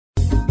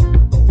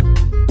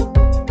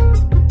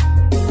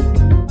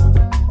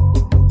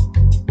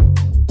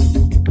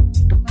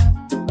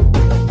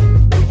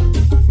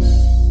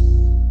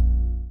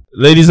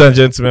Ladies and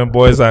gentlemen,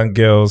 boys and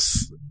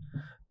girls,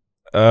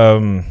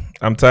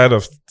 I'm tired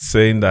of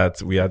saying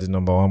that we are the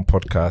number one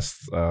podcast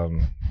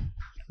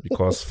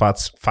because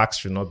facts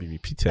should not be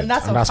repeated. And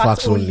that's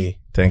facts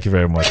only. Thank you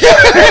very much. But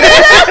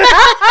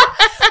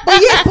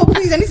yeah, but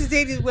please, I need to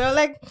say this well.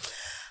 Like,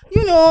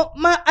 you know,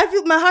 I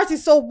feel my heart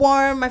is so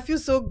warm. I feel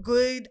so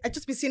good. I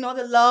just be seeing all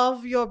the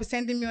love you'll be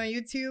sending me on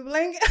YouTube.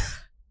 Like,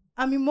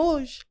 I'm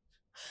emotional.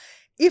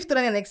 If to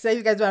an extent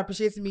you guys don't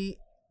appreciate me,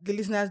 the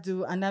listeners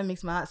do, and that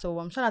makes my heart so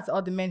warm. Shout out to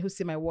all the men who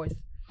see my worth.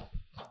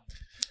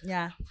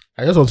 Yeah.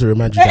 I just want to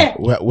remind you that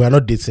we are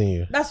not dating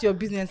you. That's your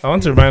business. I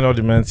want to remind all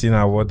the men seeing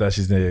our word that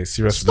she's in a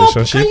serious Stop.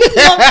 relationship. Can you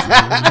not?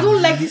 I don't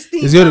like this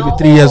thing. It's going to be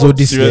 3 years old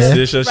this Serious year.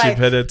 relationship Right.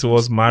 headed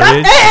towards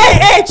marriage.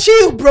 Hey,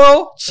 chill,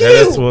 bro.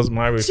 Headed Chill. towards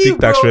marriage. Chill,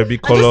 TikTok bro. should be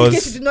And just in colors.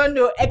 case you do not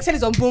know, Excel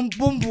is on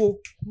Bumble.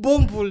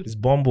 It's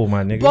Bumble,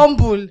 my nigga.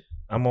 Bumble.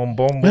 I'm on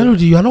Bumble.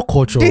 Melody, you are not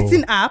cultural.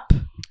 Dating app.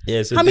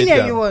 Yeah, so How many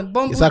dating are you app. on?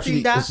 Bumble, It's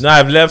actually- Tinder. No,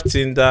 I've left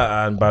Tinder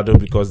and Badoo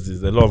because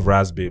there's a lot of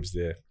ras babes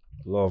there.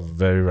 A lot of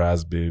very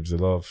ras babes. A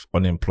lot of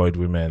unemployed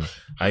women.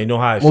 And you know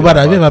how I feel Mobad,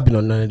 have you about- ever been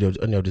on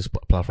any of these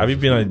platforms? Have you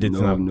been on a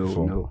dating app No,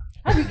 before? no.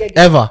 How do you get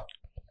Ever?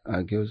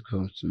 Girls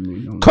comes to me.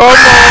 No. Come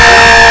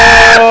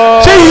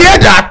on! Did you hear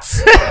that?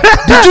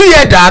 Did you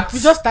hear that? We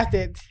just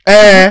started.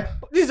 Eh?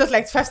 This is just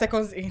like 5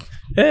 seconds in.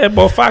 Yeah,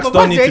 but facts Mobad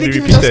don't need to already be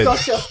giving us repeated.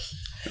 structure.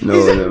 No.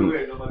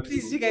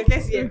 Please, you guys,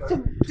 let's hear.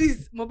 So,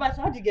 please, Mobad,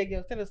 how do you get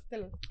girls? Tell us.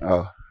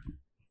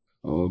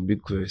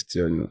 Big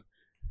question.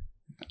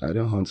 I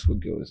don't hunt for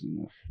girls,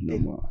 no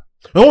more.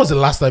 When was the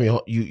last time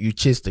you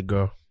chased a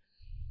girl?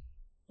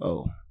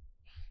 Oh.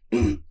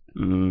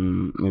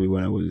 Maybe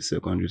when I was in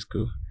secondary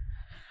school.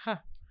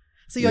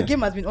 So your Yeah.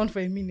 game has been on for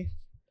a minute.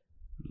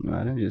 No,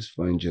 I don't just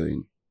find joy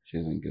in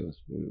chasing girls.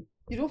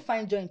 You don't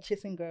find joy in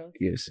chasing girls.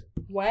 Yes.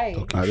 Why?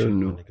 I don't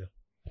know.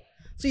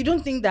 So you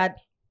don't think that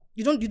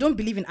you don't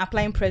believe in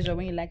applying pressure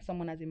when you like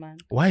someone as a man?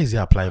 Why is he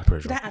applying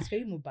pressure? Should I ask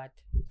you Mobad?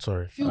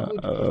 Sorry. Feel good.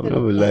 I'm instead not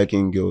of really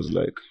liking girls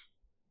like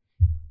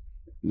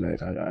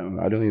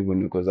I don't even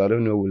know because I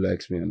don't know who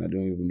likes me and I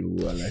don't even know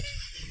who I like.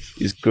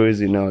 It's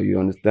crazy now, you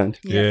understand?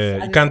 Yes, Yeah,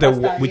 and you can't tell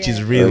superstar, which yeah.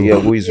 is real. Yeah,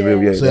 who is Yeah.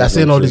 real? Yeah. So you're that's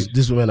saying what all I'm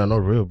these women are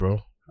not real,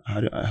 bro?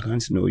 I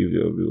can't know if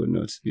they're real or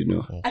not.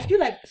 I feel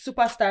like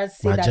superstars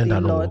say My that agenda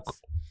a no lot. work.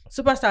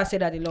 Superstars say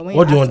that a lot. When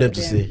What do you ask want them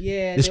to say?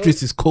 Yeah, The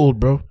streets is cold,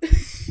 bro.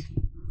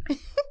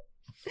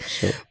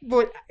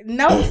 But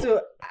now,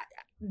 so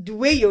the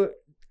way you're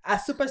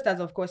as superstars,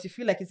 of course, you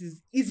feel like it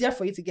is easier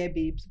for you to get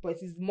babes, but it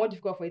is more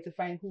difficult for you to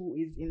find who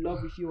is in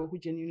love with you or who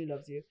genuinely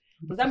loves you.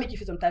 Does that make you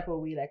feel some type of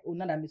way, like, oh,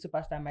 now that I'm a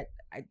superstar,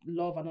 I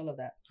love and all of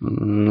that?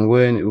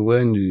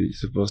 When the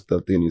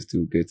superstar thing is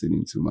still getting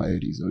into my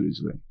head is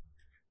always when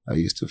I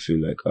used to feel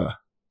like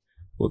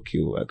okay,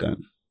 I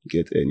can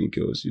get any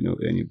girls,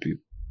 any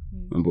people.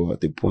 But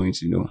at the point,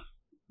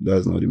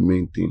 that's not the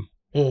main thing.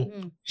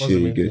 Mm. Sure,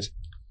 you get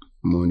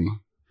money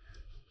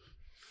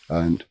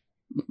and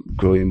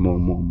growing more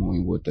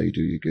in what I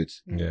do, you get.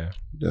 Yeah.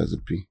 That's the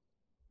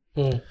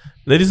thing.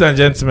 Ladies and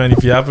gentlemen,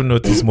 if you haven't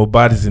noticed,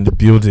 Mobad is in the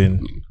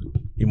building.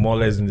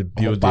 Imola is in the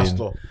building.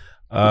 Pastor.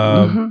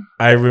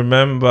 I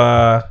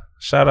remember,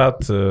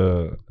 first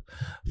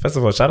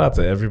of all, shout out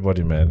to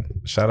everybody, man.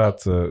 Shout out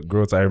to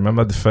Growth. I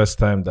remember the first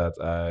time that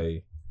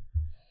I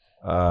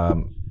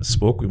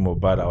spoke with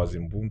Mobad, I was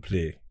in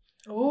Boomplay.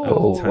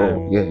 Oh,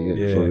 time.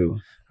 Yeah. For real.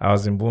 I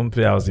was in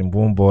Boomplay, I was in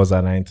Boom Boss,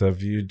 and I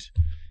interviewed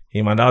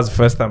him. And that was the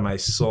first time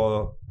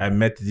I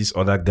met this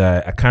other guy.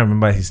 I can't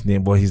remember his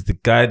name, but he's the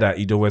guy that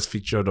Ido West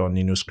featured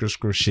on,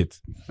 Screw Shit.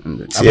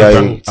 And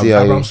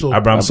Abraham So.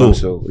 Abraham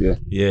So. yeah.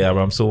 Yeah,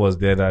 Abraham So was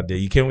there that day.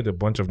 He came with a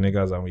bunch of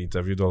niggas and we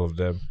interviewed all of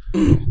them.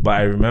 But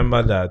I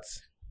remember that,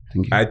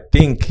 Thank you. I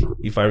think,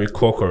 if I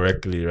recall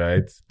correctly,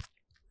 right?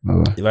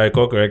 If I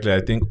recall correctly,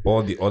 I think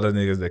all the other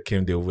niggas that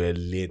came, they were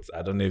late.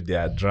 I don't know if they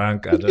are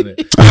drunk. I don't know.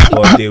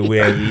 But they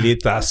were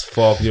late as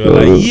fuck. They were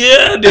like,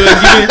 yeah, they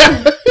were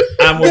giving...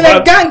 And they're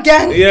like,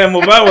 gang. Yeah,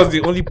 Mobile was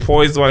the only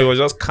poised one. He was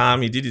just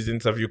calm. He did his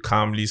interview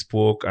calmly,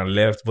 spoke and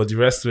left. But the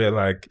rest were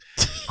like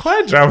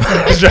quite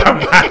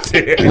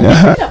dramatic.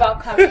 Think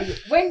about Camille.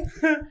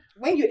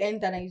 When you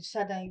entered and you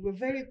sat down, you were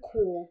very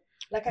cool.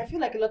 Like, I feel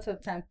like a lot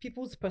of times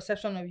people's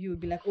perception of you would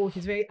be like, oh,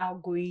 he's very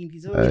outgoing.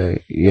 He's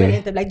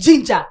always like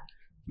ginger.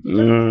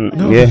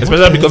 Yeah.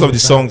 Especially because of the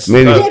songs.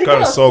 Maybe. The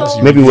kind of songs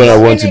you Maybe when I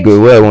want to go,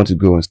 where I want to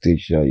go on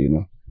stage,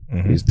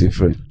 it's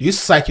different. Do you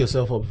psych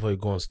yourself up before you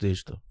go on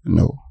stage, though?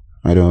 No,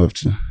 I don't have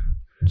to.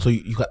 So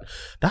you got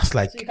that's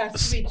like So you can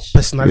switch.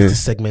 personality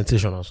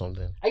segmentation or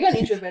something. Are you an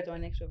introvert or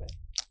an extrovert?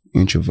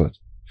 Introvert,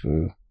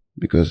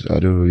 because I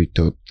don't really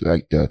talk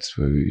like that.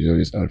 So it's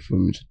always hard for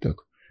me to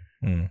talk.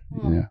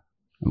 Yeah,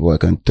 but I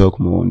can talk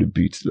more on the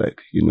beats, but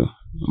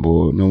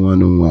no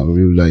one,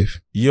 real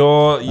life.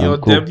 Your Cool.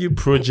 debut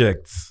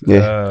project.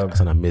 Yeah. That's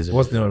an amazing.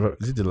 What's the name of it?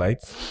 Is it The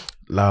Lights?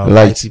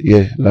 Light,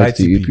 yeah, Light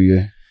the EP,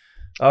 yeah.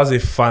 That was a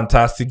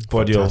fantastic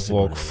body of Fantastic,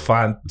 work. man.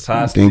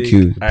 Fantastic. Thank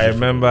you. I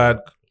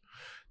remember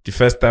the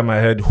first time I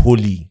heard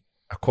Holy.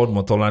 I called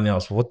Motolani. I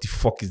was, what the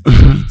fuck is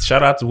this beat?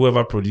 Shout out to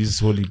whoever produces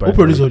Holy. Who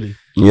produced Holy?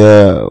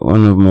 Yeah,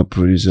 one of my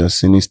producers,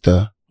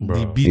 Sinister,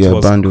 The beat Yeah,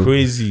 was Bando.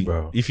 crazy.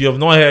 Bro. If you have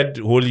not heard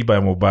Holy by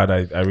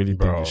Mohbad, I really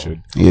think you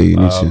should. Yeah, you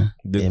need to.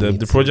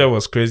 The project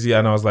was crazy,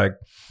 and I was like,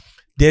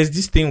 there's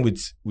this thing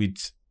with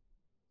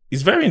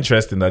it's very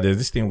interesting that there's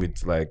this thing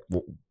with like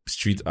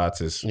street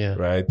artists,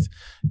 right?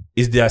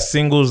 Is there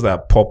singles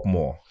that pop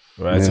more,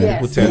 right? So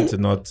people tend to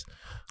not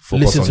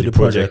focus on the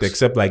project,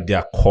 except like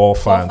their core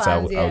fans, I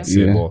would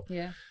say. But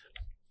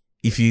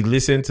if you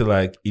listen to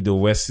like Ido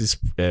West's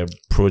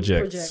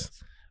projects,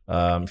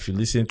 if you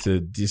listen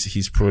to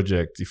his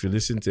project, if you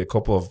listen to a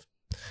couple of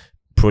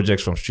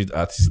projects from street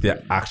artists,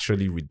 they're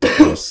actually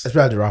ridiculous.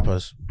 Especially the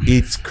rappers.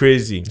 It's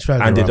crazy.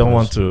 And they don't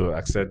want to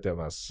accept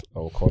them as, I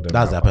will call them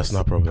That's rappers.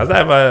 their personal problem. Has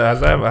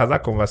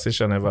that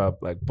conversation ever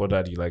like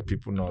bothered you? Like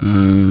people not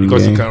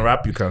because you can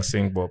rap, you can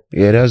sing, but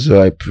yeah, that's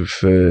why I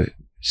prefer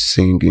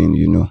singing.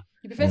 You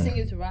prefer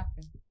singing to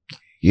rapping?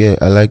 Yeah,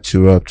 I like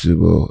to rap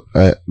too,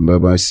 but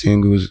my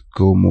singles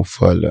go more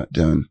further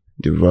than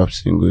the rap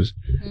singles.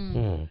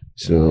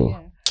 So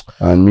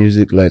and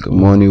music like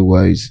money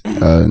wise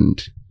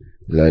and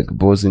like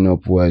buzzing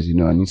up wise,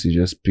 I need to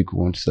just pick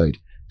one side.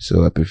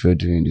 So I prefer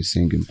doing the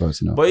singing part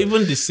now. But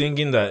even the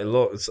singing that a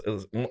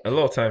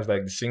lot of times,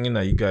 like the singing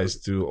that you guys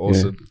do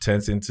also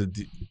turns into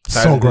the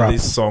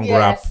song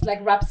rap,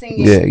 like rap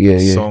singing.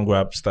 Yeah. Song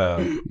rap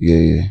style.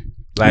 Yeah.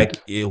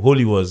 Like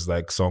Holy was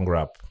like song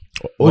rap.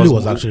 Holy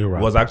was actually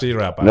rap.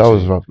 Actually. That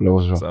was rap.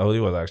 So Holy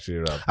was actually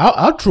rap.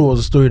 How true was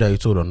the story that you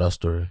told on that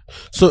story?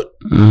 So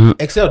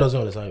Excel doesn't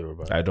understand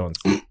Yoruba. I don't.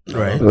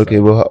 Right. Okay,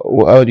 but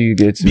how do you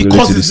get to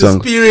relate to the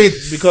song? Spirit.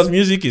 Because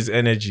music is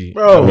energy,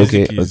 bro.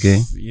 Music is,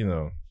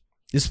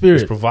 the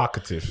spirit. It's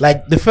provocative.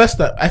 Like the first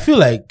time, I feel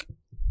like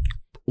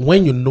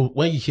when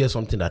you hear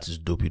something that is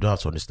dope, you don't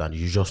have to understand it.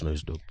 You just know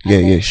it's dope.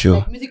 Yeah, sure.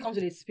 Like, music comes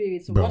with the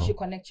spirit. So once you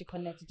connect.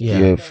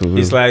 Yeah, for real.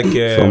 It's like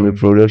from the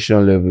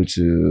production level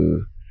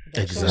to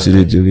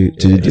Exactly. to the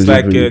it's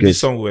like delivery. this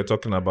song we were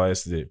talking about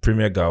yesterday,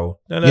 Premier Gao.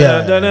 A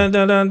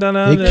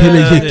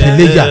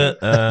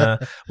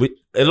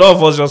lot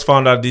of us just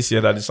found out this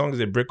year that the song is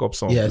a breakup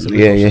song. Yeah.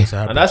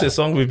 And that's a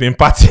song we've been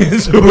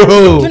partying to.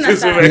 Bro,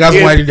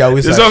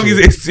 the song is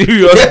a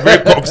serious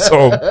breakup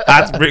song,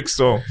 heartbreak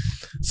song.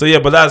 So yeah,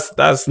 but that's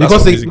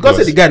because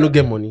the guy no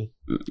get money.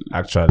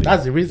 Actually,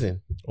 that's the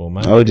reason. Oh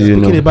man, how do you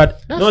know?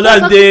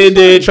 That's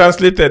they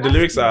translated. The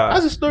lyrics are.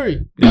 That's the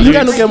story. The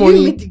guy no get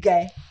money. You meet the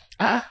guy.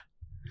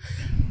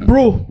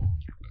 Bro,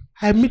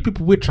 I meet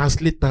people who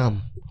translate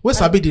them. Where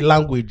sabi the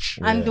language?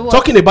 And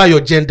talking about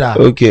your gender.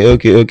 Okay. I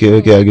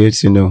get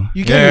to know.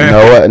 You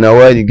get now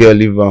why the girl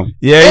leave him?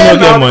 Yeah, you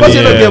don't get money. Because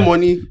you don't get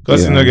money.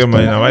 Because you don't get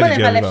money. Now why the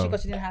girl leave him?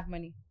 Because you didn't have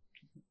money.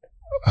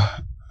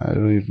 I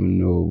don't even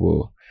know,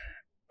 but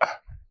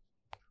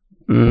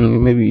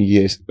maybe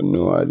yes,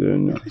 no, I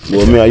don't know.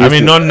 But me, I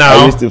mean, not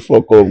now. I used to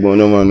fuck up, but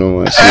no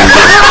man.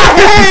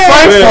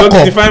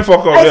 Define fuck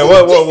up. Yeah,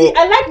 what?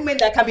 I like men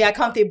that can be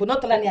accountable,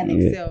 not only an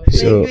Excel.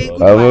 So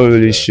I'm not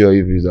really sure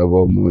if it's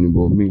about money,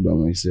 but me by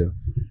myself.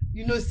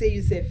 Say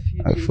yourself.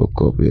 I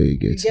fuck up. Yeah, you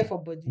get. You get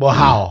for body. But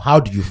how? How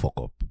do you fuck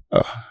up?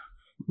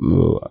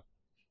 No,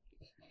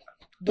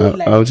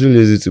 I'm too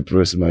lazy to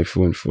press my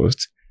phone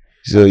first,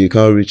 so you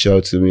can't reach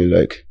out to me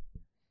like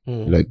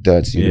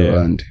that, you know.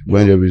 And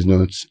when there is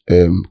not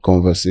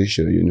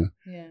conversation,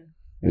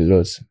 a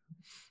lot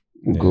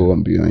will go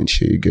on behind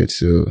shit. You get,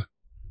 so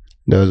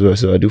that's why.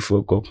 So I do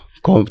fuck up.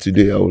 Come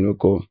today, I will not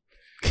come.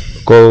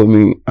 Call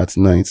me at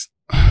night.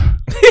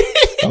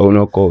 I will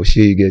not call.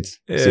 Shit, you get.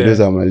 So those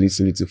are my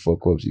little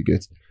fuck ups. You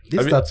get.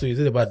 This tattoo, is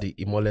it about the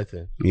Imole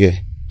thing? Yeah.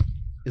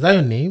 Is that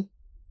your name?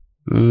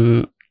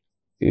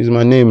 It's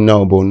my name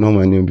now, but not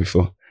my name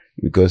before,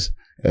 because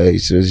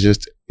it was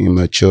just in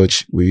my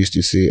church. We used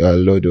to say a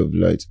lot of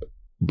light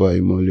by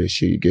Imole.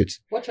 Shit, you get.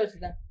 What church is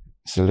that?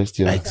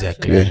 Celestial.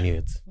 Exactly. Yeah. I knew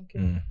it.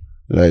 Okay.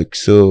 Like,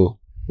 so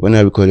when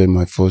I recorded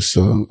my first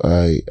song,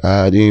 I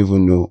didn't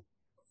even know.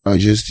 I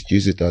just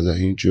used it as an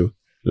intro,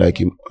 like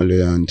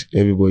Imole, and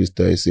everybody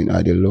started saying,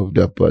 they love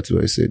that part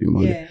where I said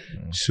Imole. Yeah.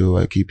 So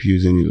I keep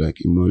using it like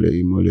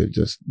Imole,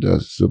 just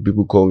does. So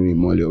people call me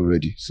Imole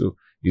already. So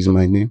it's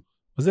my name.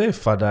 Was there a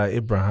Father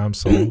Abraham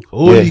song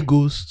Holy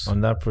Ghost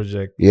on that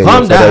project? Yeah,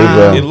 Calm Father down.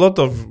 Abraham. A lot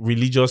of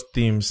religious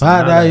themes.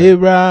 Father Are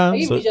Abraham.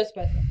 you a religious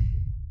person?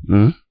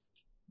 Hmm?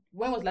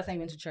 When was the last time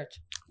you went to church?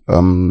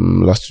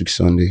 Last week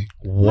Sunday.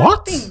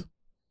 What?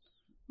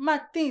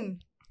 Martin.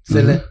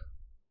 Sele.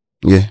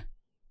 Yeah.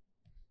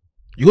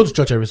 You go to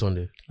church every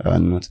Sunday?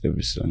 Not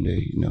every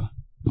Sunday,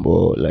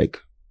 but like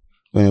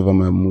whenever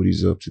my mood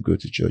is up to go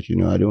to church,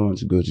 I don't want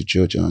to go to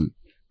church and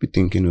be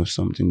thinking of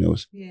something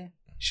else. Yeah.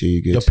 Sure,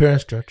 you get. Your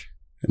parents' church?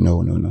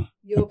 No.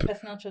 Your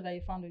personal church that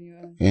you found on your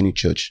own? Any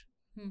church.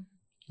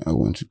 I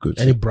want to go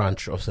to. Any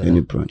branch of Sele?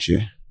 Any branch,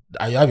 yeah.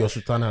 You have your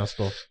sultana and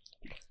stuff?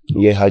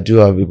 Yeah, I do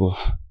have it, but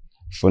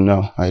for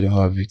now, I don't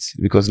have it.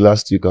 Because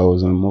last week I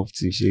was on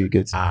Mufti, sure, you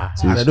get.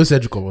 And I don't say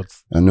you come out.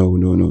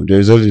 No.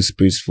 There's always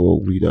space for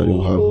weed I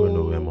don't have.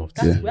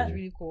 That's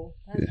really cool.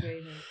 That's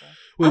very, very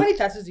cool. How many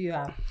tattoos do you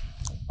have?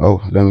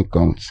 Oh, let me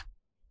count.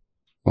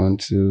 1,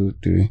 2,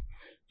 3,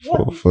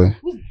 4, 5.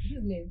 Whose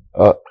name?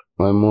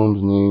 My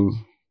mom's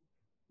name,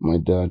 my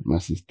dad, my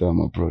sister,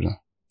 my brother.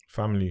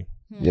 Family.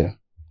 Yeah.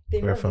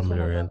 Very family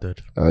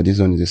oriented. This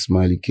one is a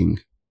Smiley King.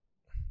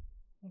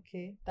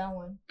 Okay, that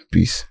one.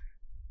 Peace.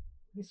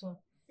 This one.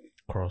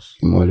 Cross.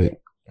 Imole.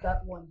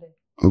 That one there.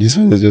 This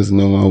one is just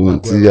normal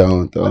one.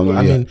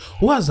 I mean,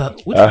 who has that?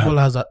 Which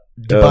footballer has that?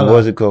 Dybala.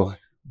 What's it called?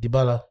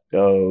 Dybala.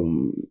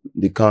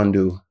 The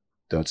candle.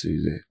 That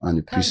is it. And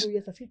the peace. Candle,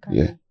 yes, I see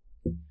candle.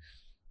 Yeah.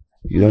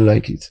 You don't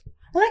like it?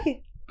 I like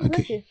it. I Okay.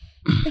 like it.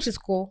 I think it's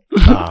cool.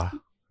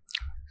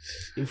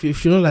 If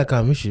you don't like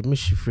her, make she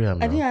free her.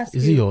 I didn't ask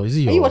Is you. it your?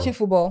 Are you watching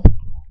football?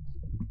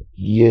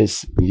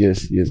 Yes,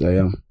 I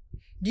am.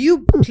 Do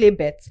you play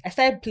bets? I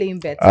started playing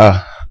bets.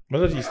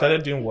 Melody, you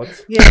started doing what?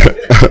 Yeah.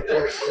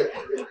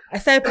 I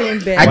started playing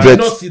bets. I Bet. did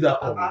not see that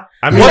coming.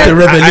 I mean, What a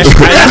revelation!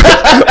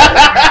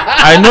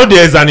 I know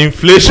there's an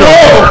inflation.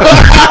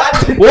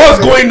 What's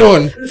going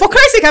on? For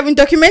Christ's sake, I've been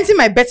documenting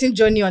my betting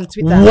journey on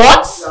Twitter.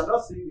 What?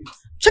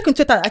 Check on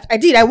Twitter. I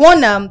did. I won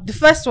the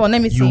first one.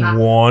 Let me see. You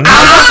won.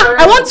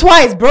 I won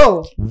twice,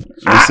 bro.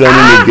 I'm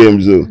sending the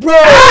games though. Bro.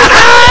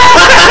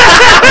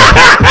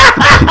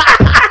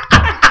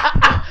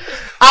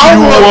 You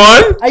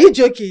won? Are you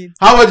joking?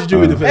 How much did you do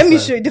with the first Let me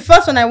time? show you. The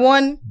first one I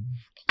won.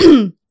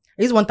 I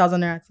used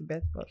 1,000 naira to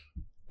bet. But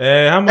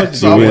How much did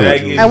So you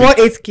win. win? I won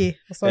 8K.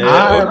 or something.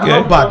 Okay.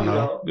 Not bad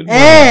now. Good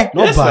Eh.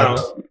 morning. Yes, bad.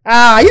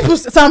 now.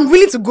 So I'm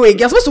willing to go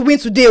again. I'm supposed to win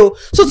today.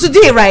 So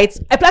today, right?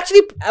 I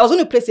was going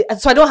to place it.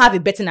 So I don't have a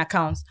betting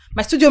account.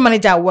 My studio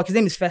manager at work, his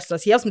name is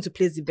Festus. He helps me to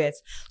place the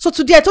bets. So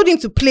today I told him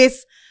to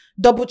place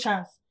double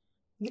chance.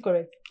 Is it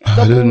correct?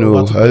 I don't know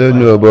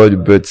about the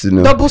bets, you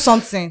know. Double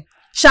something.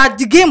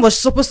 The game was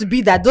supposed to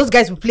be that those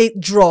guys will play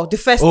draw. The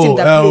first team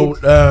that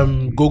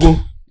played.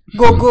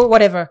 Go,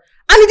 whatever.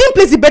 And he didn't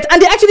place the bet,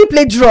 and they actually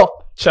played draw.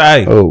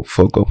 Chai. Oh,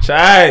 fuck up.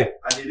 Chai.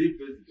 He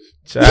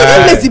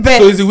didn't place the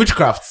bet. So it's the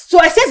witchcraft. So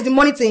I sent the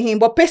money to him,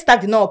 but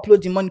Paystack did not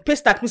upload the money.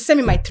 Paystack, please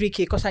send me my 3K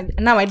because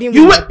now I didn't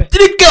You win my went bet.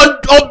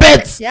 3K on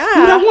bets. Yeah.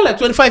 You would have won like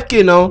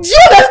 25K now. Do you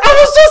know that?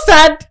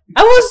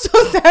 I was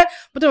so sad.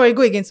 But don't worry,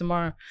 go again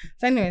tomorrow.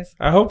 So anyways.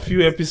 I hope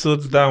few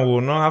episodes down we'll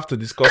not have to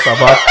discuss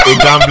about a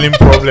gambling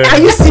problem. Are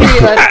you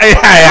serious?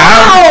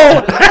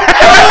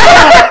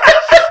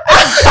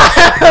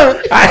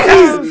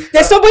 Please,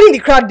 there's somebody in the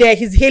crowd there.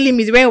 He's hailing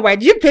me. He's wearing white.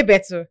 Did you play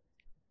better?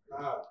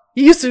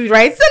 You used to,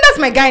 right? So that's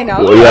my guy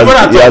now. He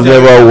has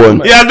never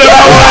won. Yeah, no.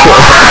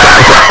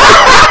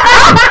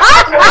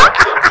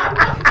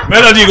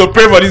 Melody, you go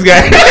pray for this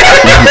guy.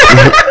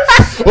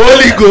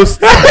 Holy Ghost.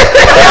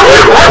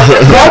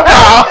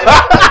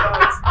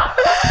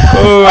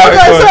 Oh my So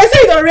God. I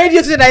said it on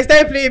radio today that I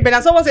started playing,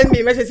 but someone sent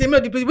me a message saying,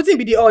 "Melody, please, what's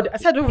be the odd?" I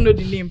said, "I don't even know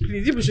the name.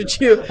 Please, you should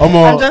chill.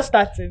 I'm just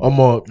starting.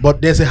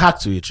 But there's a hack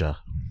to it, yeah.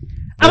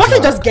 I'm actually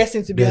just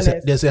guessing, to be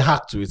honest. There's a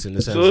hack to it in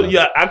the sense. So that-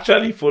 you're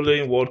actually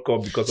following World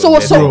Cup because So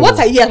of that.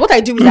 what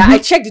I do is that I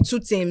check the two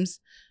teams,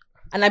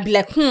 and I be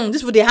like,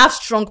 this one they have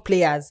strong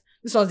players.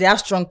 This ones they have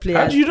strong How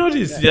players. do you know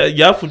this? Yeah,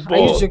 you have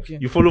football. Are you joking?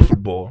 You follow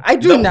football. I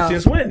do Is that now.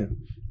 Since when?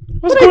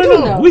 What's What I going do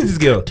on? now? Who is this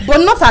girl? But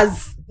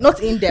not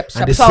in depth.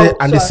 and they So- said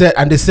so-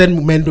 and they said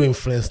men don't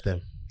influence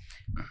them.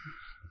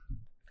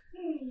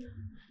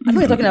 I know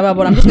what you're talking about,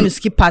 but I'm just going to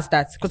skip past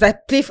that because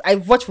I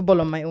watch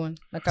football on my own.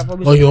 Like I've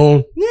always On your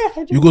own. Yes,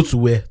 I do. You go to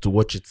where to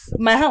watch it?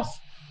 My house.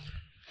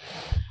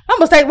 I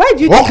was like, why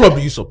do you What think club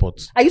do you support?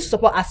 I used to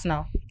support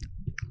Arsenal?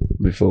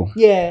 Before.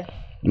 Yeah.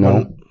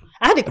 No.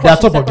 I had a They are crush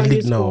in top of the secondary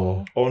league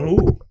school. now. On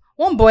who?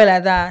 One boy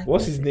like that.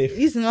 What's his name?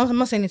 I'm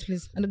not saying it,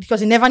 please.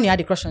 Because he never knew I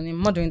had a crush on him.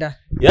 I'm not doing that.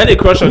 You had a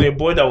crush on a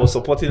boy that was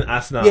supporting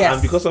Arsenal, Yes.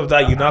 and because of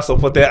that, you now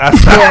supported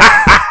Arsenal.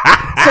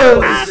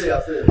 So, I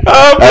think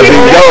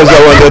that was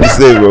what I wanted to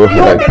say, bro.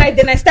 no, Like,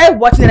 then I started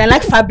watching it. I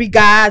like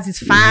Fabregas. It's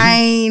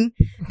fine.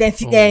 Then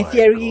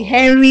Thierry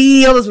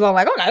Henry. All those people. I'm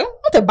like, okay,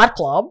 not a bad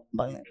club.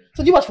 But,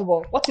 so do you watch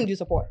football? What team do you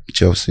support?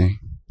 Chelsea.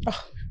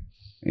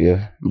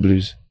 Yeah,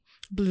 Blues.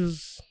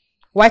 Blues.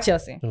 Why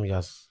Chelsea? Let me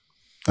guess.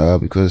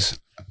 Because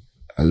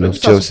I love You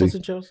start Chelsea.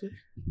 supporting Chelsea?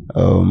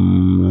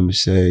 Let me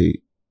say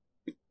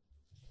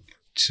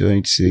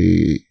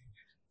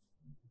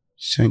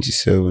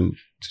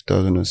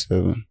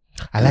 2007.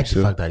 I like So-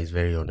 the fact that he's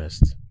very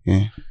honest.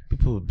 Yeah.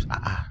 People,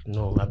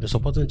 no, I've been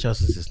supporting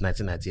Chelsea since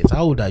 1998.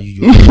 How old are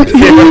you?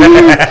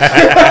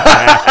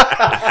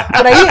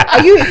 But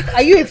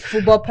are you a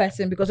football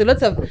person? Because a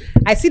lot of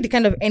I see the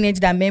kind of energy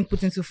that men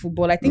put into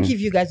football. I think if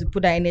you guys would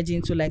put that energy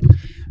into like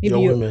maybe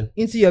Your women.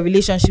 into your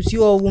relationships,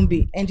 you all won't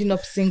be ending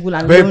up single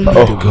and Very lonely.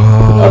 practical.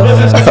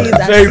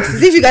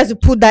 If you guys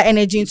would put that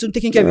energy into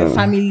taking care of your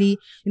family,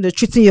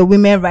 treating your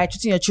women right,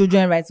 treating your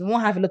children right, you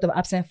won't have a lot of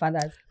absent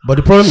fathers. But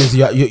the problem is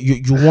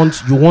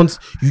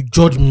you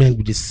judge men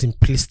with a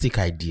simplistic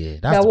idea.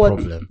 That's That the what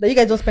problem. that you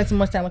guys don't spend too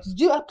much time on.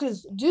 Do you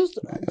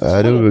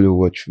I don't really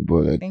watch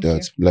football like Thank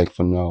that. Like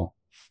for now.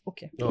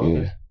 okay.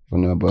 Yeah. For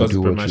now, but I Because the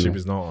do watch Premiership it.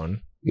 is not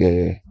on.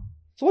 Yeah.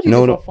 So what do you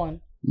No, do no. for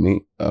fun?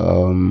 Me,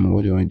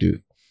 what do I do?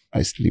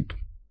 I sleep.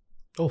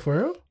 Oh, for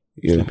real?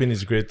 Yeah. Sleeping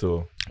is great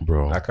though.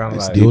 Bro, I can't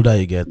lie. the older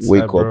you get.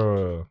 Wake up.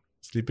 Bro,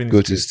 sleeping Go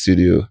is to great.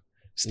 studio.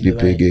 Sleep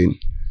Like- again.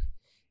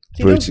 So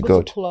you Pray don't to go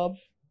God. to club.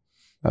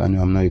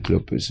 No, I'm not a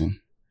club person.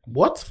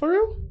 What for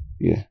real?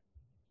 Yeah.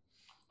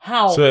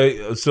 How? So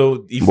if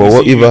But you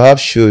what, see, if I have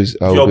shows,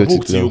 I'll you're go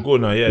booked, to you club. go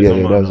now. Yeah, Yeah,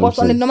 normal, that's now. what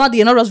but on the normal day,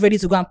 you're not just ready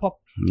to go and pop.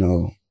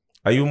 No.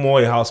 Are you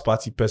more a house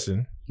party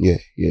person? Yeah.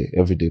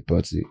 Everyday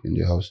party in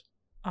the house.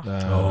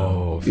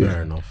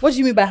 Fair enough. What do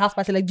you mean by house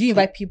party? Like, do you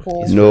invite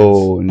people?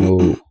 No.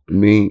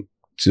 Me,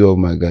 2 of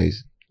my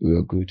guys, we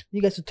are good.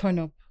 You guys to turn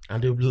up.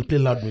 And they will play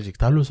loud music.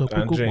 Talo so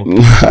And cool. drink.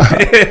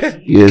 Yes.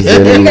 You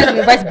then, guys will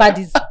invite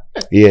baddies.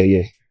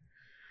 yeah.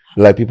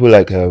 Like people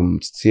like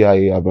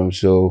CIA Abraham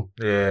Show,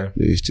 Yeah.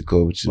 they used to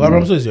go to. Well,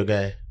 Ramso is your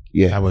guy.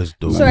 Yeah. That was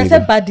dope. So I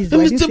said baddies. But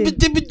I didn't say-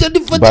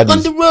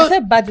 Baddies. I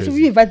said baddies. So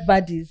we invite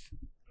baddies.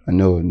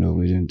 No,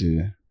 we didn't do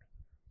that.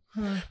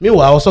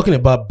 Meanwhile, I was talking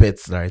about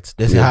bets, right?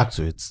 There's a hack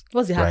to it.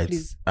 What's the hack, right?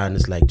 please? And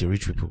it's like the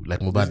rich people, like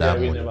Mubad that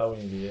have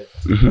money.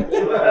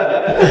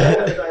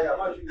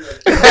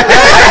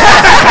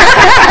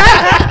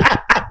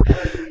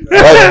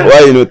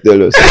 Why you not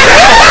tell us?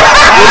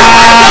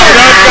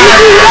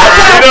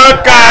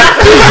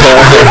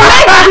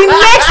 The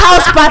next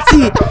house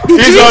party, the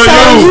It's drinks on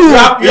on you. you.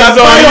 It's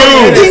on you.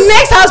 The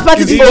next house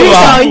party, the It's drinks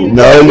over. on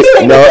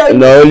you.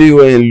 Now only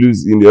when you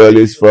lose in the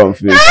earliest front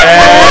face. You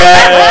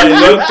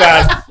don't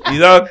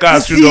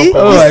cast. You You see? don't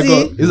Oh my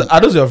see? god.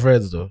 Are those your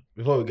friends though?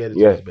 Before we get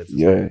into Yeah, this bets.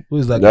 yeah. Who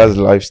is that That's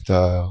guy?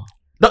 lifestyle.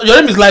 No, your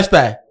name is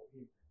Lifestyle.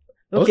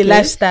 Okay,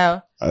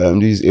 lifestyle.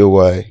 This is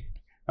AY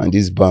and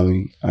this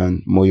Bami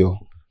and Moyo.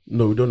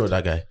 No, we don't know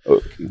that guy.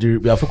 Okay.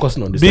 We are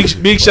focusing on this.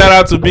 Big shout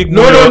out to Big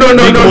No, Moyo. no,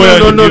 Big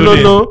Moyo in the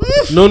building. no.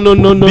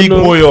 Big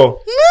Moyo.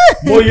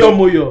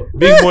 Moyo.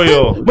 Big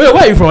Moyo. Moyo, where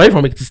are you from? Are you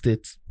from Ekiti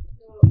State?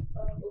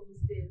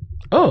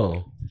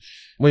 Oh.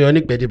 Moyo,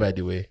 Nick Betty, by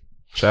the way.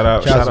 Shout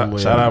out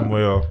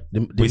Moyo.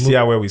 We see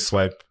how where we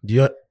swipe. Do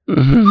you,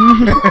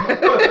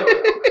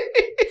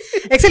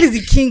 Excel is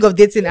the king of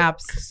dating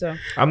apps. So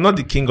I'm not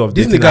the king of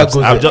This dating nigga apps.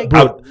 goes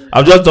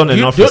I've just done do you-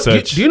 enough do you-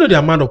 research. Do you know the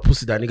amount of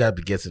pussy that nigga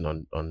be getting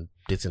on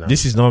dating apps?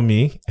 This is not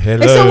me.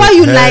 Hello. So why are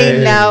you Hey,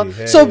 lying now?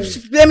 hey. So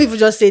let me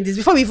just say this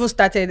before we even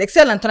started.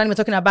 Excel and Tonani were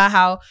talking about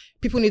how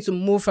people need to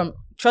move from.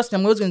 Trust me,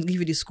 I'm always going to give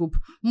you the scoop.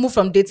 Move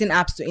from dating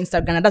apps to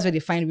Instagram, and that's where they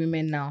find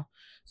women now.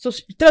 So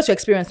tell us your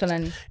experience,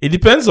 Tonani. It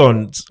depends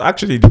on who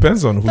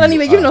Tonani, you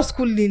we're are. giving us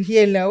schooling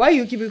here now. Why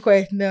you keep it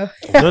quiet now?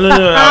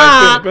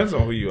 No. It depends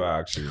on who you are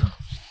actually.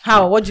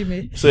 How? What do you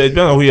mean? So it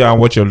depends on who you are and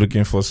what you're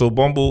looking for. So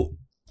Bumble,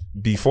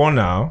 before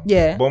now,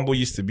 Yeah. Bumble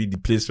used to be the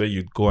place where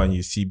you'd go and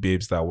you see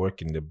babes that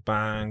work in the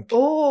bank,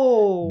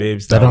 Oh.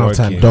 babes That that don't have work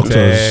time. in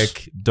Doctors.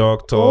 tech,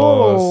 doctors,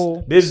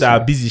 Oh. babes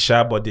that are busy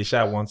shy, but they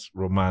shy want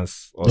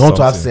romance or They want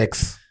to have something.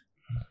 sex.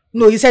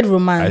 No, you said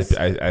romance.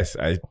 I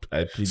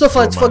plead So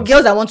for romance.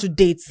 girls that want to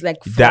date, like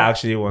that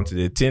actually want to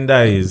date.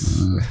 Tinder is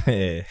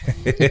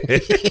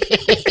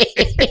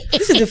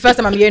this is the first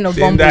time I'm hearing of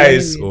Bumble. Tinder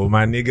is anyway. oh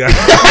my nigga.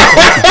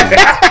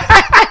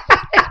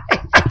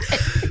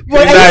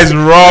 But Tinder I is used-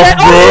 rough,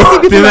 I always see bro.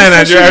 people Tinder in on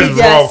Nigeria social is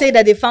media rough. say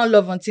that they found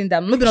love on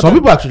Tinder. Maybe not. Some on-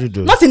 people actually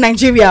do. not in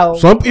Nigeria. Oh.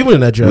 Some even in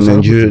Nigeria.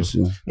 some people Nigeria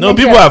do. too. No,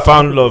 people have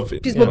found love.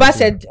 Please, Yeah. Boba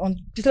said on.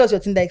 Please tell us your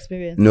Tinder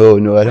experience. No,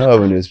 I don't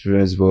have an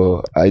experience,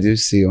 but I do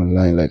see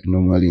online like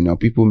normally now.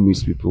 People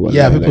meet people online.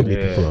 Yeah, people like, meet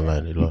Yeah. people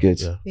online a lot.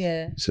 get- Yeah.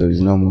 Yeah, so it's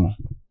normal.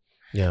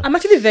 Yeah. I'm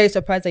actually very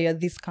surprised that you're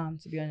this calm.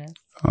 To be honest,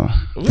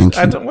 Thank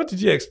you. What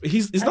did you expect?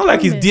 It's I not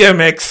like he's don't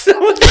DMX.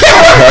 What the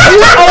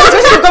I was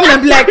just to come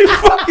and be like,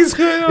 fuck is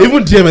going on?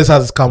 Even DMS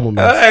has its calm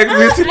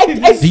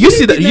moments. Do you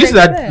see that? You see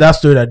that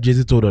story that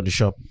Jay-Z told on the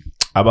shop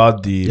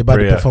About the about the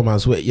prayer.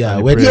 performance? Where And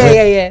the where,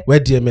 prayer. Yeah. where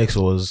DMX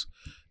was,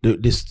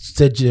 they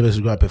said DMX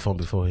would go and perform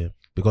before him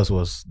because he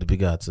was the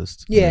bigger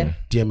artist. Yeah.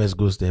 DMX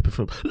goes there,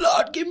 perform.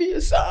 Lord, give me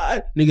a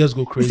sign. Niggas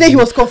go He crazy. said he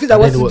was confused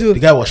at And what then to do. The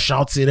guy was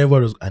shouting,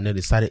 everybody was, and then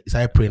he started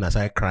praying, and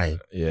started crying.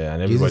 Yeah,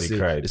 and Jay-Z everybody said-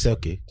 cried. They said,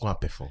 "Okay, go and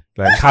perform."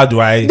 Like, how do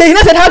I Then he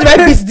now said, "How do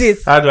I miss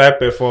this?"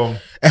 perform?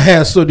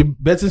 So the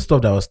betting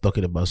stuff that I was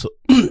talking about. So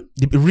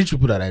the rich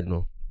people that I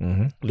know,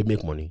 Mm-hmm. they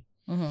make money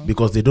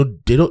because they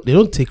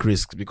don't take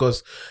risks,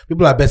 because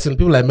people are betting.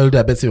 People like Melody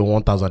are betting on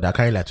 1,000. They're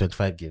carrying like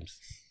 25 games,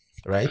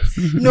 right?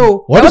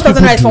 No, What what does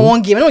people $1,000 do? for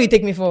one game? I know what you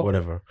take me for.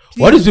 Whatever.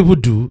 What these people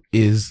do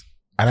is,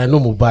 and I know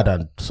Mubad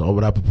and some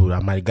other people,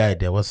 and my guy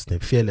there, what's his name?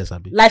 Fearless,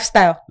 Abi.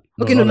 Lifestyle.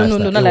 Okay, no, not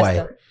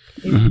lifestyle.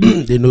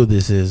 They know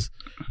this is.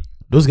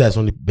 Those guys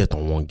only bet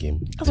on one game.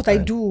 That's what I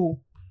do.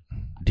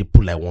 They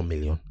put like 1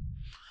 million.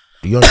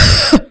 Do you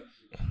understand?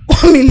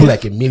 I mean, Put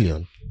like 1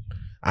 million,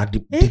 and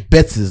the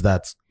bet is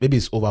that maybe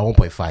it's over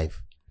 1.5,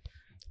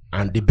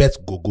 and the bet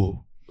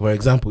go. For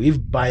example, if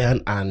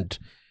Bayern and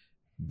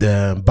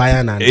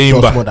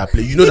Aimba. Dortmund are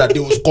playing, you know that they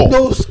will score. They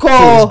will score.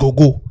 So it's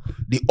go.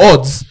 The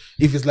odds,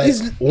 if it's like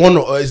one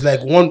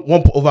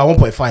over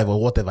 1.5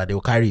 or whatever, they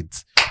will carry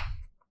it.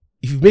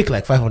 If you make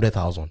like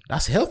 500,000,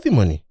 that's healthy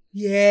money.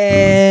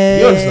 yeah.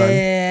 You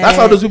understand? That's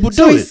how those people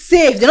So do it's it.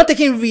 safe. They're not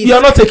taking risks. You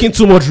are not taking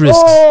too much risk.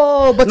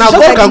 Oh, but Now it's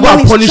just God like can the go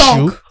and money's punish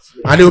chunk. you,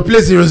 and they will play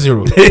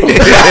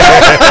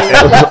 0-0.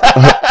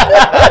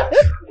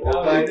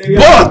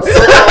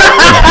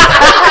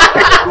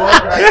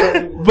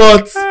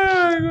 But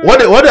what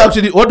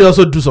they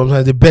also do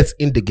sometimes, they bet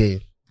in the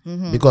game,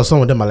 because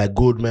some of them are like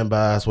gold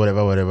members,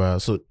 whatever.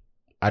 So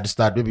at the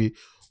start, maybe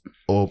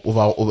over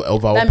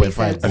That makes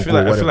 1.5. sense. I feel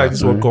like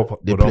this World Cup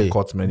they would play. not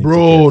cut many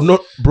Bro,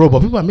 tickets. but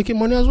people are making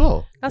money as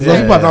well. That's Because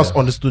right. people have now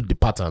understood the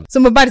pattern. So,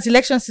 Mohbad, it's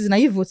election season. Are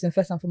you voting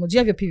first and foremost? Do you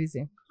have your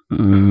PVC?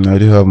 I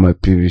do have my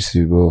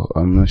PVC, but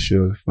I'm not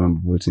sure if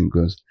I'm voting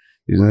because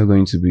it's not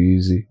going to be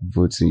easy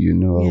voting. You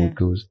know how Yeah. it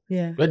goes.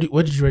 Yeah. Where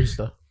did you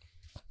register?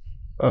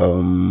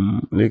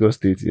 Lagos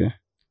State, yeah,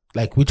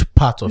 Like which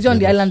part of Is it on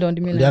the Lagos? island or on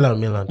the On mainland? the island or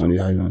mainland? on the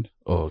island.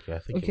 Oh, okay. I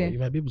think Okay. you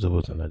might be able to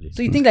vote on that day.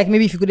 So you think like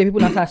maybe if you go there,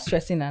 people now start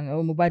stressing and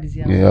Mohbad is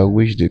here. Yeah, I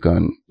wish we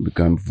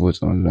can vote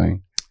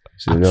online,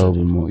 so that will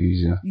be more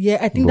easier. Yeah,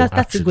 I think Bro,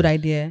 that's a good actually.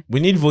 idea. We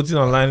need voting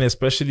online,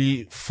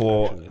 especially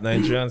for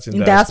Nigerians in In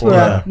diaspora.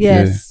 diaspora,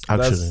 yes.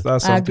 Actually. That's I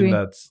something agree.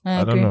 that I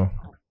I don't agree. know.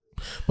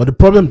 But the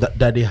problem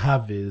that they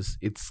have is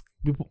it's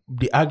people.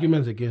 The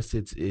arguments against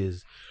it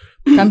is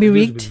Can be it's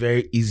going to rigged.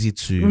 very easy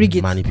to Rig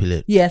it.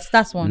 manipulate. Yes,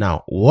 that's one.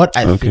 Now, what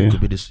I Okay. think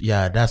could be this,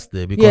 that's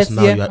because Yes,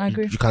 now yeah, I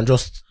agree. you can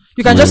just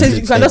You can just say,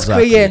 manipulate you can just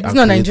create. exactly Yeah, it's and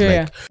not create,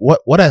 Nigeria. like,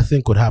 what I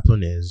think could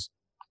happen is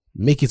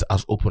make it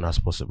as open as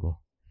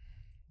possible,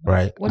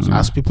 right? What do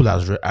As people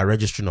are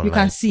registering online,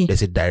 can see.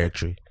 there's a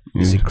directory,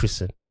 there's a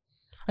christen.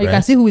 And you right?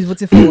 can see who is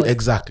voting for what.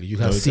 Exactly, you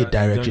can No, you see can't- it you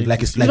don't directly. need Like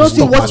to it's see like You the don't see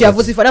stock what you are market.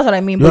 voting for. That's what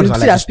I mean. You But know, you it's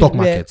see like the that stock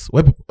people, yeah. markets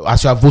where people,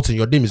 as you are voting,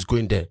 your name is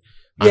going there.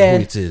 And Yeah,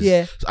 who it is.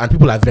 yeah. So, and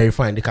people are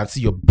verifying. They can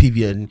see your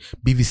PVN,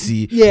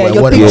 BVC, Yeah, wha-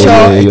 your whatever. picture,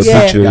 Yeah, your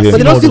yeah. picture, They are yeah. But they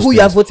seeing don't all see those who you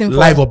are things. voting for.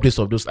 Live updates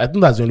of those. I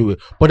think that's the only way.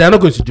 But they are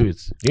not going to do it.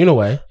 Do you know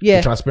why? Yeah.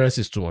 The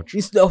transparency is too much.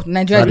 It's, Nigeria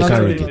Now is they not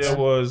can't doing rig it. There it.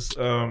 was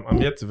I'm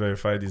yet to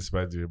verify this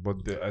by the way,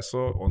 but I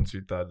saw on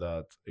Twitter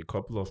that a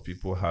couple of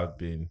people have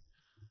been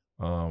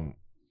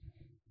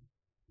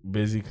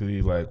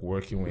basically like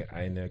working with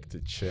INEC to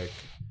check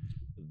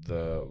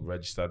the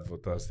registered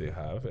voters they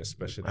have,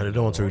 especially And they in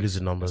don't the want to north, release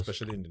the numbers.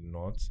 especially in the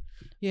north,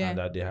 Yeah. and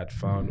that they had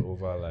found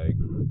over like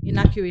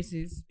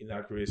Inaccuracies.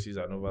 inaccuracies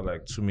and over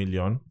like 2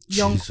 million.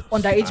 Young, Jesus.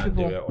 underage And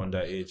they people. were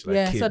underage, like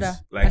Yeah, I kids. saw that.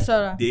 Like I saw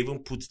that. they even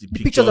put the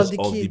pictures pictures of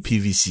of the the, kids.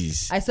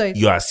 PVCs. I saw it.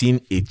 You are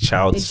seeing a A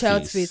child's,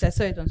 child's face. I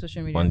saw it on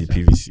social media. on the so.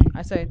 PVC.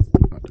 I saw it.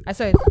 I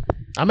saw it.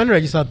 How many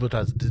registered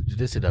voters did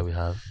they say that we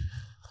have?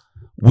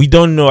 We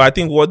don't know. I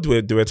think what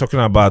they were talking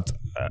about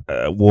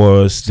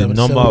was the 7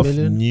 number of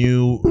million?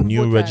 new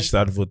Voters.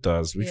 registered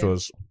voters, which Yeah.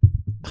 was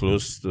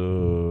close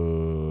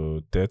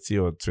to 30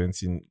 or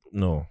 20.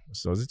 No,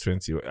 so was it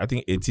 20? I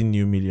think 18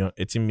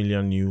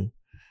 million new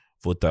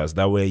voters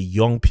that were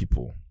young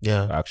people.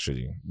 Yeah.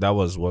 Actually, that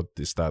was what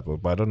the start was,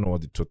 but I don't know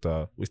what the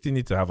total. We still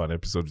need to have an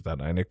episode with an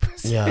INEC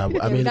person. Yeah.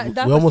 I mean, that's we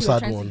what almost you were had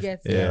trying to one.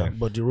 get. Yeah. Yeah.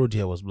 But the road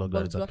here was blocked.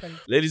 But at the time. block and-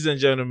 Ladies and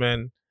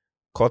gentlemen,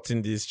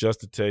 cutting this just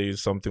to tell you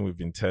something we've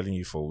been telling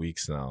you for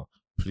weeks now.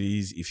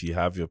 Please, if you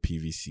have your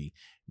PVC,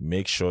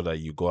 make sure that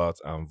you go out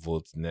and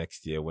vote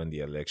next year when the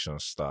election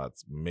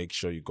starts. Make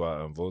sure you go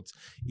out and vote.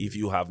 If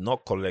you have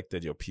not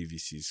collected your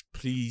PVCs,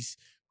 please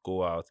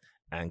go out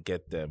and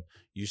get them.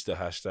 Use the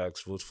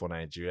hashtags Vote for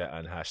Nigeria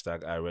and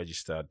hashtag I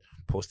registered.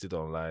 Post it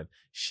online,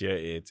 share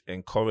it,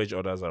 encourage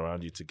others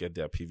around you to get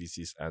their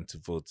PVCs and to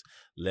vote.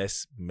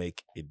 Let's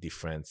make a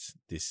difference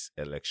this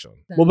election.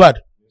 Mohbad,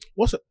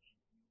 what's it?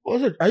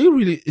 Are you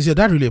really? Is your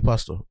dad really a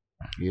pastor?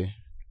 Yeah.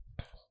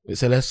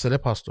 It's a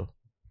pastor.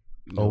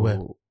 Oh, where?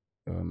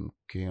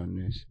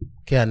 KNS.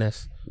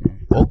 KNS.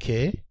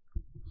 Okay.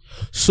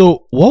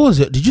 So, what was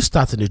it? Did you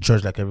start in the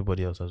church like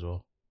everybody else as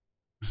well?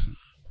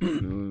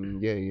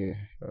 Yeah.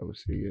 I would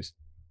say yes.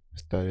 I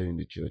started in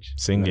the church.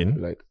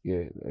 Singing? Like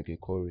a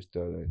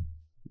chorister, like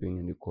being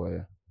in the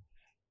choir.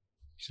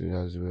 So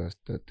that's where I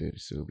started.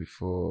 So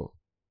before,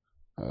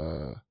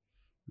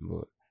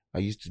 but I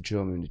used to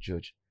drum in the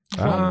church.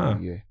 Ah.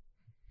 Yeah.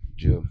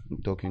 Drum.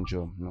 I'm talking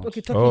drum. No.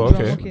 Okay, talking Oh,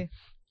 drum. okay.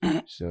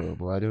 Okay. So,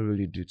 but I don't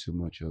really do too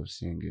much of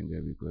singing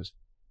there because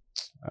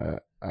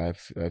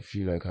I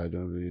feel like I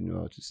don't really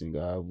know how to sing.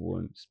 I have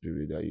one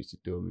spirit that used to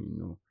tell me,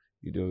 no,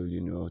 you don't really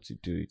know how to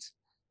do it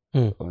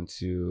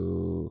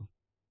until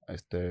I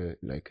started.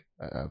 Like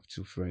I have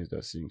two friends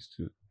that sings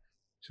too.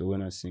 So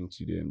when I sing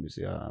to them, they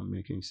say, I'm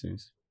making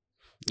sense.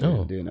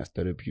 Oh. And then I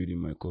started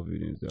building my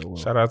confidence that wow.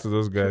 Shout out to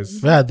those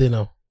guys. Where are they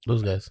now?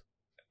 Those guys.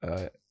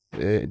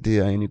 They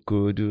are in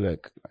Ikorodu,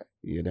 like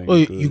yeah. they're in Oh,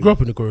 you Ikorodu. grew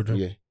up in the corridor?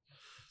 Yeah.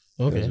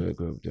 Okay. That's where I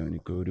grew up down in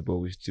Ikorodu, but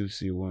we still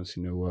see once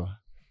in a while.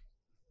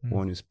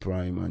 One is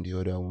Prime and the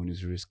other one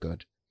is Risk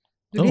Card.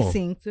 Do they Oh.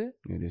 sing too?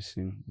 Yeah, they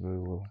sing very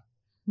well.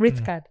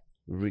 Rate card.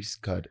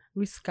 Risk Card,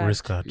 Risk card.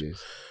 Risk card.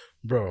 yes.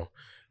 Bro,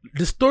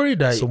 the story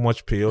that So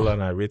much payola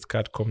and a rate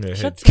card come your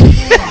head. Shut your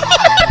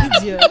mouth.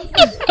 Idiot.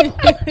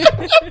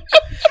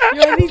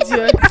 You're an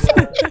idiot.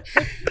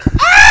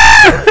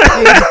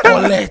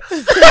 Colette.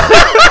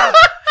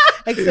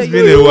 Except It's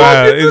been a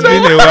while. It's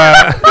been a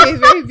while. You're a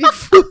very big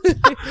fool.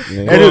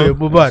 Yeah, Anyway, yeah,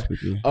 Mohbad.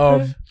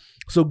 that's okay.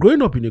 So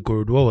growing up in the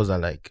corridor, what was that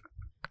like?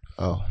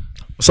 Oh,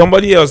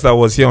 Somebody else that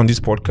was here on this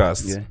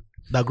podcast yeah.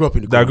 That grew up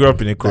in the that corridor. grew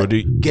up in a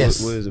corridor,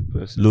 Guess, Where is the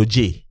person?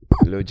 Loje,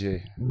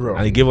 Loje. bro.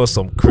 and he gave us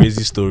some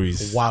crazy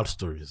stories. Wild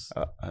stories.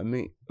 I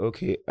mean,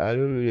 okay, I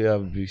don't really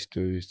have big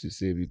stories to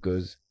say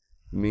because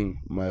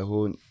my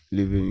whole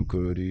living in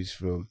Ikorodu is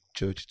from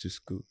church to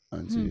school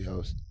and to the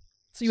house.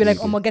 So you were like,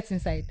 Omo, get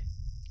inside.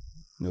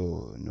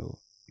 No.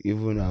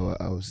 Even our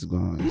house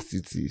gone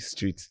city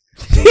street.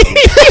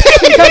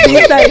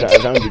 Inside. I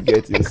can't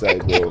get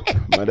inside,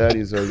 but my dad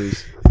is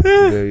always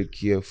very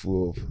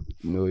careful of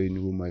knowing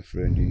who my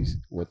friend is,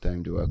 what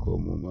time do I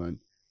come home, and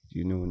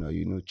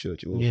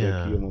church. Oh,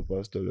 Yeah. I'm a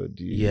pastor or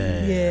the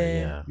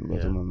Yeah.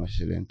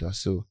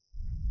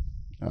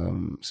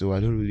 So I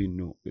don't really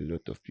know a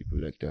lot of people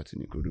like that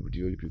in Ikorodu.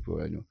 The only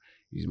people I know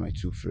is my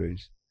two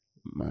friends,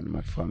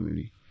 my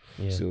family.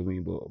 Yeah. So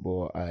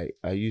but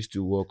I used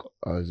to work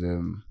as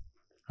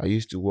I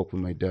used to work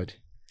with my dad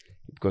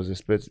because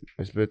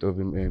respect of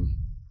him.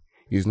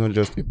 He's not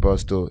just a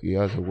pastor. He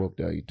has a work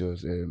that he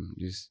does.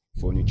 This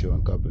furniture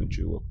and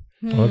carpentry work.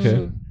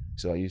 Okay.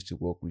 So I used to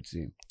work with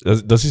him.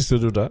 Does he still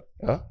do that?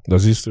 Huh?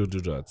 Does he still do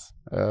that?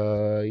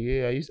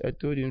 Yeah. I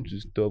told him to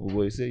stop,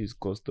 but he said his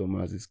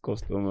customers.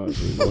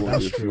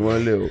 If you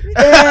want to.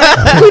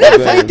 That's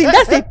the funny thing.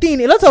 That's the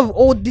thing. A lot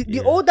of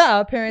the older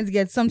our parents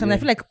get, sometimes I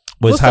feel like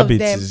But it's most of habits.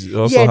 them, It's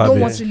also don't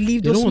habits. want to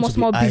leave They those don't want to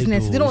small be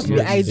business. They don't want to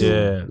be idle. idle.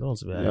 Yeah. They don't want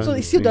to be Yeah. idle. So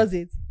he still does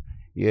it.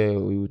 Yeah,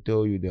 we will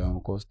tell you that our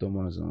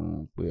customers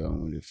pay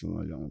only if you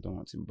want don't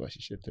want him bash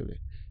shit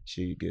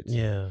you get.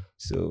 Yeah.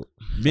 So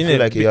Being I feel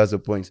a- like he has a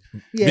point.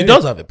 Yeah. He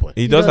does have a point.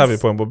 He does have a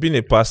does. point, but being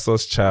a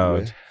pastor's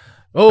child, Yeah.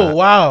 Oh,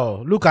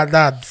 wow. Look at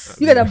that.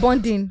 You guys are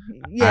bonding.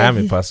 Yeah. I am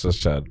a pastor's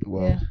child.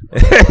 Wow.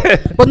 Yeah.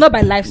 But not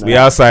by lifestyle. We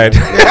outside.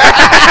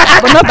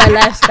 But not by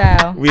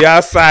lifestyle. We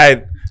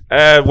outside.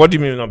 What do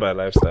you mean not by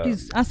lifestyle?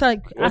 Please answer.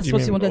 What do Ask you what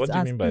mean- you wanted what to do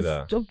you ask. mean by Please.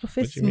 that? Don't face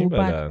What do you mean by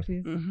Mohbad, that?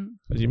 please.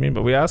 What do you mean?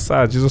 But we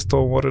outside. Jesus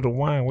told water to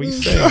wine. What you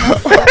saying?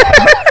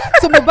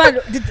 So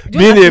Mohbad, do you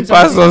Being wanna a ask him something?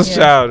 pastor's Yeah.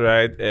 child,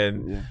 right?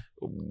 And Yeah.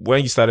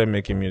 when you started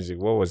making music,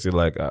 what was it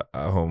like at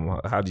home?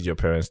 How did your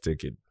parents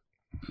take it?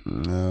 I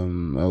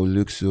will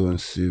look so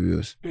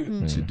unserious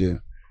to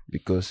them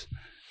because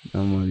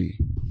normally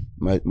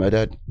my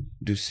dad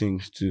do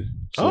sings too.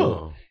 So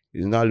Oh.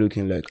 it's not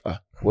looking like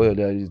what your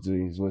dad is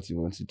doing is what he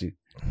wants to do.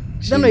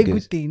 Is that not a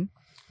good thing?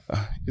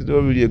 It's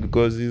not really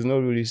because he's not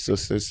really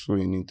successful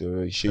in it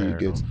already. Sure, you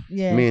get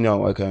Yeah. me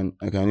now. I can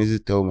easily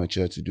tell my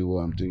child to do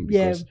what I'm doing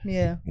Yeah. because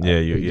Yeah. Yeah,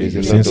 you've there's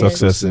a seen lot of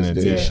success in it.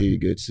 there. Yeah. Sure, you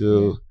get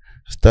so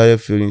I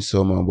started feeling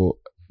somehow, but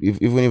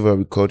even if I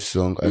record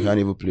song, I can't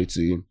even play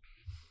to him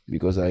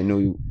because I know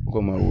you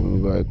come out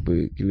whenever I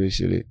play Kile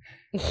Shele.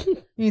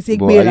 You say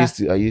But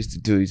Gbera. I used to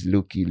do it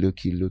low key.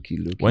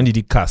 When did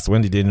he cast?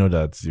 When did they know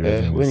that? You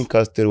were doing When this? he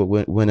casted,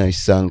 when I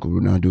sang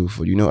Ronaldo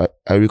for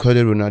I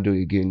recorded Ronaldo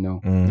again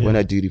now. Mm. When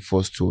I did the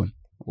first one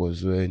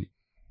was when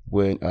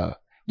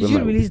Did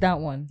you release that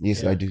one?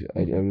 Yes, I did.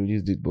 I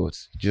released it, but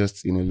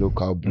just in a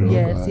local blog.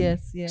 Yes, and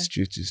yeah.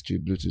 Street to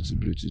street, Bluetooth to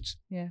Bluetooth.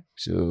 Yeah.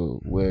 So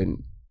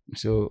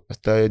I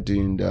started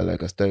doing that.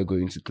 Like I started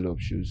going to club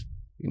shows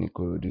in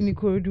Ikorodu. In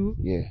Ikorodu?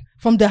 Yeah.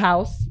 From the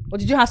house? Or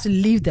did you have to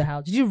leave the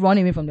house? Did you run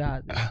away from the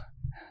house? I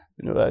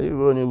didn't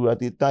run away at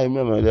the time.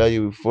 My daddy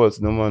we fought.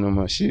 No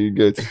man, shit. You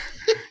get.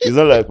 It's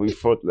not like we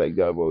fought like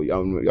that,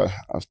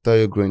 but I've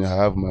started growing. I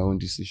have my own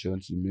decision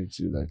to make.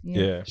 To like,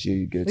 Yeah. shit,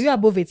 you get. Were you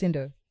above 18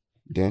 though?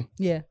 Then,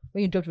 Yeah.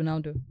 When you dropped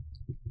Ronaldo.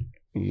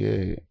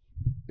 yeah,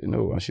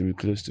 I should be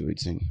close to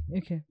 18.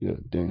 Okay. Yeah.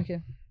 Then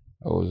Okay.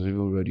 I was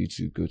even ready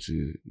to go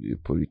to the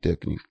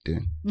Polytechnic.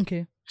 Then.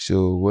 Okay.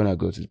 So when I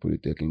got to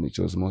Polytechnic,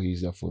 it was more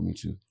easier for me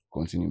to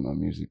continue my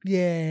music.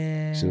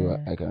 Yeah. So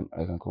I can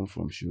come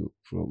from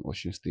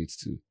Osun State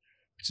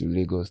to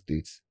Lagos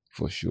State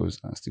for shows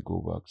and still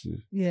go back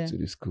to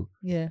the school.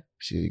 Yeah.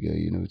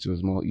 It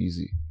was more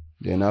easy.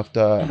 Then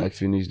after I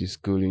finished the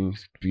schooling,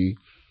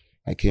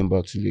 I came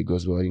back to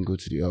Lagos, but I didn't go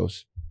to the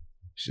house.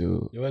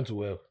 So You went to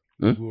where?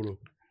 Hmm? Guru.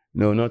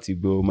 no, not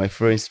Igbo, my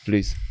friend's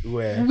place.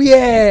 Where?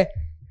 Yeah.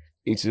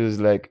 It's just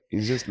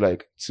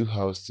like 2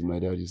 houses to my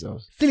daddy's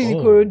house. Still in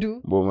Oh.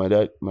 Ikorodu. But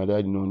my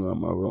dad don't know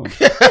I'm around.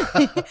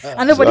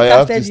 And nobody So I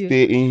have to casted you.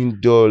 stay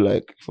indoor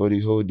like for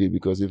the whole day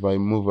because if I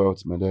move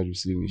out, my dad will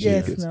see me.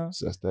 Yes, Shit. no.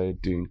 So I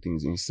started doing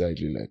things inside,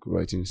 like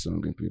writing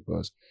song in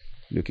papers,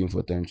 looking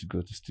for time to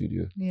go to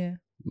studio, Yeah.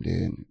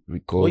 then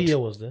record. What year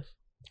was that?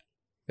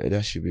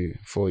 That should be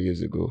 4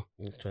 years ago.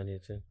 In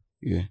 2018.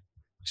 Yeah.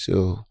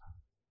 So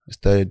I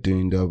started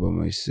doing that by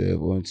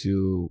myself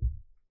until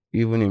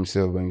even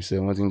himself by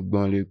himself wanting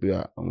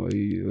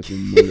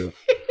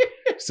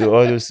so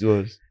all those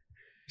was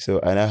so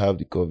I now have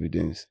the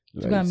confidence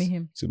To go and meet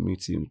him. to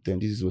meet him. Then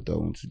this is what I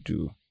want to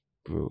do,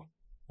 bro.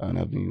 And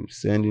I've been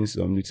sending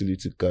some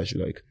little cash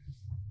like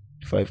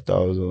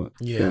 5,000,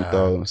 Yeah.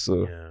 10,000.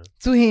 So Yeah.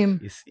 To him.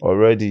 It's,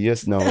 already,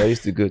 yes, now I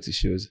used to go to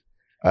shows.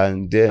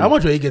 And then how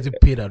much were you getting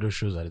paid at those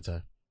shows at the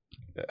time?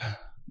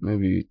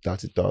 maybe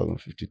 30,000,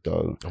 50,000.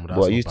 Oh, but that's But I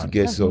not used to bad.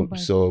 get That's not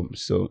some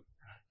bad.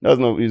 that's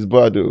not, it's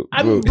bad though.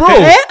 Bro. Bro,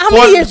 How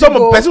many years some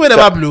ago? person with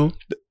never blew.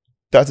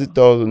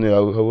 30,000, I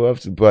will have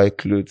to buy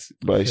clothes,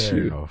 buy Fair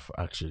shoes. enough,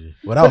 actually.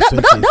 But But that was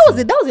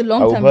 2018. that was a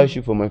long I will time buy ago.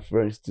 shoes for my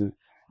friends too.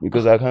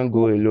 Because I can't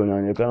go alone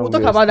and you can't We'll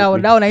talk wear about that one.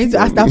 stupid- That one. I need to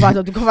ask that part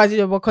of the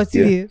conversation, but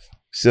continue.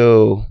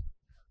 So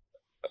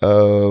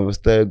I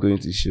started going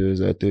to shows.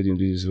 I told him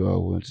this is what I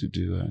want to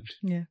do, and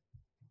Yeah.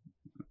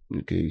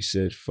 okay, he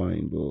said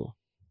fine, but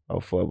how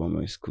far about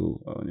my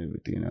school and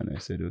everything, and I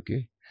said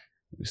okay.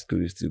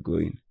 school is still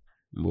going.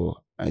 But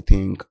I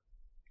think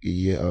a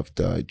year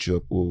after I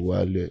dropped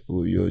Wale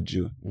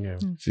Oyojo Yeah.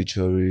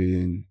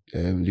 featuring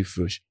Leaf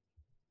Rush.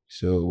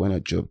 So when I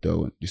dropped that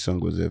one, the song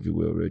was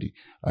everywhere already.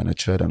 And I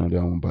tried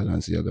another one,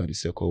 Balenciaga, the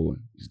second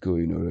one is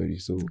going already.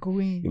 So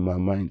Going. in my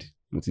mind,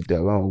 until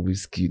that one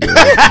whiskey,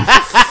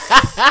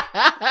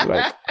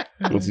 like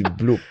until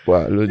blow,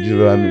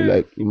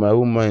 like in my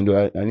own mind,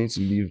 I need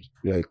to leave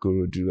like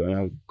Korodu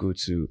and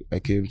I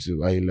came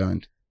to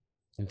Ireland.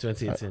 In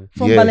 2018.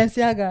 From Yeah.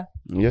 Balenciaga.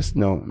 Yes,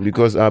 no,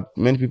 because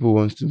many people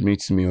want to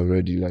meet me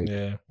already. Like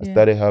Yeah. I Yeah.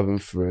 started having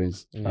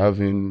friends, Yeah.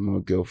 having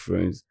more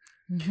girlfriends.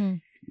 Mm-hmm.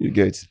 You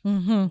get.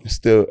 Mm-hmm.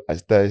 Still, I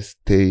started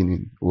staying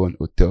in one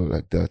hotel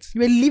like that.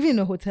 You were living in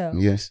a hotel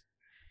Yes,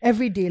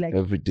 every day, like.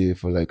 every day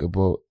for like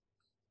about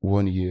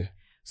 1 year.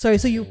 Sorry,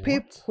 so you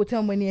pay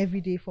hotel money every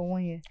day for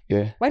 1 year.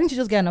 Yeah, Why didn't you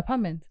just get an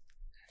apartment?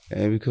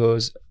 and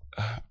because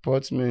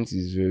apartment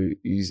is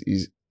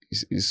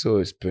is so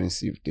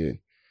expensive. Then,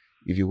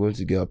 if you want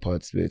to get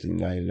apartment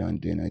in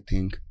Ireland, then I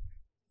think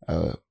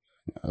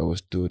I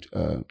was told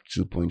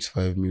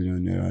 2.5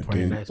 million naira For a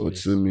then, nice or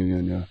place. 2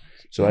 million naira.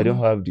 So I don't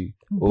have the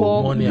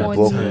Bulk money at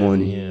bulk the time,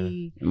 money.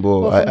 yeah. But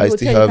But from I the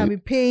still hotel, you have. can be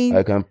paying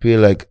I can pay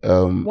like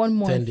 1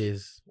 month. 10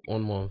 days,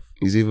 1 month.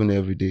 It's even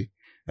every day.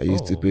 I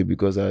used to Oh. pay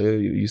because I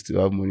used to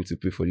have money to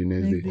pay for the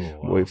next Next day. day.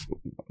 Oh, But if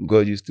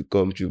God used to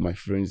come through, my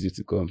friends used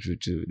to come through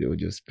too. They would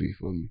just pay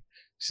for me.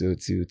 So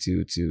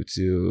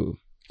till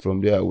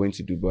from there I went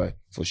to Dubai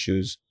for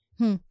shows.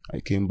 I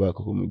came back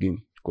home again.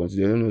 Because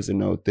they don't know say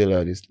now hotel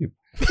I dey sleep.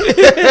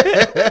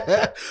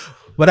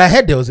 But I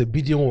heard there was a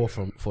bidding war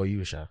for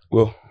you, Sha.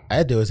 Well, I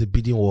heard there was a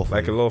bidding war for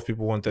Like a you. lot of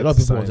people wanted A lot of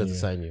to people sign wanted you. to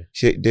sign you.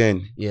 shit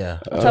then. Yeah.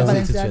 After After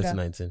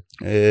Balenciaga.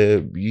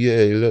 2019. Yeah,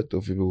 a lot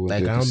of people wanted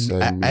Like to around,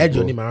 sign me. I heard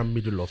your but- name around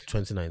middle of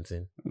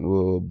 2019.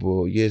 Well,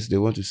 but yes, they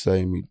want to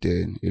sign me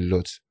then a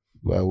lot.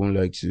 But I won't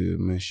like to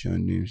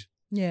mention names.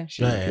 Yeah.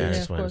 Yeah, of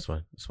it's fine, course. it's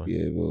fine, it's fine.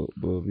 Yeah,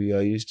 but we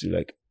are used to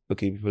like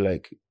people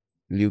like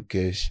Lil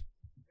Kesh.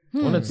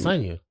 Wanted to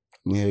sign you.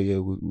 Yeah,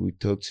 we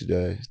talked to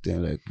that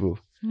then like bro.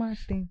 Smart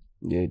thing.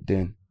 Yeah,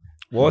 then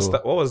What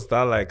Bro. was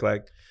that like?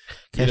 Like,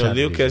 you Kesh know, had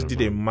Lil vision, Kesh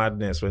did a man.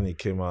 madness when he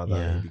came out Yeah.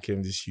 and he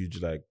became this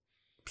huge like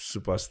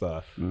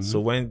superstar. Mhm. So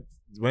when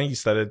you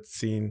started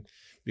seeing,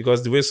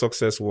 because the way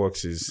success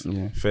works is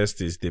Yeah. first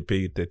is they pay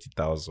you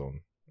 30,000,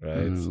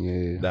 right?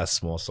 Yeah. That's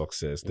small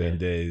success. Then Yeah.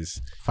 there's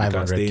you can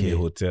 500K. stay in a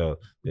hotel.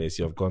 There's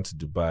you've gone to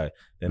Dubai.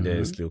 Then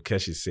there's Mm-hmm. Lil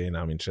Kesh is saying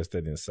I'm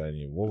interested in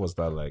signing you. What was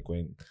that like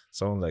when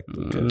someone like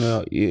Lil Kesh?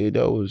 No, yeah,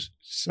 that was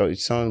so it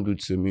sounded good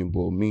to me,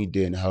 but me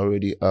then I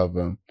already have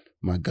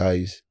my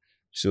guys.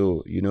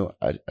 So, you know,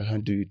 I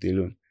can't do it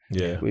alone.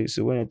 Yeah. Wait,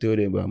 so when I tell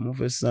them about move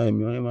for sign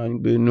me,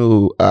 man, they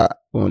know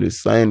only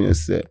sign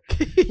yourself.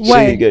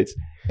 Why? You get,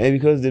 and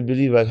because they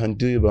believe I can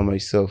do it by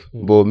myself.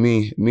 Mm. But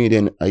me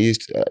then I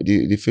used to,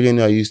 the feeling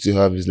I used to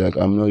have is like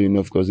I'm not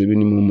enough because they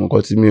really more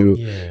got to me.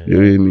 Yeah. You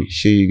hear me?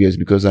 Share you guys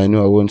because I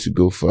know I want to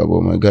go far, but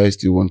my guys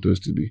still want us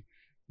to be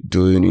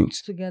doing it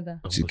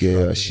Together.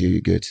 together. Share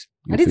you get.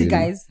 Are these the You feel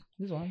me? guys?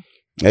 This one.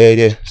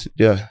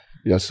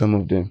 Yeah, some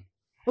of them.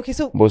 Okay,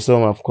 so But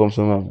some have come,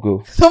 some have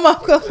go. some of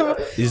course.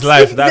 It's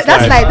life. That's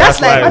life. life.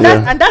 That's life. And,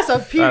 Yeah. that's a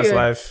period. That's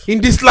life.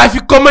 In this life,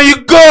 you come and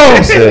you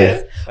go.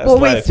 So, But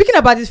wait, life. speaking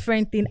about this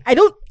friend thing, I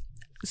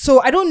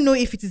don't know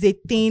if it is a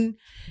thing,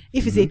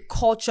 if it's a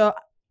culture,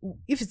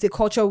 if it's a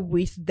culture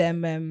with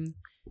them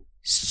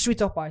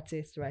street up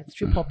artists, right?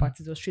 Street pop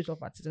artists or street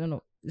up artists. I don't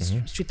know.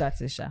 Street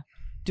artists,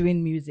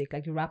 doing music,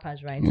 like the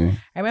rappers, right? yeah,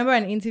 I remember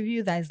an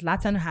interview that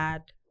Zlatan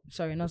had,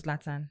 sorry, not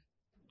Zlatan,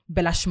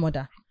 Bella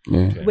Shmurda, yeah.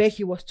 Okay. where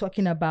he was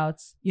talking about,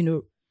 you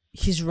know,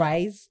 his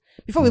rise.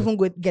 Before we even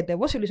get there,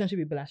 what's your relationship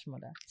with Bella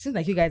Shmurda? Seems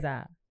like you guys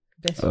are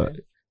best friends.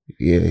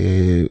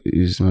 Yeah.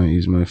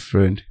 He's my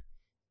friend.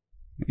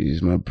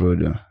 He's my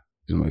brother.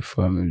 He's my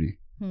family.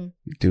 We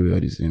do it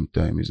at the same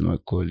time. He's my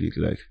colleague.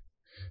 Like,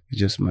 he's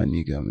just my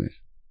nigga,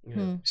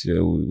 man. So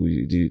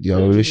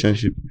our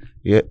relationship,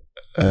 yeah.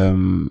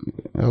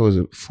 That was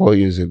 4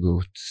 years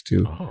ago.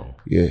 Still, Oh.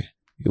 yeah.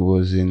 It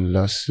was in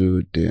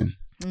Lasso then.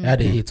 I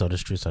had a hit on the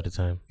streets at the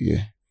time.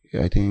 Yeah.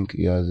 I think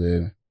he has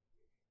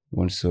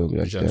one song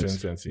like Vision that.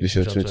 2020.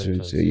 Vision Vision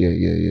 2020.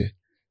 Yeah.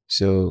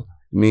 So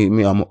me,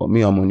 I'm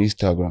on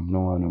Instagram,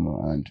 no one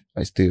more, and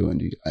I stay on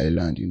the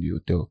island in the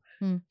hotel.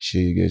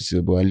 She gets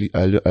so, but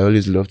I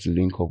always love to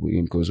link up with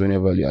him because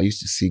whenever I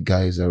used to see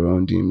guys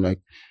around him,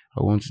 like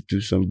I want to do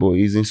some, but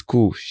he's in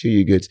school.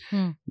 You get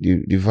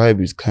the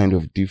vibe is kind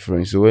of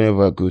different. So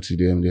whenever I go to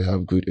them, they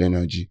have good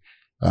energy.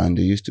 And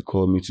they used to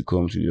call me to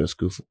come to their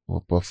school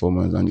for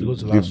performance. And To go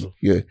to Lasso.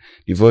 the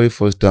very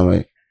first time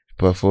I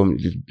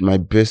performed, my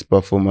best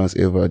performance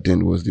ever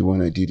then was the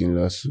one I did in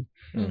Lasso.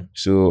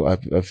 So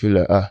I feel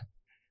like,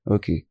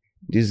 okay,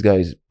 this guy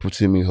is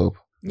putting me up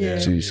Yeah.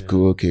 to Yeah.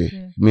 school. Okay,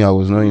 Yeah. me, I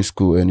was not in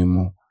school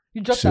anymore.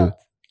 You dropped So- out.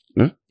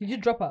 Hmm? Did you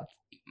drop out?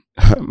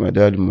 My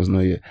dad was not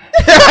here.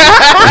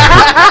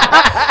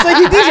 So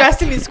you think you're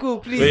still in school,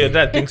 please? But your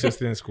dad thinks you're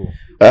still in school.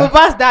 Go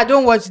past that.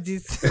 Don't watch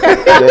this.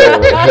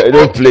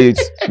 Don't play it.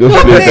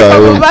 Don't play it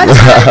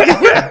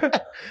at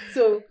home.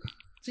 So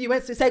So you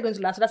started going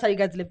to LASU. That's how you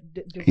guys lived.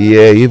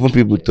 Yeah, even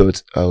people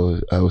thought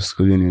I was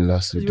schooling in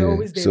LASU you were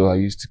always there. So I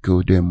used to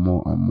go there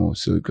more and more.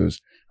 So because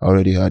I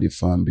already had a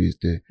fan base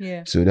there.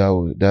 Yeah. So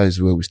that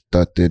is where we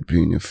started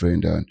being a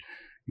friend, and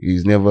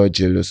he's never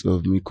jealous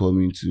of me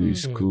coming to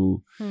his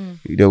school.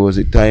 There was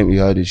a time he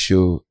had a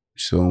show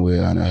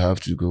somewhere, and I have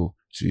to go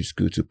to his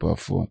school to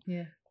perform.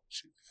 Yeah.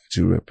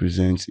 To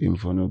represent him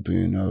for not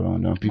being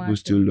around, and people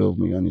still love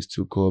me, and they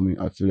still call me.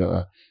 I feel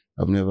like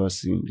I've never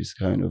seen this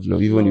kind of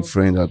love. Even the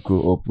friends I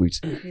grew up with,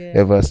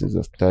 ever since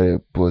I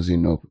started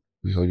buzzing up,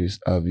 we always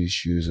have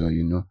issues, or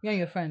you and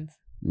your friends.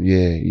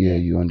 Yeah,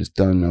 you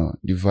understand now.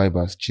 The vibe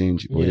has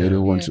changed, but they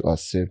don't want to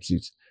accept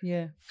it.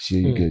 Yeah. Sure,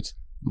 you get.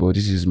 But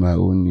this is my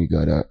own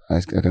nigga that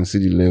I can see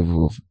the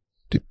level of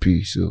the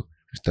P, so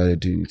we started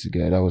doing it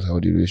together. That was how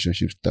the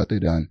relationship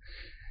started,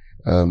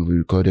 and we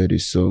recorded a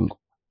song,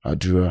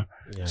 Adura,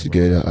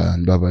 together,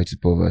 and Bye Bye to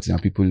Poverty,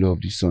 and people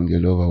love the song. They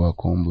love our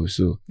combo,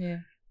 so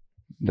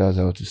that's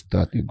how to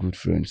start a good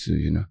friend. So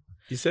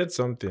You said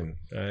something,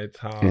 right?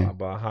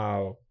 About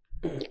how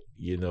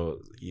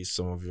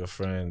some of your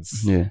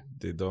friends,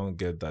 they don't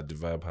get that the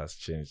vibe has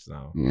changed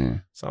now. Yeah.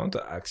 So I want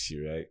to ask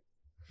you, right?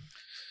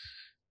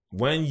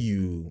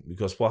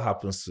 Because what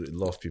happens to a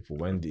lot of people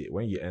when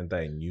you enter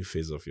a new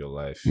phase of your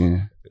life,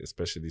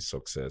 especially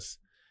success,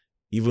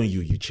 even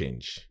you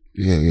change.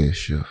 Yeah,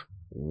 sure.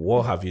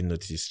 What have you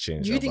noticed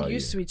change? Do you think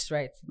you switched,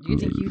 right? Do you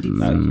think you did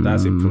that?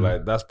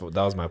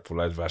 That was my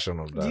polite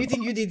version of that. Do you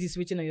think you did the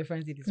switching or your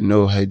friends did it?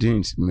 No, I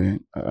didn't,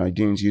 man. I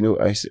didn't.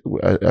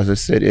 As I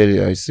said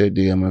earlier, I said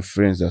they are my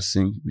friends that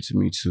sing with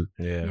me too.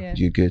 Yeah.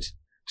 You get?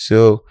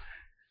 So,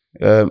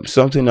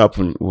 something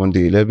happened one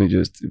day. Let me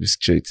just be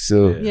straight.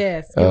 So,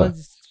 yes, it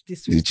was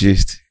the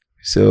gist.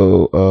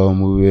 So,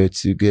 we were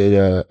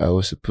together. I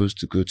was supposed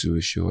to go to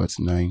a show at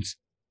 9,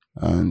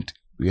 and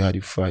we had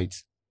a fight.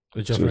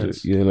 With your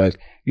friends? If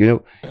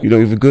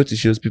you go to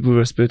shows, people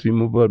respect me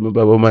more, but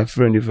my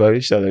friend, if I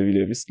reach out,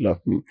 he slap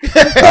me.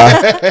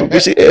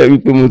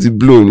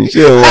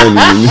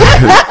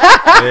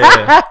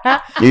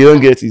 You don't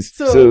get it.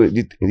 So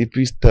the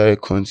priest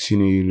started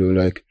continuing,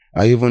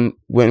 I even,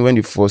 when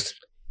the first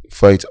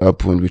fight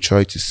happened, we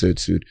tried to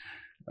settle it,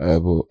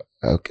 but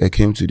I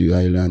came to the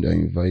island, I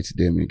invited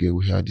them again,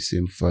 we had the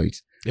same fight.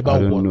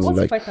 About what? What's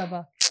the fight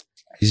about?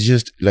 It's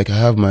just I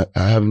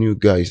have new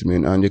guys,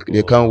 man, and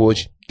they can't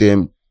watch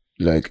them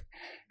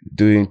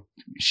doing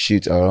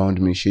shit around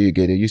me.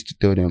 They used to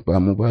tell them,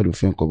 I'm mobile to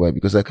friend cover,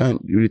 because I can't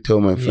really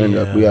tell my friend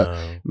that we are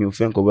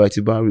friend cover,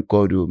 Tiban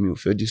record, me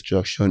for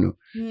distraction,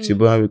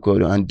 Tiban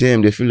record, and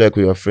them they feel like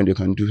we are friends, they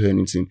can do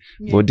anything.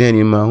 But then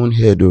in my own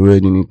head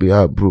already,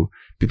 bro,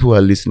 people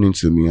are listening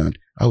to me, and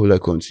how will I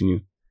continue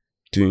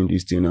doing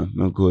this thing and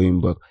not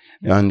going back?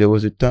 And there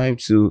was a time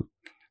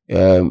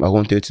I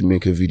wanted to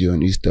make a video on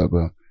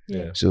Instagram.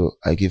 Yeah. So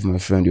I gave my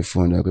friend the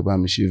phone. I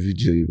go, share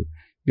video. You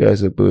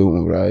guys are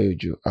going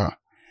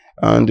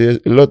and there's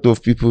a lot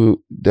of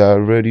people that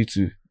are ready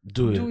to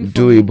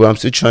do it, but I'm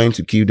still trying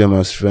to keep them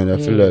as friends. I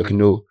feel like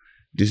no,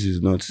 this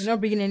is not. You're not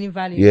bringing any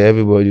value. Yeah,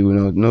 everybody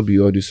will not be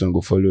all this song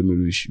go follow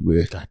me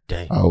where God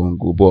dang. I won't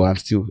go, but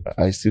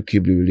I still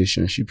keep the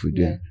relationship with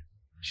them.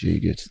 Sure,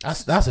 you get.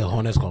 That's a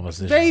honest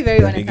conversation. Very,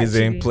 very honest.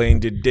 Niggas ain't playing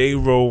the day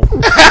role.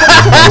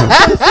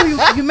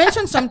 So you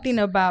mentioned something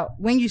about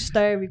when you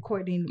started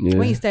recording,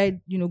 when you started,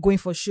 going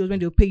for shows, when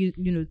they'll pay you,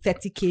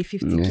 30K,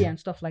 50K and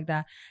stuff like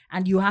that,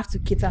 and you have to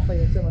cater for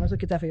yourself and also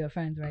cater for your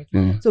friends, right?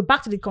 So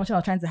back to the conversation I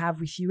was trying to have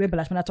with you, where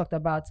Balashmana talked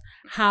about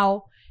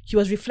how he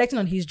was reflecting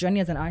on his journey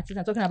as an artist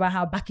and talking about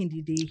how back in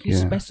the day he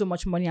spent so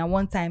much money, and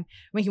one time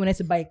when he wanted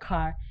to buy a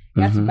car,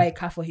 he had to buy a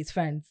car for his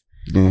friends.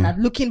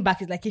 And looking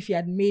back, it's like if he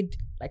had made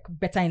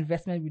better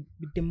investment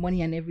with the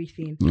money and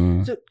everything.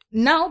 So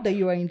now that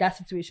you are in that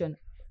situation,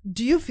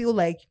 do you feel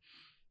like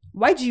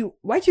why do you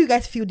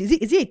guys feel this?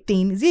 Is it a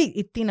thing? Is it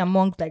a thing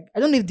amongst I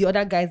don't know if the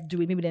other guys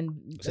do it, maybe then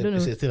I don't know.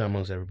 It's a thing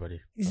amongst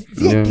everybody. Is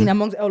it a thing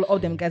amongst all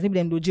them guys? Maybe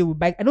then Nojo will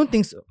buy. I don't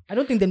think so. I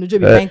don't think them Nojo will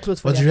be buying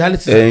clothes for but the their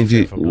reality friends.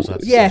 is from those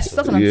artists. Yes,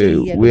 that's what I'm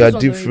saying. Yeah, we are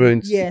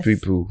different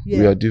people.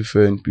 We are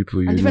different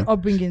people, and different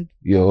upbringing.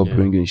 Your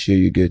upbringing, share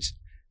you get.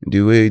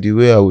 The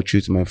way I would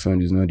treat my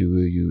friend is not the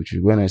way you would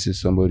treat. When I say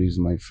somebody is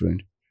my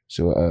friend,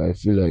 so I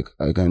feel like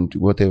I can do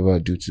whatever I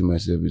do to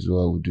myself is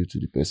what I would do to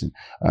the person.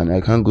 And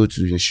I can't go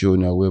to a show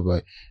now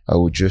whereby I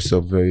will dress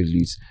up very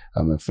lit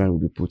and my friend will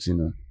be putting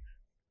on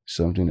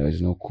something that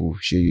is not cool.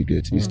 Sure, you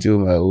get. It's still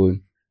my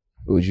own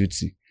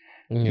duty.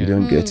 You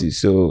don't get it.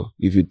 So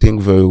if you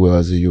think very well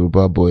as a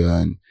Yoruba boy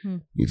and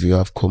if you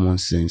have common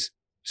sense,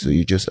 so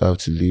you just have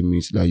to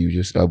limit, you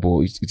just have,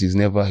 but it is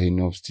never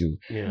enough still.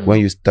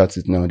 When you start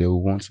it now, they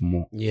will want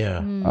more.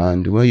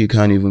 And when you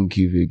can't even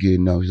give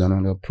again now, it's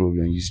another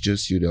problem. It's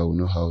just you that will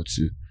know how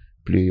to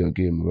play your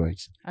game right.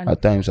 And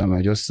at times, I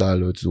might just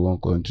salo to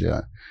one country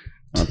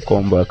and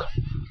come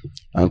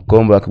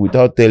back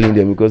without telling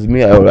them, because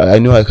me, I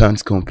know I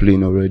can't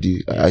complain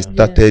already. I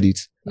started it.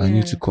 I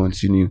need to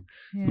continue.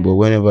 But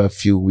whenever I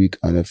feel weak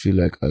and I feel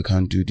like I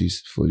can't do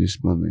this for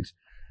this moment,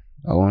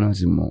 I want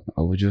to more.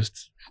 I will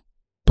just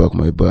pack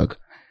my bag,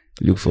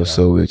 look for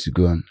somewhere to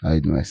go and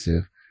hide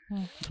myself,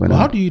 But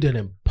how do you then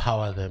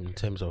empower them in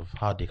terms of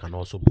how they can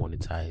also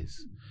monetize?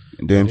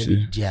 them Maybe,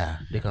 too? yeah,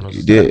 they can also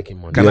They- start making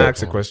money. Can Yeah. I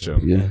ask a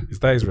question? Yeah. Is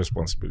that his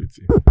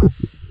responsibility?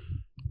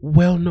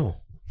 Well, no.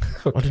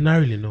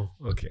 Ordinarily, no.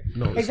 Okay.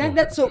 No. it's Exactly.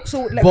 not. That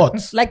so like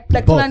But- like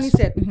but- Tolani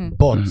said.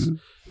 But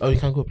oh, you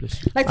can go,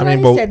 please. Like I mean,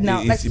 Tolani but said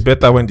now. it's Like,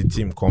 better when the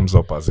team comes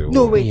up as a whole.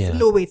 no wait, Yeah.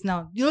 no wait.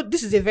 Now you know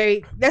this is a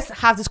very. Let's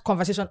have this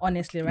conversation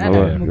honestly, right? Oh,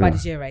 That yeah. Mohbad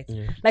is here, right?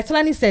 Like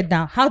Tolani said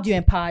now. How do you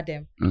empower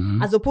them?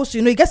 As opposed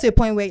to you get to a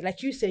point where,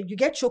 like you said, you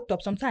get choked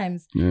up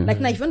sometimes. Like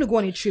now, if you want to go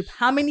on a trip,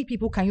 how many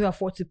people can you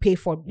afford to pay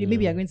for?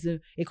 Maybe you're going to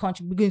a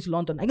country, we're going to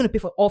London. Are you going to pay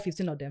for all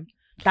 15 of them?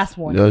 That's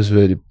one. That's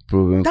where the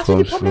problem That's where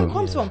the comes problem from.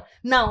 comes from.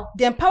 Now,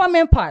 the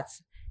empowerment part,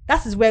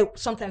 that is where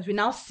sometimes we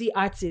now see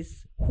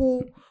artists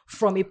who,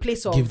 from a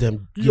place of Give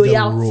them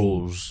loyalty,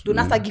 roles. do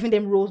not start giving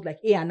them roles like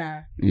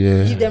A&R.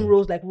 Yeah. Give them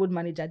roles like road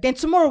manager. Then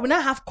tomorrow we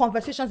now have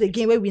conversations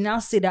again where we now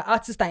say that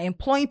artists are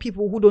employing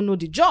people who don't know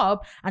the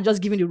job and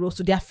just giving the roles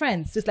to their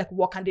friends. It's like,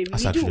 what can they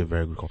That's really actually a do?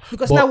 very good call.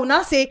 Because But- now we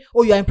now say,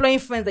 oh, you're employing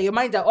friends that your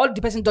manager, all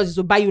the person does is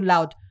to buy you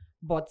loud.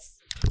 But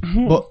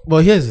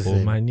But here's the Oh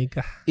thing. my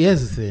nigga.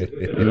 Here's the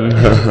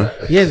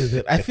thing. Here's the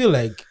thing. I feel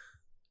like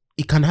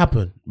it can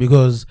happen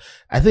because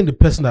I think the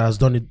person that has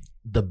done it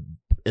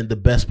in the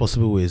best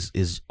possible ways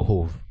is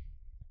Hove.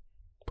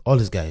 All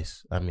his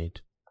guys I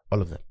made,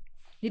 all of them.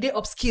 did they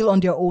upskill on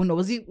their own, or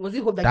was it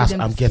hope that That's gave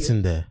them I'm the skill?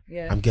 getting there.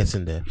 Yeah. I'm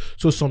getting there.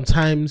 So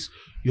sometimes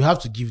you have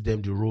to give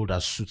them the role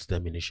that suits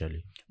them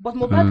initially. But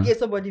Mohbad gave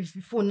somebody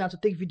phone now to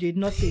take video, it did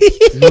not take.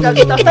 No.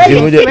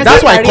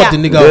 That's why I cut the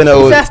nigga Then I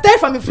off. was- If I started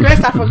from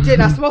influencer from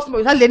Jane, and small,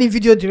 you start learning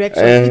video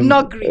direction. It did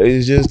not agree.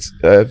 It's just,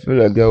 I feel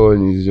like that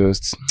one is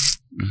just,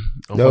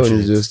 that one is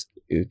Unfortunate. just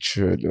a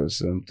trend or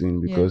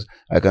something because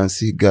I can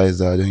see guys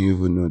that I don't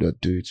even know that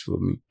do it for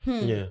me.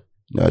 Yeah.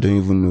 I don't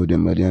even know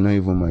them, but they are not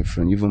even my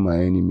friend. Even my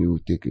enemy will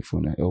take a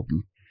phone and help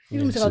me.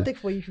 Even if I'll take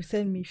for you if you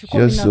send me. If you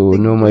call me Just now, so take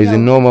me, normal. I'll It's a take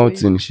normal for you.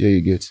 thing. Share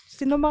you get.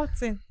 It's a normal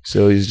thing.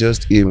 So it's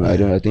just him.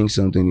 I think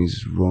something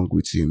is wrong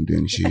with him.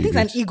 Then share I you think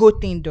it's get. an ego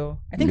thing, though.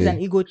 I think it's Yeah. an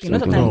ego thing. A lot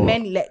of Something times wrong.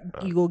 men let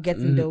ego get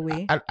in their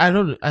way. I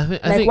don't. I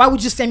Like, think. why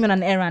would you send me on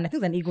an errand? I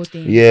think it's an ego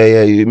thing.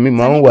 Yeah. Me,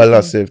 my an own ego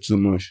wala thing. self too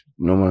much.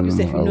 No You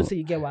say if you know, man. so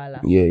you get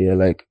wahala. Yeah.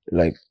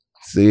 Like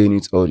saying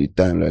it all the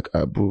time. Like,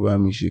 bro,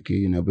 I'm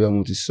shaking. I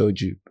want to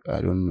surgery.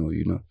 I don't know.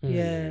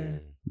 Yeah.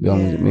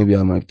 Maybe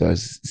I might have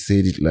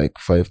said it like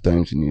 5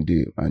 times in a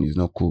day, and he's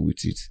not cool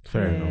with it.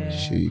 Fair enough.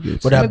 Share you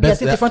get. But that Maybe I best.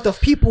 sit in front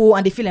of people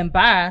and they feel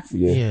embarrassed.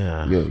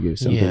 Yeah,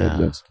 something Yeah. like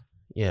that.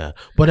 Yeah,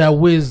 but there are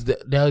ways.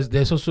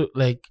 There's also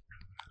like,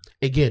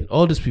 again,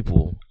 all these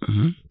people.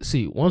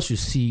 See, once you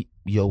see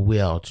your way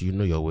out, you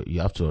know your way.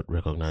 You have to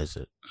recognize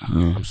it.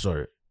 Yeah. I'm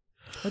sorry.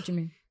 What do you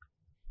mean?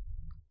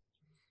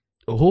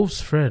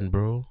 Hove's friend,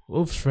 bro.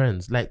 Hove's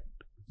friends. Like,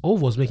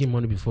 Hove was making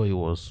money before he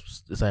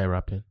started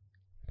rapping.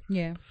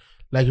 Yeah.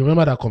 Like,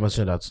 remember that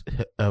conversation that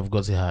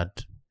Gotti had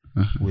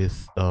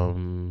with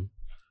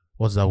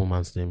what's that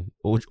woman's name?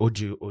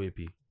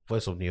 OAP,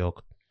 Voice of New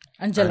York.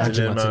 Angela.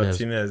 Angela.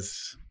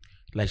 Martinez.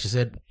 Like she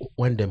said,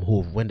 when they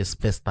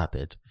first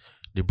started,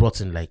 they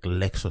brought in like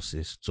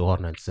Lexuses to Hot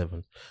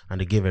 97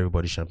 and they gave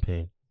everybody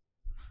champagne.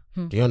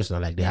 Do you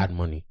understand? Like, they had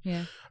money.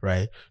 Yeah.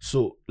 Right?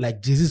 So,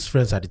 like, Jay-Z's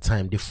friends at the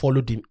time, they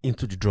followed him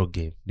into the drug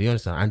game. Do you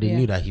understand? And they Yeah.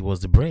 knew that he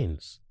was the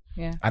brains.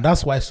 Yeah. And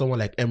that's why someone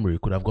like Emery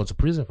could have gone to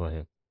prison for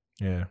him.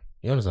 Yeah.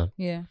 You understand?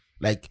 Yeah.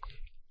 Like,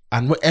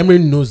 and when Emery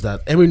knew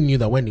that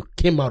when he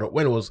came out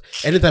of,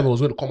 anytime he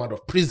was going to come out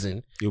of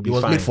prison, You'll he be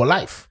was fine. made for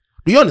life.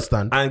 Do you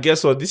understand? And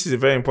guess what? This is a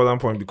very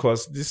important point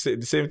because the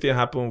same thing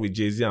happened with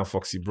Jay-Z and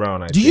Foxy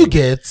Brown. Do you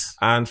get?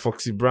 And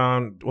Foxy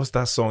Brown, what's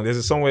that song? There's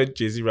a song where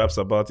Jay-Z raps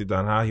about it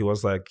and how he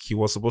was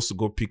supposed to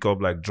go pick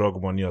up like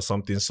drug money or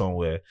something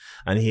somewhere.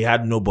 And he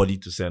had nobody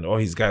to send. All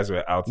his guys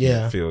were out in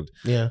Yeah. the field.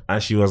 Yeah.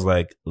 And she was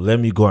like, let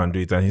me go and do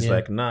it. And he's Yeah.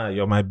 like, nah,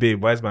 you're my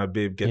babe. Why is my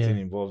babe getting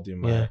Yeah. involved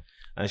in my... Yeah.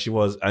 And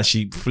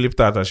she flipped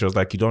out and she was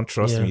like, you don't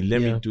trust Yeah. me.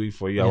 Let Yeah. me do it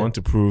for you. I Yeah. want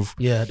to prove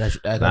Yeah, that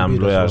I that can I'm do it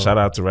as loyal. well. Shout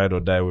out to Ride or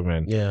Die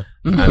Women. Yeah.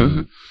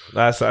 And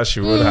that's how she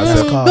wrote That's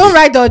herself. calm. Don't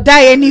ride or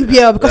die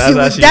anywhere because you That's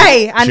how will she- die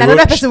she and wrote-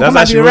 another person will that's come how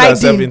and she be wrote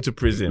herself riding. into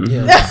prison.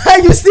 Yeah.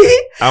 You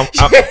see?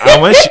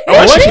 And when she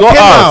got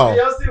out,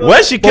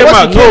 when she came when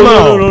out, she came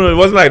out- no, it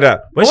wasn't like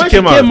that. When But she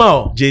came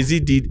out, Jay-Z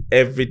did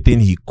everything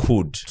he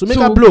could to make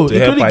her blow, to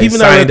help including her. He giving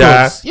her signed her,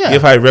 records. Yeah.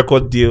 gave her a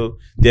record deal.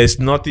 There's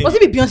nothing. Was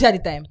it with Beyonce at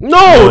the time? No,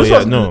 No, this yeah,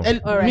 was no.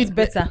 All right,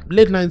 better.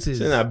 late 90s.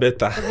 Saying her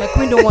better. My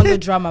queen don't want no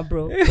drama,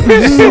 bro.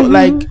 So,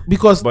 like,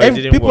 because But it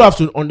didn't people work. have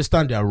to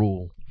understand their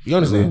role. You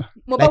understand?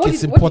 But Like, what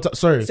it's did- what important. did-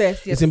 Sorry, Yes,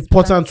 it's yes,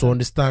 important to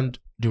understand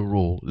the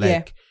role. Like,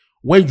 Yeah.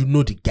 when you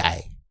know the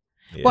guy.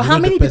 But You how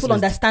know many the people person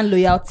is- understand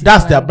loyalty?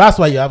 That's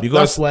why you have. Because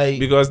that's why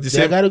because the they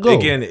same gotta go.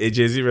 again a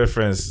Jay-Z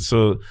reference.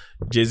 So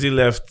Jay-Z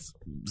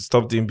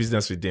stopped doing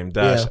business with Dame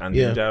Dash, Yeah, and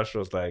yeah. Dame Dash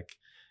was like,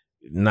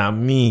 "Nah,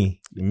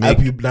 me I make."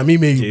 me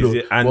may you blow.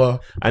 Jay-Z, and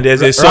Well,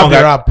 there's a rap song the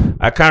rap.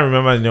 I can't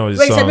remember the name of the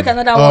Wait, you said song. make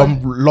another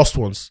one. Lost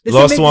Ones. They say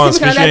Lost make- Ones they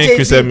say make another featuring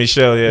Chris Jay-Z. and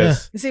Michelle.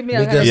 Yes, You say me They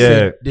another guys Yeah.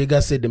 said they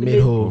guys said they made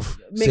Make- Hove.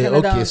 make Say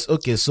another-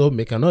 okay, so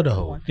make another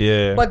Hove.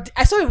 yeah. But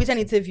I saw a written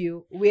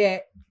interview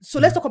where So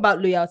let's talk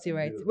about loyalty,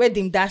 right? Where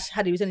Dame Dash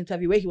had a recent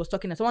interview where he was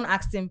talking and someone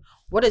asked him,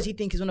 what does he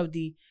think is one of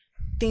the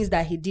things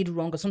that he did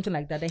wrong or something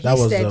like that? Then That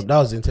he was said, that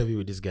was the interview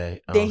with this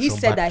guy. Then he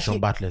said that Sean he-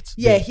 Bartlett.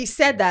 yeah, he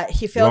said that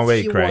he felt one where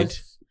he he cried?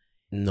 was.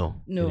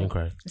 No, No. he didn't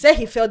cry. He said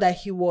he felt that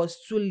he was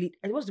too.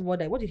 What's the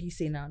word? What did he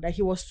say now? That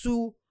he was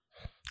too.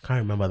 Can't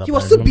remember that. He but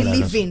was I too remember that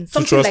believing, Too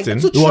something like that.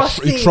 trusting. Too He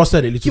trusting.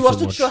 trusted a little He was too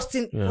too much.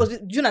 trusting. Yeah. Do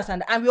you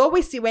understand? And we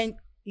always see when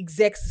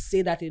execs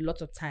say that a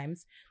lot of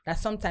times, that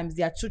sometimes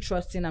they are too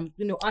trusting, and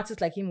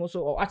artists like him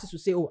also, or artists will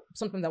say, oh,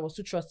 sometimes I was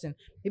too trusting,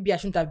 maybe I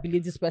shouldn't have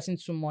believed this person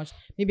too much,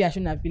 maybe I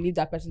shouldn't have believed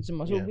that person too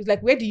much. So Yeah. it's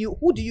like,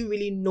 who do you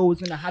really know is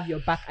going to have your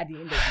back at the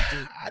end of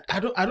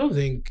the day? I don't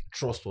think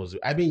trust was.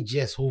 I mean,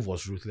 yes, Hove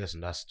was ruthless in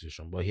that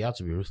situation, but he had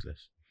to be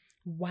ruthless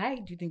Why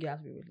do you think you have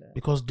to be with that?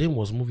 because Dame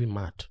was moving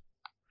mad.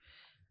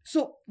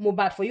 So,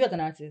 Mohbad, for you as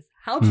an artist,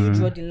 how do you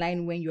draw the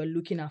line when you're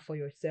looking out for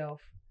yourself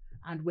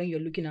and when you're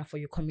looking out for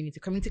your community?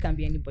 Community can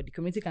be anybody.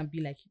 Community can be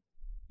like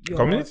your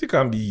Community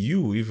can be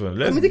you even.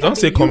 Community can Don't be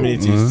say you.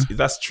 community.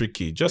 That's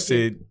tricky. Just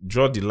say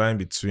draw the line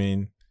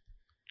between.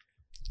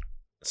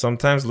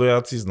 Sometimes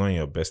loyalty is not in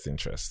your best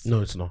interest.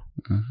 No, it's not.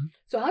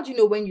 So how do you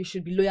know when you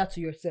should be loyal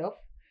to yourself,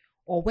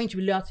 or when you should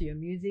be loyal to your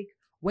music,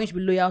 when you should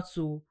be loyal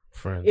to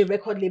Friends. a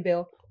record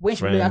label, when you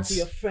should be loyal to Friends.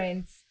 your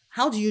friends?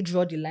 How do you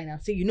draw the line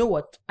and say, you know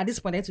what, at this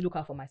point I need to look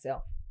out for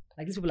myself?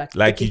 Like these people are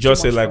Like taking you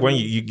just too said, much like from when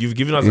me. you've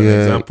given us an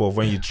Yeah. example of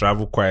when you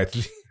travel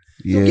quietly.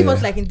 So give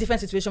us like in different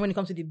situations when it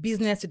comes to the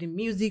business, to the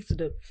music, to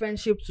the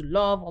friendship, to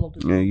love, all of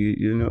those. Yeah,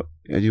 you know,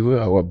 the way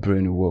our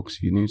brain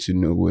works, you need to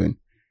know when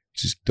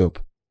to stop.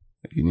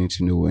 You need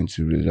to know when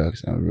to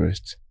relax and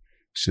rest.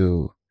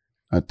 So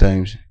at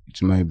times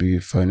it might be a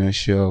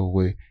financial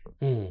way.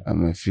 I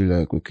might feel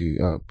like, okay,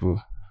 bro,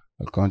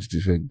 I can't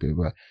defect there,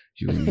 but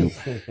you will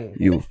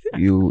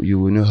know, you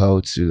will know how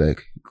to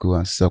like go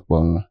and suck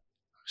one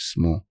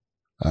small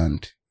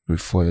and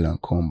refoil and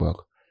come back.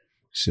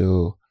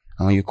 So,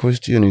 and your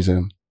question is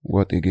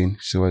what again?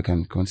 So I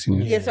can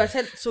continue. Yeah, so I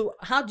said, so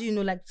how do you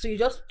know, like, so you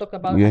just talked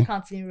about Yeah.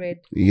 accounting red.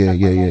 Yeah. So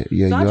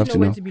You how have do you to know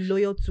when know. to be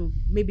loyal to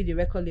maybe the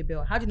record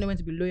label? How do you know when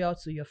to be loyal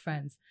to your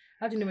friends?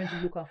 How do you know when to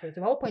look out for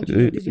yourself? At what point do you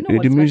know this? You know The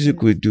what's music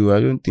happening. we do, I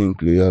don't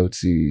think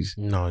loyalty is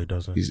No, it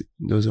doesn't. it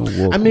doesn't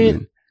work. I mean-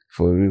 man.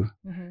 For real,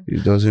 Mhm.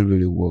 it doesn't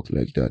really work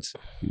like that.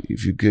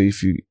 If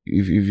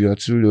you are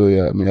too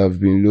loyal, I mean, I've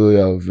been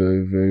loyal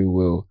very, very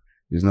well.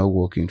 It's not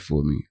working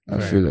for me. I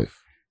Fair feel enough. like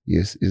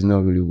yes, it's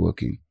not really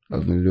working.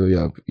 I've been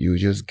loyal. You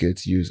just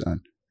get used, and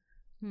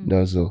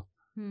that's all.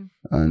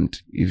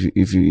 And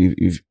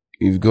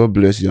if God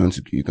bless you and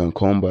you can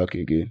come back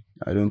again,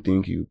 I don't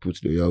think you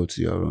put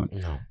loyalty around,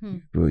 No.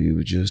 bro. You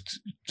will just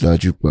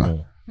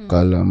Zajupa, Mm.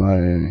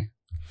 Kalamari,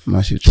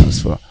 Mashi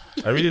transfer.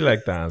 I really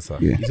like that answer.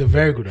 Yeah. It's a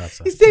very good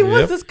answer. He said, Yep.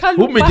 what's this Kalu?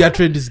 Who media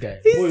trained this guy?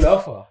 He's- Who you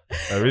offer?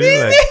 I really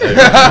like. He said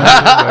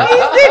that I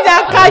really like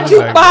that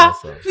Kajupa.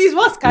 answer. Please,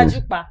 what's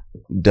Kajupa?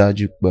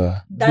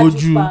 Dajupa,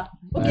 Dajupa.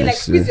 Okay, like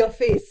Yes, squeeze sir. your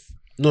face.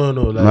 No,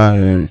 like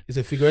Marry. it's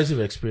a figurative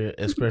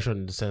expression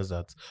in the sense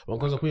that when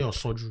you're on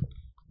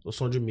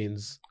Sonju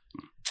means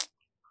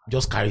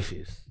just carry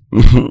face.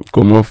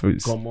 Come off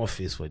it. Come off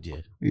face for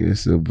dear.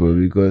 Yes, sir, bro.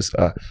 Because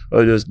all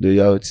those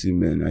loyalty,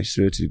 man. I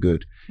swear to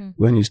God,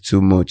 when it's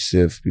too much,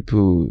 self,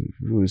 people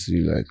will see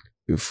you like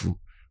a fool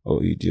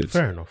or idiot.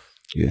 Fair enough.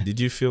 Did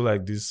you feel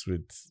like this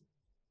with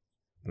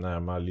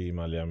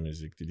Malian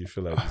music? Did you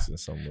feel like this in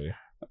some way?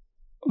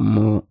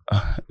 More,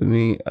 I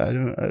mean, I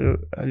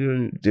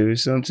don't. There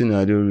is something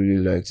I don't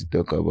really like to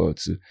talk about.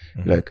 Too.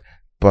 Like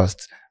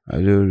past, I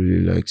don't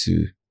really like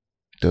to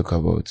talk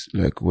about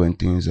like when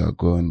things are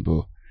gone.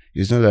 But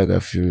it's not like I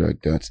feel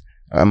like that.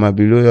 I might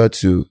be loyal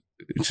to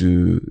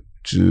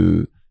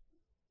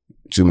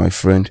my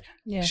friend.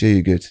 Yeah. Sure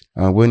you get.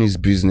 And when it's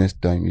business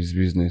time, it's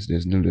business.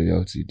 There's no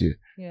loyalty there.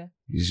 Yeah.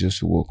 It's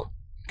just work.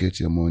 Get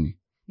your money.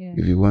 Yeah.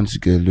 If you want to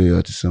get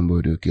loyal to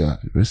somebody, okay,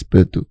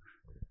 respect to.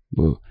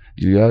 But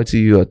the reality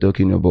you are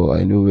talking about,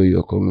 I know where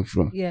you're coming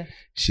from. Yeah.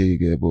 Sure you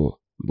get,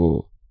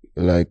 but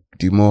like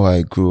the more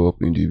I grow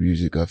up in the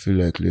music, I feel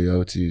like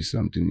loyalty is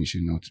something you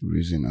should not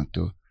reason at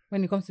all.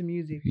 When it comes to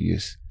music.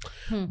 Yes.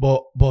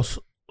 But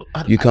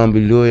You can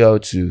be loyal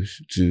to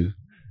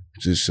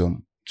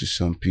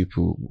some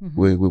people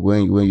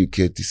when you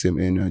get the same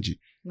energy.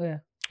 Yeah.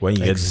 When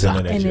you get the same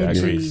energy,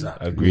 Energy.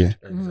 agreed.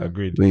 Yeah.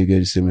 Agreed. When you get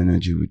the same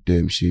energy with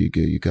them, sure you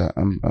get.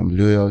 I'm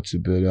loyal to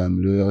Bella.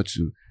 I'm loyal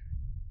to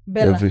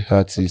Bella. every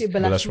artist. Okay,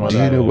 Bella Bella Shmurda.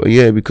 Shmurda. Do you know?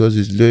 Yeah, because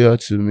it's loyal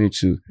to me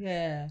too.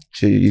 Yeah.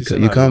 Sure, you It's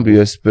can't not be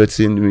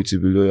expecting me to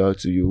be loyal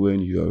to you when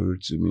you are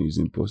rude to me. It's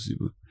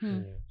impossible.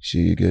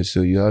 Sure, you get.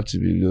 So you have to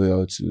be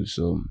loyal to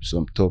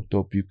some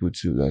top people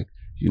too. Like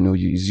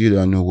it's you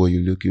that know what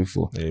you're looking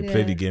for. Yeah,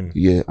 play the game.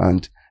 Yeah,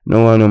 and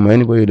no one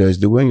anybody that is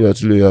the when you are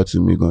too loyal to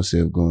me, gonna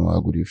say, I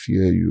would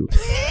fear you.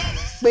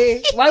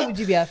 Wait, why would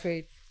you be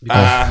afraid?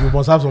 because you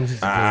must have something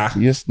to do.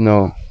 Yes,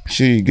 no.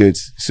 Sure you get.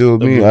 So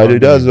Don't me, be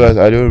that's wrong,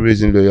 why I don't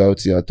reason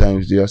loyalty at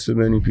times. There are so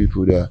many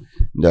people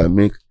that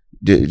make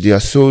they are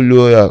so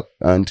loyal,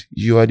 and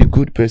you are the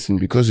good person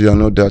because you are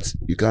not that.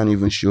 You can't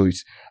even show it.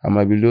 I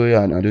might be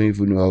loyal and I don't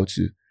even know how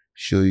to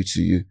show it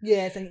to you.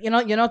 Yes, and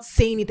you're not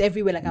saying it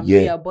everywhere like I'm Yeah.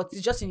 here, but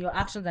it's just in your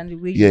actions and the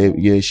way Yeah, you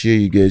yeah, sure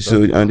you get.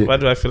 So and Why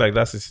do I feel like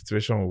that's the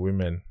situation with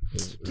women?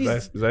 Is Please.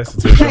 that a This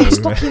situation guy is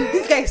with women? talking.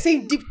 This guy is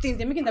saying deep things.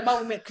 They're making it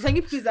about women. Can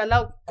you please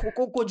allow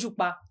Koko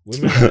Jupa?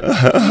 Women,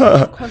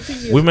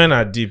 Continue. women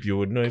are deep. You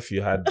would know if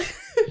you had.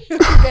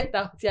 Get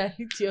out, yeah,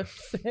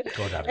 idiots.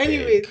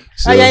 Anyways,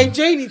 So- are you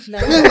enjoying it now?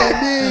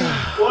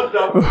 What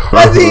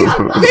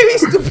the very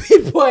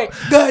stupid boy?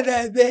 God,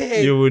 I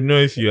beg. You would know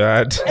if you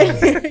had.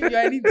 You're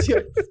an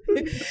idiot.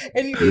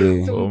 Anyway,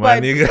 Yeah. so Oh my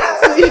but- nigga.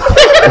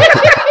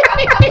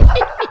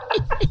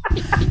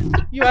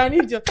 you are an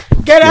idiot.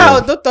 Get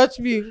out! Don't touch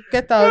me.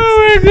 Get out.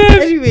 Oh my god.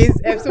 Anyways,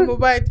 so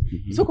Mobad,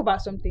 talk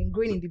about something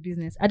growing in the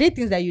business. Are there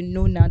things that you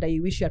know now that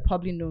you wish you had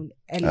probably known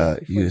earlier?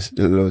 before? Yes,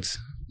 a lot.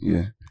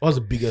 Yeah. What's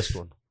the biggest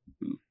one?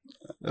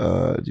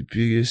 The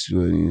biggest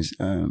one is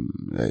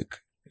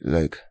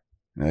like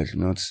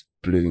not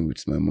playing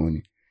with my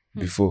money.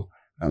 Before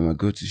I might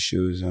go to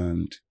shows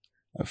and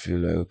I feel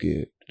like,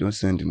 okay, don't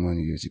send the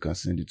money yet, you can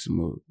send it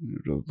tomorrow.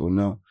 But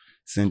now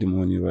send the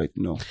money right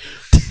now.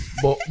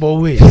 But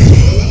wait,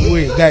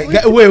 guy,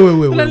 wait.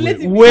 Complete.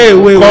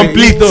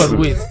 It's done.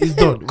 Wait, it's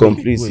done.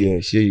 Complete, Wait. yeah,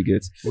 sure you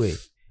get. Wait.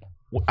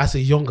 As a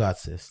young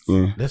artist,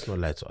 Yeah. let's not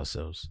lie to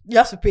ourselves. You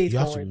have to pay it You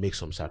have to forward. make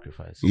some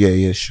sacrifice.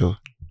 Yeah, sure.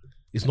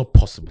 It's not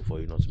possible for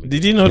you not to make.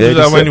 Did you not Yeah, do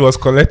that just when said- he was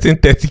collecting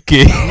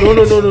 30K? No.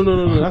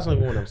 That's not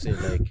even what I'm saying.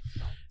 Like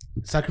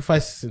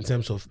sacrifices in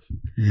terms of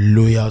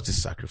loyalty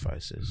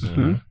sacrifices.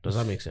 Does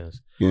that make sense?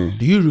 Yeah.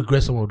 Do you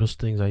regret some of those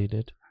things that you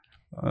did?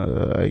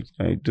 I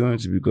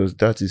don't, because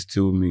that is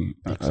still me.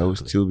 I will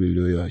Exactly. still be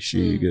loyal.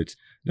 Sure you get.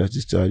 That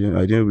is still,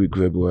 I didn't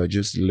regret, but I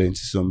just learned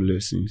some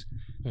lessons.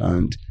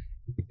 And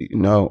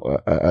now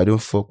I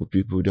don't fuck with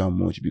people that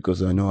much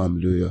because I know I'm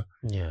loyal.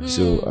 Yeah.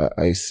 So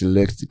I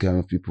select the kind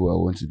of people I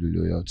want to be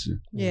loyal to.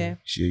 Yeah.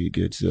 Sure you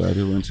get. So I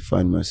don't want to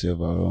find myself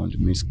around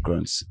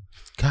miscreants.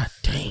 God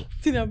dang.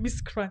 Tina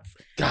Miss Krantz.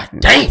 God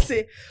dang.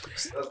 Say,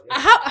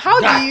 how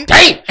do you?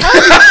 Dang.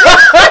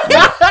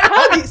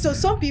 How do you, so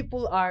some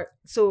people are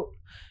so.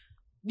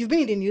 You've been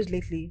in the news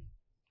lately.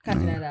 Can't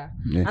deny that.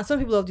 Yeah. And some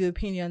people of the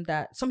opinion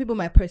that some people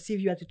might perceive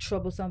you as a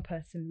troublesome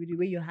person with the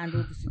way you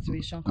handle the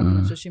situation coming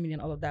on social media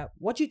and all of that.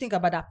 What do you think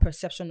about that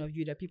perception of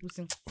you that people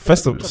think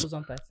First you're of- a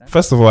troublesome person?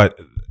 First of all,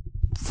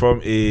 from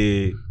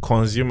a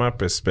consumer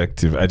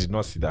perspective, I did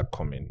not see that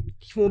coming.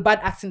 From bad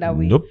acting that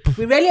way. Nope.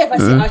 We rarely ever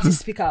see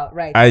artists speak out,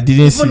 right? I didn't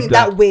Even see in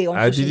that way on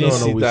I social didn't media.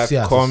 No, see we that see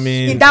us.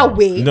 coming. In that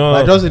way. No,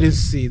 I just didn't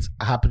see it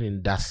happening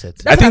in that setting.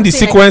 That's I what think I'm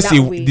saying, like,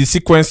 that way. the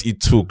sequence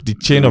it took, the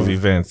chain of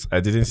events, I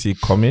didn't see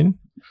it coming.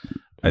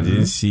 I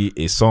didn't see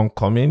a song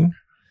coming.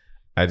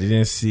 I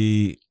didn't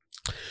see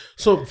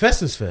So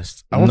first is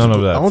first. I want None to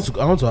of that.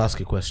 I want to ask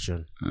a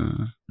question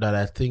Uh, that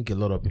I think a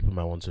lot of people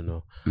might want to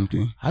know.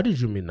 okay. How did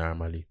you meet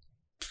Naramali?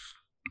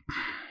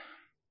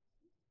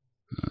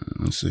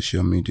 On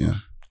social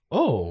media.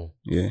 Oh,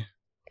 Yeah.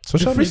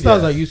 social the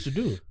freestyles media. I used to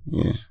do.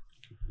 Yeah.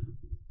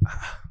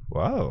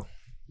 Wow!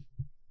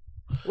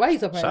 Why is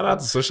surprised? Shout out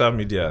to social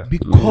media.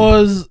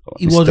 Because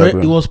it was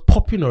Instagram. it was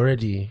popping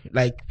already.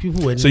 Like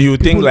people were. So you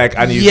would think people- like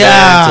an event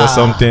Yeah. or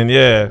something,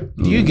 yeah?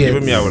 Do you get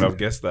Even me, I would have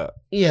guessed that.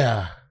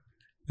 Yeah.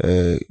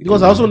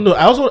 Because I also know.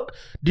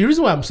 The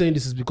reason why I'm saying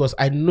this is because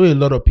I know a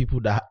lot of people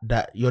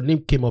that your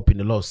name came up in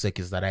a lot of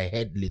seconds that I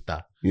heard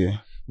later, Yeah.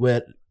 where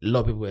a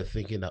lot of people were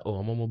thinking that, oh,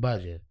 I'm on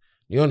Mobad, yeah.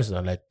 You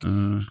understand? Like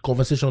Mm.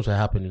 conversations were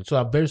happening. So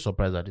I'm very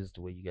surprised that this is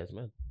the way you guys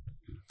met.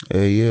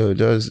 Yeah,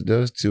 that's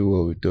still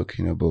what we're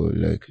talking about.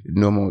 Like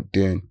normal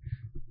then,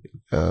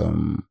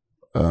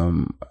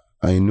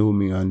 I know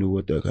me, I know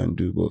what I can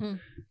do, but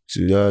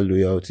to that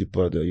loyalty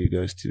part that you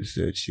guys still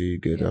said, you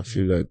get. I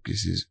feel like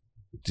this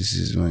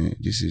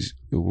is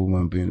a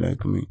woman being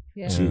like me.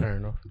 Yeah. So Fair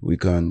enough. we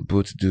can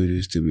both do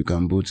this till we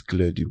can both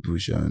clear the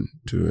bush and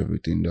do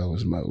everything. That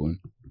was my own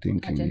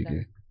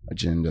thinking,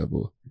 agenda,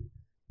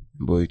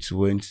 but it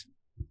went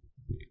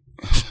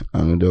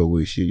another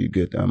way. Sure you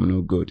get. I'm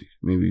not God.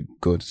 Maybe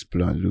God's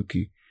plan,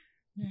 Loki.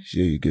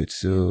 Sure you get.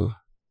 So,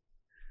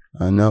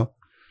 and now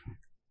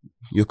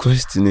your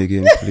question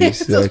again,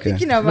 please. So I can-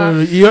 speaking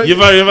about, You've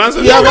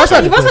answered. yeah, the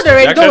question. you've answered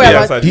already. Don't Actually, worry you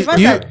about answered it. You've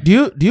it.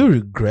 answered. Do you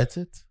regret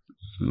it?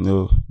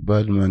 No,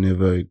 bad man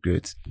never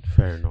regrets.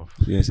 Fair enough.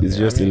 Yes, it's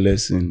just a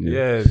lesson.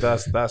 Yeah,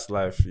 that's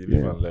life. You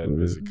live Yeah. and learn,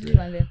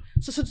 basically.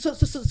 So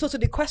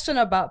the question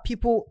about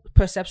people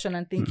perception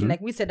and thinking,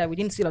 like we said that we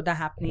didn't see all of that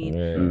happening,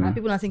 and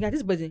people are thinking,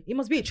 this person, he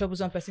must be a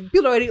troublesome person.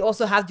 People already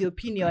also have the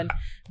opinion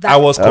that I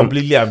was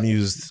completely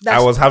amused. I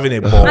that's- was having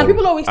a ball. and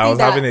people always I think was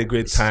that, having a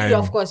great time. Yeah,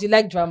 of course, you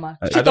like drama.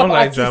 I Straight don't up like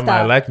artists drama. I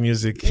are- like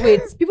music.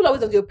 Wait, people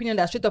always have the opinion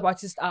that straight up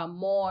artists are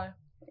more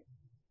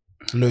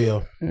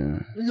Loyal. Yeah.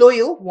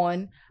 loyal,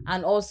 one,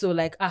 and also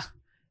like I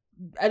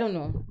don't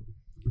know.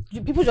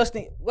 People just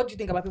think. What do you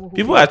think about people who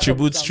People feel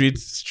attribute troublesome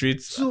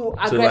streets to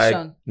like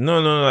aggression?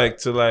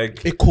 to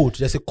like A code.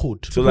 There's a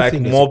code. to like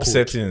mob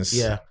settings.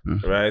 Yeah.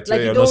 Right, Like where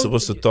you you're don't- not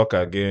supposed to talk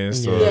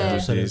against or Yeah.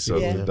 do this or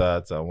Yeah. do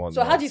that and whatnot.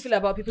 So how do you feel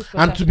about people's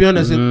And to perception? be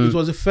honest, it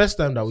was the first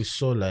time that we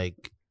saw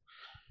like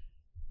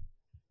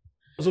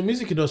So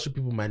music industry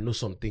people might know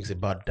some things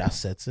about that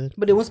setting.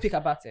 But they won't speak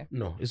about it.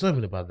 No, it's not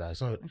even about that.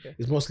 It's not. Okay.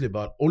 It's mostly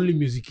about only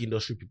music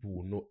industry people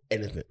will know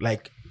anything.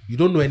 Like you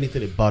don't know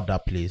anything about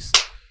that place.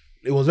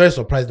 It was very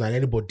surprising that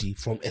anybody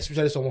from,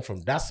 especially someone from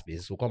that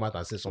space, will come out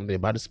and say something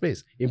about the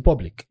space in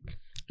public.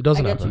 It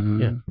doesn't I get happen.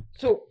 you. Yeah.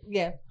 So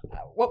yeah,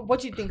 what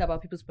do you think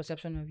about people's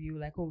perception of you?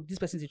 Like, oh, this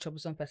person's a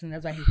troublesome person.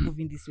 That's why he's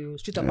moving this way.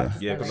 Street of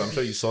artist. Yeah, because I'm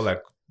sure you saw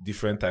like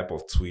different type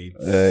of tweets.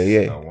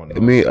 Yeah. and I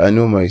whatnot. mean, I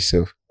know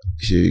myself.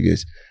 Sure, you get.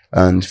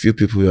 And few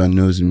people that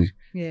knows me.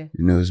 Yeah.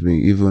 Knows me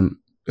even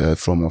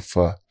from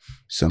afar.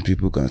 Some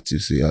people can still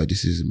say,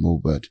 this is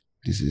Mohbad.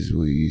 This is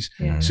who he is.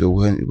 Yeah. So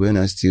when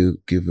I still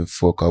give a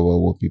fuck about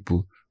what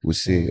people would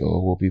say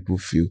or what people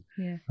feel,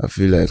 Yeah. I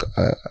feel like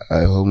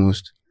I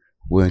almost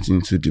went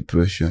into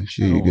depression.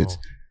 Sure, you get.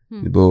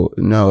 But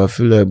now I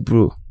feel like,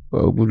 bro,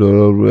 I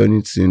would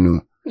anything,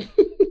 no.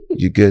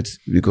 You get,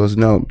 because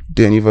now,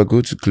 then if I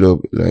go to club,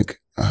 like,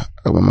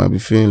 I might be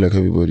feeling like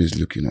everybody's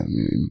looking at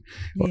me.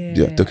 Yeah.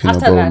 They're talking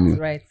After about that, me.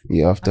 right?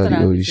 Yeah, after the that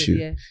whole episode, issue.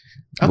 yeah.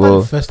 After But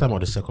the first time or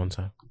the second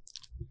time?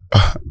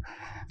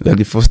 like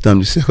the first time,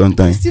 the second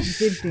time, It's still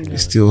the same thing.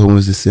 it's still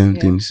almost the same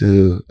Yeah. thing.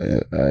 So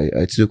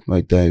I took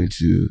my time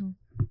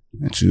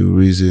to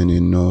reason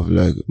enough,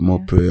 like more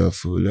Yeah.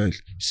 prayerful, like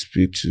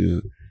speak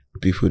to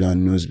people that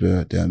knows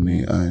better than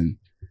me, and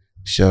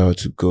shout out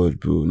to God,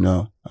 bro.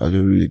 Now I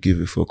don't really give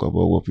a fuck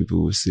about what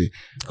people will say.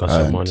 Got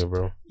some And- money,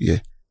 bro.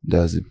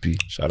 That's the P.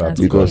 Shout out That's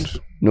to Because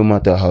God. no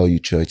matter how you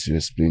try to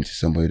explain to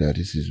somebody that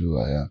this is who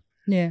I am,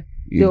 Yeah.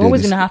 you They're know,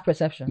 always this- gonna have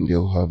perception.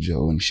 they'll have their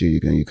own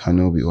shit. You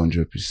cannot be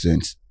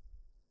 100%.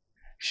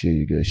 Shit,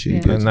 you get shit. Yeah.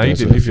 You get. And now you That's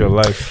can what I live your feel.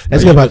 life.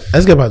 Let's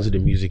get back to the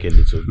music a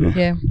little bit.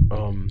 Yeah.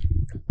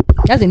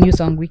 That's a new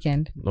song,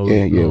 Weekend. No,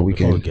 Yeah, no, we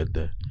before we can. get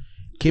there.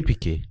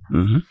 KPK.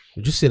 Mhm.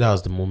 Would you say that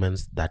was the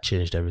moment that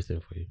changed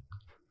everything for you?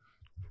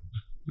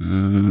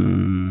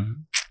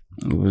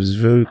 It was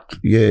very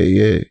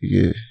yeah.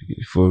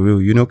 For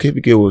real, you know,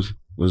 KPK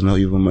was not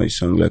even my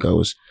song. Like I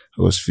was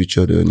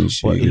featured on it.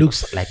 Well, it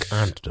looks like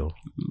Ant though.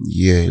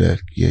 Yeah.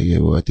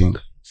 But I think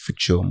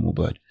feature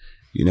Mohbad.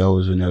 You know, I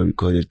was when I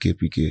recorded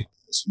KPK.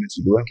 So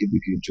when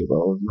KPK dropped, I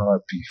was not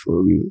happy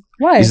for real.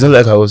 Why? It's not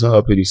like I was not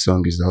happy the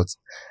song is out,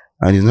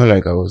 and it's not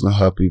like I was not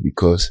happy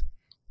because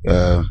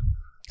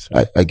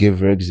I gave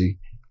Rexy,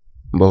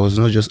 but I was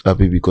not just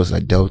happy because I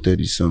doubted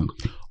the song.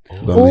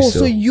 by Oh, myself.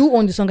 so you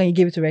own the song and you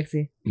gave it to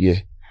Rexy? Yeah.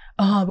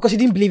 Because you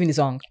didn't believe in the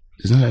song.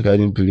 It's not like I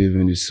didn't believe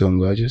in the song,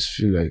 but I just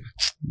feel like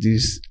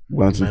this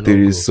 1, 2, Might not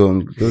 3 go.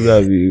 song, those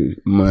are be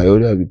my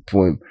other be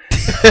poem.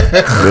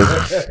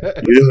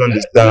 But you don't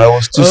understand. I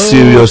was too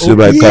serious with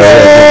my career.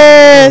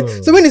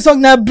 Yeah. So when the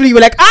song now blew, you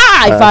were like, if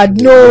I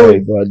Yeah, know,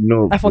 if I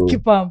know, I for bro.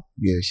 keep him.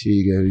 Yeah,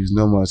 it's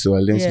normal. So I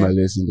learned Yeah. my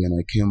lesson, then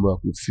I came back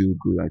with feel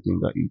good. I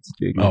think I eat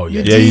it again. Oh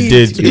yeah. Yeah, you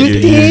did.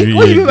 You think?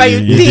 What do you mean by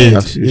you think?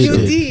 Absolutely. You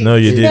did. No,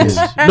 you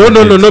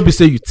didn't. No, be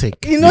say you think.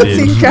 You know, You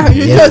think did.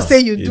 you Yeah. just say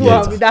you You do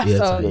did. with that Yeah,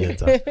 song. yeah.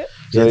 So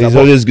Yeah, it's about-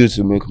 always good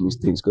to make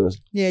mistakes because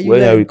Yeah, you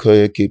when I learn.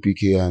 recorded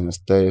KPK and I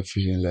started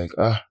feeling like,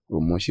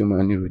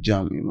 Moshimani will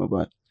jam me, my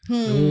bad.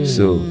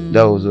 So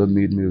that was what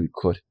made me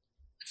record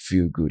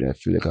feel good. I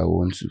feel like I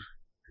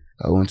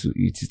want to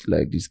eat it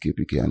like this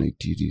KPK, and I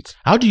did it.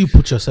 How do you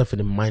put yourself in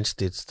the mind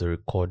state to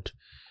record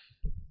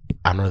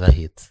another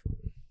hit?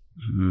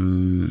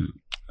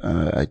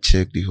 I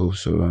check the whole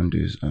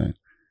surroundings, and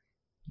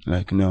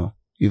like now,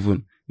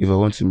 even if I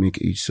want to make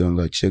each song,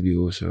 I check the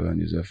whole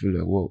surroundings. I feel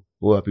like,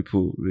 what are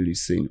people really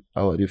saying?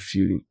 How are they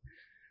feeling?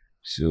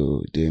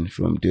 So then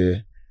from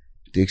there,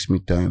 it takes me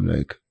time.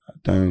 Like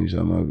at times,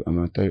 I'm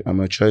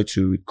gonna try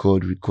to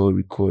record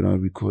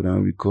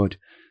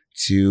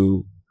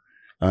till.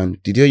 And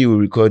the day you will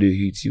record a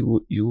hit, you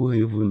won't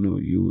even know.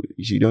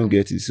 You don't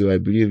get it. So I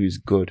believe it's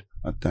God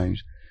at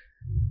times.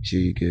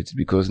 You get it.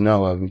 Because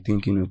now I've been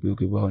thinking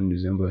okay, about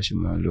December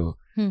Shimalo.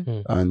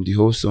 And the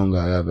whole song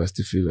I have, I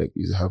still feel like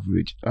is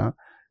average.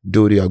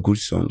 Though they are good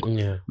songs.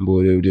 Yeah.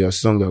 But they are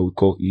songs that we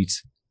call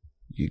hits.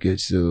 You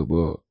get so,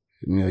 but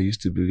I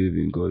used to believe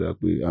in God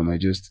that way. I might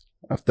just,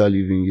 after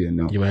leaving here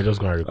now. You might just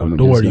go and record. I'm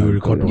Don't just worry, you gonna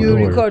record. record. You Don't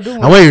worry. record, don't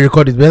And worry. when you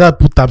record it, better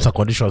put terms and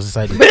conditions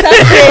inside it.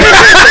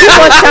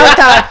 Shout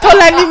out.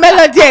 Tolani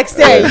Melody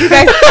Excel. You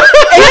guys,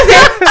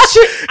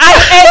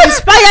 I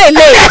inspire a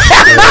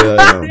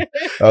lady.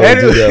 I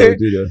will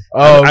do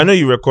that. I know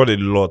you recorded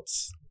a lot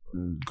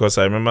because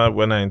I remember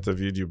when I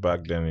interviewed you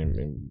back then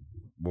in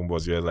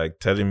Boombos, you were like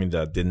telling me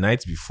that the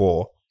night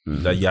before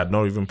that you had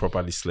not even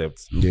properly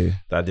slept. Yeah.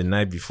 That the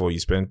night before you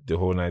spent the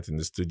whole night in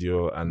the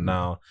studio and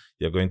now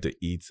you're going to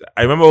eat.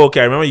 I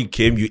remember you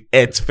came, you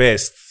ate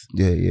first.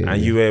 Yeah.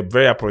 And you were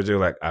very apologetic,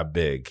 like, I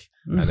beg.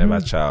 I never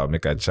chow,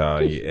 make a chow.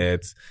 You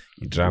ate,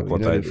 you drank You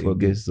water. don't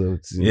forget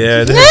something.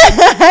 Yeah.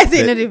 I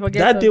say no, they forget.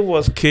 That day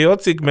was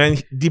chaotic, man.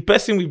 The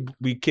person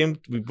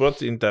we brought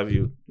to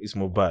interview is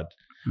Mohbad.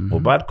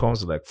 Mohbad comes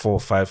with like 4 or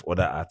 5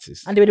 other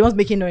artists. And they were the ones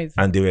making noise.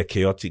 And they were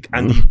chaotic.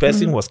 And the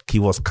person was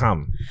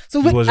calm.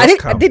 So He wait, was I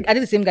just did calm.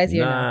 the same guys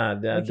here. Nah,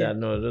 Okay.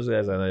 no, those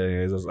guys are not.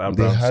 It's just The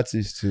Abraham.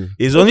 artists too.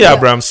 It's only Yeah.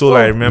 Abraham Soul,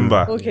 I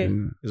remember. Okay.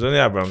 It's only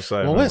Abraham Soul.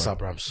 I Well, remember. where's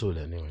Abraham Soul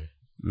anyway?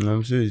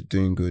 I'm sure he's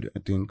doing good. I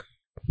think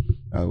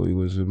it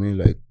was with me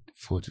like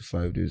 4 to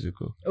 5 days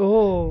ago.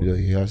 Oh. You know,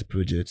 he has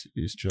projects.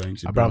 He's trying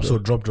to. Abraham, build so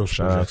up. drop those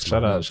projects.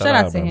 Shout out Shout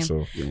out to Abraham, him.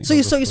 so. Yeah.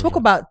 So you spoke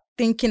about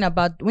thinking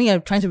about when you're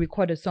trying to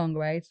record a song,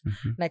 right?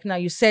 Like now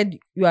you said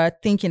you are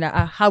thinking that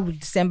how would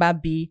December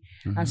be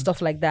and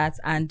stuff like that,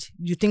 and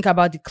you think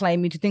about the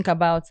climate, you think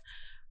about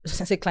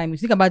climate,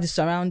 you think about the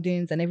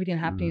surroundings and everything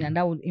happening, and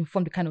that would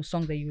inform the kind of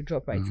song that you would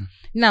drop, right?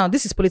 Now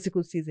this is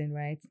political season,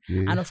 right?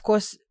 Yeah. And of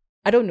course,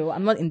 I don't know,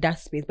 I'm not in that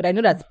space, but I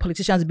know that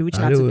politicians will be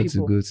reaching I out don't to want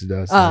people. to go to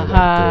that side.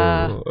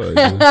 at all.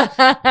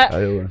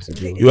 I don't want to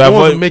go. You don't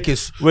want to make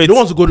it. You don't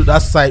want to go to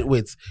that side.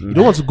 Wait, you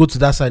don't want to go to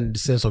that side in the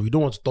sense of you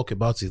don't want to talk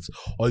about it,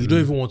 or you don't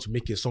even want to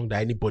make a song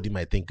that anybody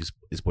might think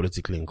is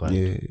politically inclined.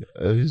 Yeah,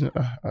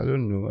 I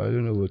don't know. I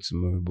don't know what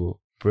tomorrow, but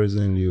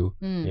presently,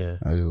 Yeah.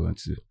 I don't want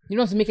to. You don't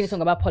want to make any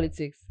song about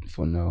politics,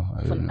 For now,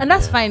 I don't know. and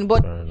that's fine.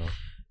 But Fair enough.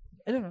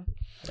 I don't know.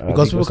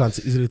 Because people can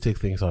easily take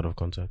things out of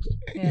context.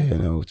 Yeah,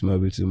 now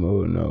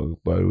tomorrow now,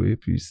 by the way,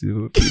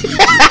 PC.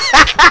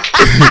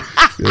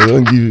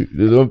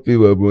 They don't pay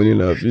my money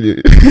now. They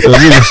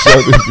don't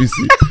shout at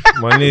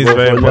PC. Money is But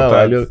very for now,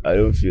 important. I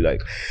don't feel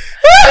like.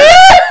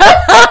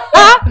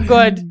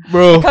 God,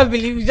 Bro, I can't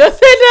believe you just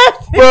said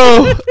that.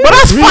 bro, but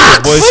that's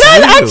facts. Boy, But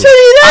real.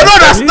 actually, I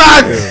that's don't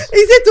understand.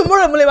 he said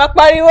tomorrow I'm gonna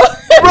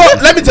pariwo.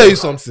 Bro, let me tell you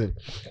something.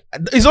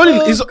 It's only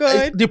Oh,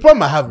 God. the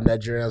problem I have with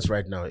Nigerians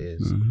right now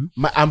is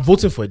I'm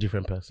voting for a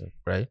different person,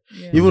 right?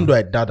 Even though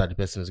I doubt that the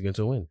person is going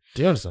to win.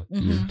 Do you understand?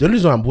 The only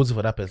reason I'm voting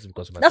for that person is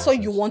because of my That's what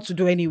conscience. you want to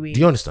do anyway. Do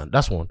you understand?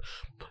 That's one.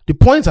 The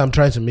point I'm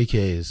trying to make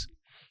here is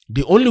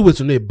the only way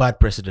to know a bad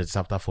president is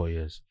after 4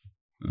 years.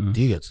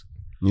 Do you get?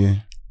 Yeah.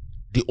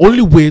 The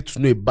only way to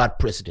know a bad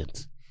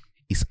president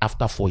is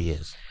after 4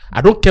 years.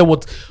 I don't care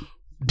what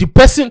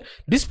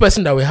this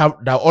person that we have,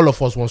 that all of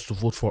us wants to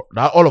vote for,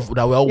 that we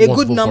all A want good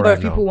to vote number for of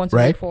right people now, want to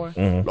right? vote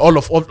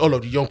for. All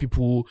of the young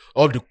people,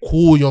 all the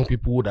cool young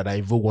people that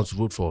I vote want to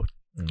vote for.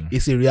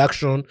 It's a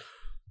reaction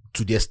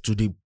to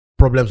the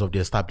problems of the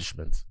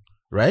establishment,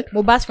 right?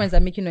 Mohbad's friends are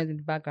making noise in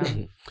the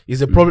background.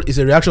 It's a problem. It's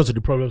a reaction to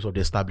the problems of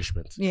the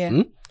establishment.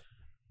 Yeah.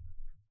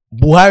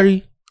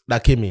 Buhari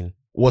that came in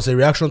was a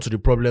reaction to the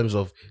problems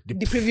of the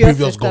previous previous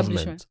establishment.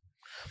 government.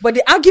 But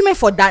the argument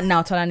for that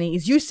now, Tolani,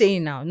 is you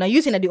saying now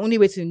you saying that the only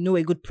way to know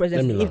a good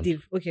president Let me is if land.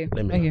 they've okay.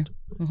 Let me Okay. land.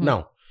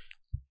 Now,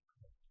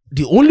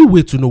 the only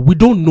way to know, we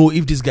don't know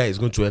if this guy is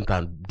going to enter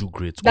and do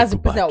great That's or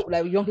the do person bad. that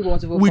like young people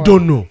want to vote We for.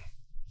 don't know.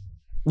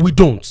 We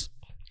don't.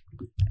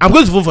 I'm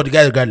going to vote for the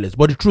guy regardless,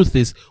 but the truth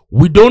is,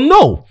 we don't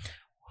know.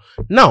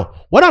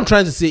 Now, what I'm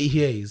trying to say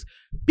here is,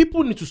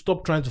 people need to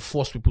stop trying to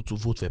force people to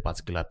vote for a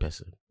particular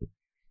person.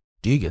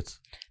 Do you get?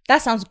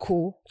 That sounds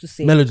cool to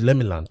say. Melody, let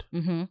me land.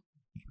 Mm-hmm.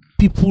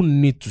 People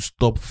need to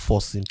stop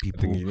forcing I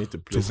people think you need to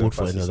place vote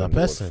for emphasis another on the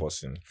word person.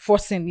 forcing.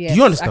 Forcing, yes. Do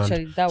you understand?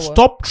 Actually, that was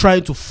Stop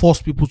trying to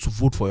force people to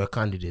vote for your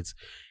candidates.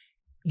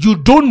 You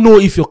don't know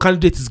if your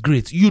candidate is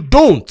great. You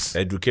don't.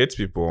 Educate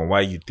people on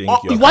why you think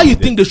Why you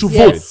think they should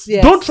vote. Yes,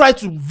 yes. Don't try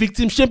to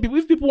victim shame people.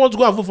 If people want to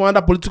go and vote for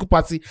another political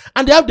party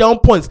and they have their own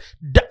points,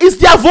 it's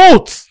their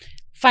vote.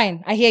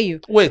 fine. I hear you.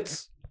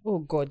 Wait, Oh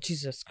God,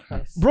 Jesus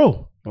Christ.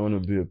 bro. I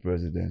want to be a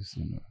president.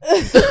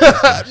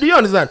 Do you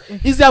understand?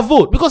 It's their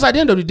vote, because at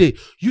the end of the day,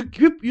 you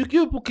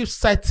people keep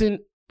citing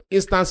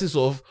instances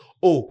of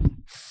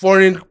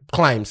foreign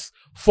climes.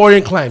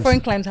 Foreign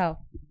climbs how?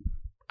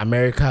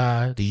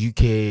 America, the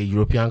UK,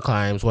 European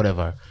climes,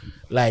 whatever.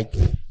 Like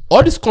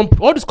all these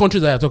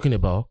countries that you're talking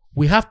about,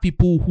 we have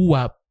people who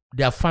are,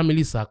 their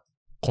families are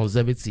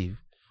conservative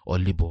or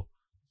liberal.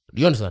 Do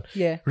you understand?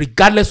 Yeah.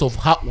 Regardless of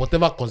how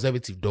whatever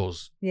conservative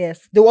does,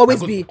 Yes. They will always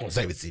they're going be to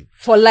conservative.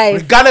 for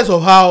life. Regardless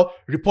of how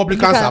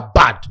Republicans are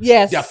bad,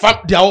 Yes.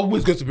 they're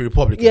always going to be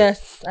Republicans.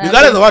 Yes.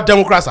 Regardless of how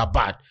Democrats are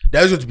bad, they're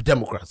always going to be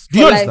Democrats. Do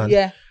you For life, understand?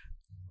 yeah.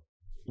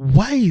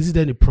 Why is it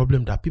then a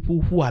problem that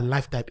people who are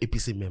lifetime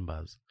APC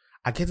members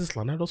are getting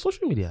slandered on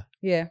social media?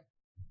 Yeah.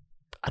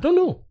 I don't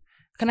know.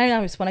 Can I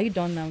now respond? Are you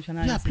done now with your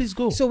Yeah, analysis? please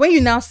go. So when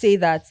you now say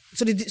that,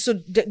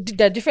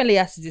 there are different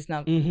layers to this now.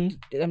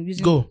 I'm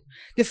using Go.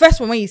 the first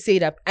one when you say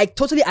that. I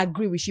totally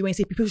agree with you when you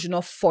say people should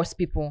not force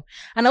people,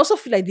 and I also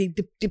feel like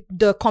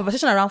the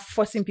conversation around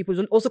forcing people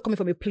is also coming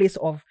from a place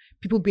of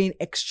people being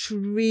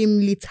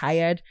extremely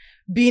tired,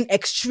 being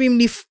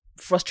extremely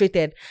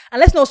frustrated. And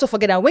let's not also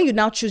forget that when you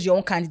now choose your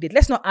own candidate,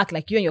 let's not act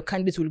like you and your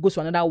candidate will go to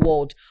another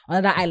world,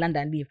 another island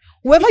and live.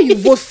 Whoever you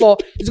vote for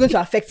is going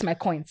to affect my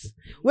coins.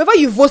 Whoever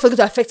you vote for is going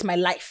to affect my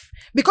life.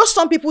 Because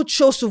some people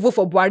chose to vote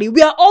for Buhari, we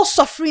are all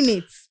suffering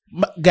it.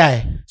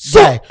 Guy.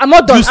 I'm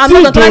not done. you I'm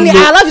still not done. don't I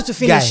know- allowed you to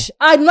finish. Guy.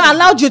 I not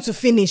allowed you to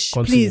finish.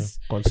 Continue. Please.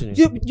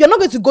 Continue. You're not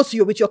going to go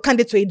with your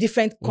candidate to a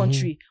different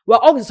country. We're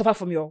all going to suffer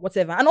from your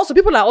whatever. And also,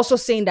 people are also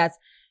saying that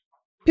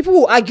people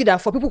will argue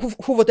that for people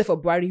who voted for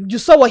Buhari, you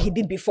saw what he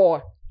did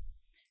before.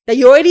 that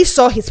you already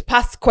saw his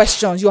past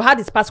questions. You had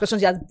his past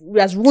questions. He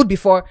has ruled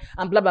before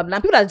and blah, blah, blah.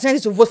 And people are trying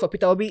to vote for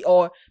Peter Obi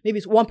or maybe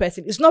it's one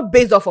person. It's not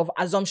based off of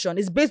assumption.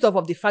 It's based off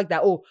of the fact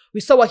that, we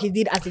saw what he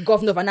did as the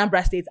governor of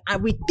Anambra State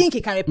and we think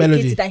he can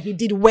replicate it and he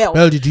did well.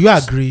 Melody, do you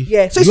agree?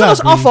 Yeah. So it's not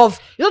just off of,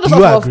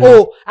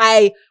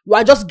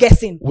 we're just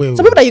guessing. Some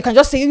people that you can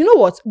just say, you know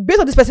what? Based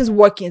on this person's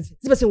workings,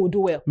 this person will do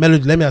well.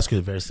 Melody, let me ask you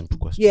a very simple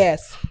question.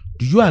 Yes.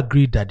 Do you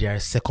agree that there are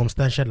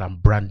circumstantial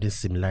and branding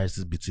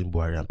similarities between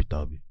Buhari and Peter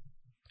Obi?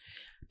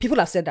 People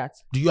have said that.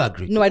 Do you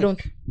agree? No, I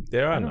don't.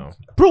 There are now.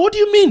 Bro, what do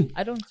you mean?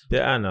 I don't.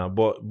 There are now,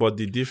 but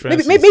the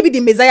difference. Maybe the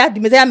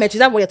Messiah match. Is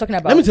that what you're talking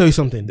about? Let me tell you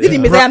something. The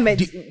Messiah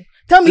match.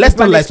 Tell me. Let's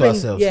not lie to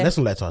ourselves. Let's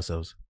not lie to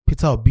ourselves.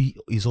 Peter Obi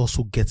is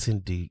also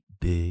getting the.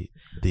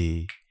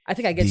 I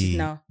think I get it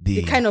now.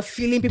 The kind of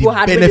feeling people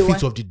had.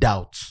 Benefits of the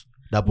doubt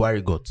that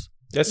Buhari got.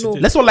 Yes, no.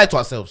 Let's not lie to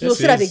ourselves. No,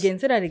 say that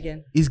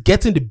again. He's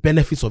getting the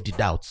benefits of the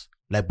doubt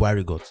like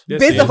Buhari got. Yes,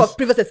 based off of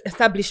previous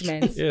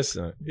establishments. Yes,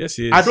 yes,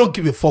 he is. I don't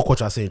give a fuck what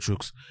you're saying,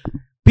 Trooks.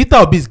 Peter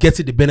Obi is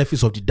getting the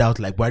benefits of the doubt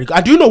like Buhari got.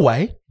 And do you know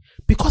why?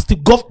 Because the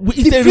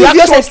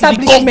previous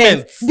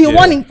establishment,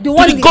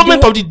 the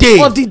government of the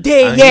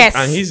day, and yes,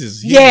 and his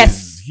is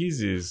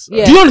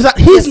Yeah. Do you understand?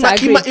 He might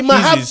His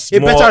have is a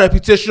more- better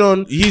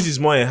reputation. His is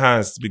more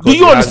enhanced because Do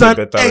you he has understand?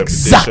 a better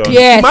Exactly. reputation.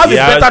 Yes. He might have He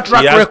a has- better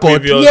track he has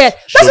record. previous Yeah,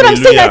 that's what I'm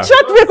saying. Like Shomiluya.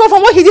 track record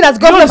from what he did as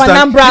Do you governor of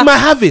understand? He Anambra. might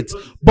have it,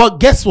 but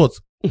guess what?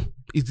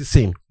 It's the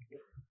same.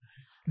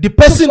 The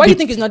person, why do you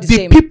think it's not the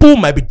same? people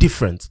might be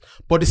different,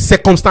 but the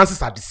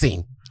circumstances are the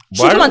same.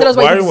 Shouldn't man tell us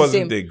why Buhari it's the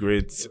wasn't same? a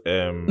great.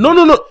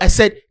 No. I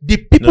said the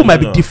people No,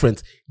 might no. be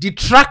different. The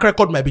track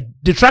records might be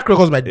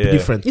Yeah.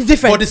 different. It's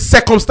different. But the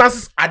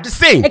circumstances are the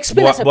same.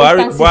 Explain the Buhari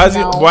circumstances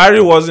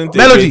now. wasn't a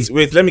Melody. great.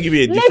 Wait, let me give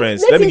you a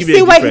difference. Let Let me him give you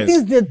say a why he difference.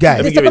 thinks the Guy,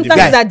 Let me the give you a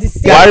circumstances guy. are the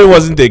same. Buhari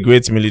wasn't a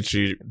great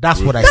military.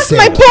 That's what I That's said.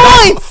 my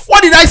point.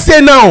 What did I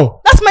say now?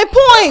 That's my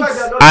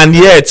point. And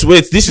yet,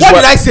 wait, this is What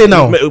did I say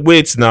now?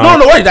 Wait now.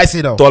 No. What did I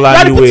say now? You are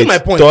Tolani, repeating wait. my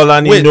point.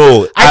 Tolani, Wait.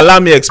 no. Allow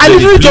me explain I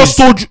literally it, just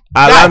please. told you.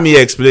 Allow Guy, me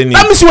explain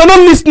That it. means you were not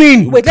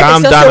listening. Wait, let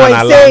Calm me down say and what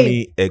he's allow saying.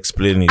 me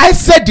explain it. I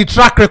said the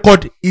track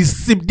record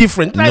is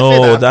different. Did I say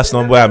No, that? that's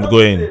not where I'm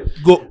going.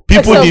 Go.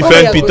 People So,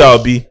 defend go Peter ahead.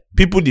 Obi.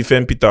 People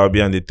defend Peter Obi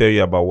and they tell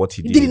you about what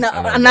he He did. did in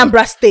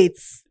Anambra State.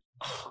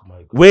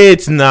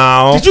 Wait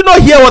now. Did you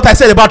not hear what I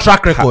said about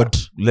track record?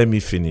 Let me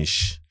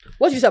finish.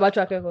 What did you say about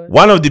track record?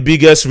 One of the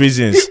biggest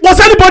reasons. Was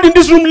anybody in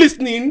this room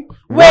listening?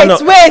 Wait. One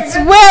of-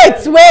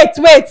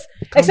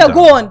 Except down.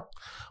 go on.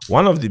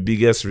 One of the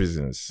biggest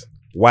reasons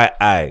why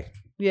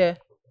Yeah.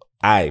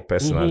 I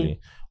personally,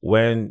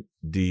 when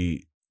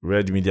the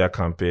Red Media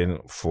campaign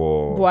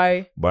for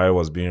Why? Buhari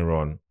was being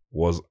run,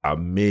 was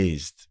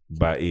amazed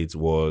by it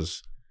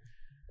was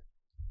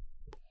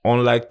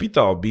unlike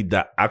Peter Obi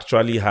that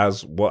actually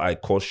has what I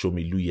call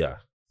Shomiluya,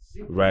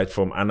 right,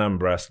 from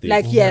Anambra State.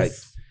 Like,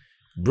 yes.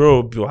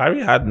 Bro,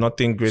 Buhari had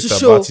nothing great To about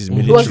show. his It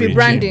military was regime.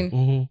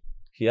 rebranding.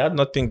 He had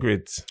nothing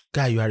great.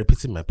 Guy, you are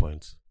repeating my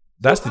point.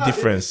 That's the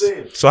difference.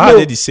 So how are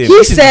they the same? He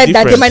This is the said that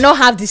they difference. might not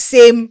have the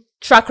same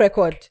track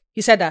record.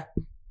 He said that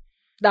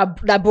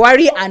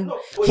Buhari and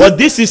But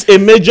this is a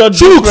major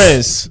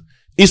difference.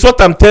 It's what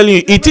I'm telling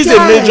you. It is a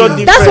major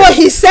difference. that's what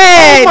he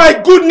said. Oh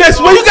my goodness,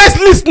 were you guys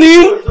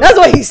listening? That's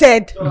what he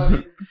said.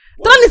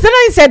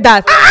 Tolani said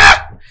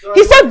that.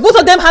 He said both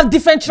of them have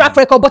different track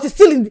record, but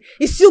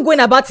he's still going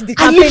about the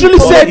campaign. literally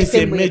the said same It's a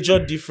way.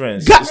 major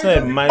difference. Guy- It's not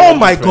a minor Oh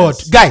my god,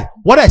 difference. guy,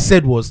 what I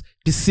said was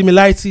the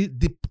similarity,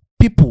 the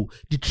people,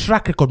 the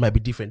track record might be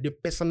different, the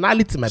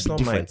personality might It's be not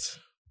different.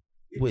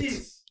 might.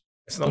 Wait,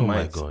 It's not Oh my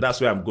might. God. That's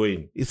where I'm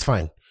going. it's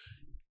fine,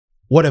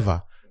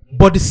 whatever.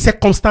 But the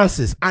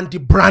circumstances and the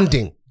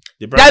branding,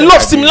 The there are a branding, lot I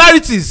of agree.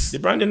 similarities. The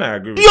branding, I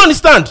agree Do with. you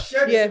understand?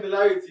 Yeah.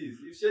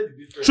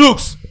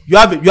 Trooks, you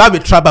have a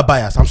tribal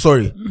bias. I'm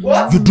sorry,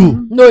 you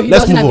do. No, he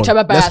Let's doesn't move have on. a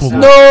tribal Let's bias. move on.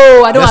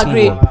 No, I don't Let's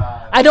agree. move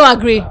on. I don't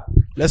agree.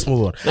 Let's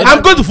move on.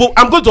 I'm going to vote.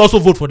 I'm going to also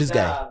vote for this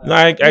guy. No,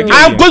 I get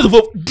I'm you. going to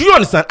vote. Do you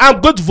understand? I'm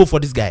going to vote for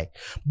this guy.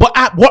 But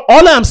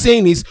all I'm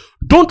saying is,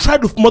 don't try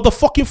to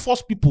motherfucking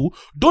force people.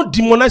 Don't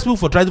demonize people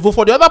for trying to vote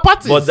for the other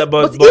parties. But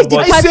if the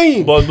I'm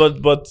saying.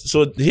 but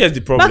so here's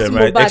the problem, Back to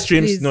right? Mohbad,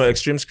 Extremes, please. no,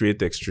 extremes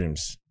create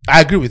extremes.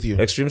 I agree with you.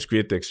 Extremes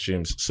create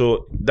extremes.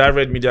 So that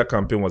Red Media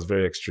campaign was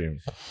very extreme.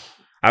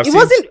 I've It seen-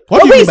 wasn't.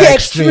 What What do you was mean by the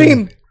extreme?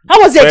 extreme? How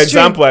was it For extreme?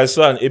 example, I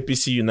saw an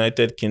APC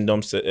United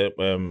Kingdom,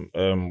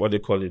 what they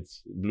call it,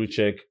 blue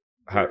check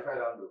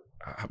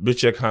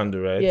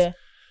handle, right? Yeah.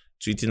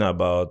 Tweeting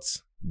about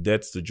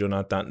death to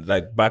Jonathan,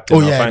 like back then.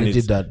 Oh I yeah, find they it.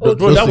 did that. Bro,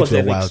 Those that things was were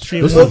an wild.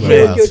 extreme Those things were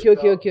movement. wild.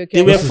 Okay.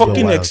 They were Those things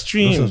fucking wild.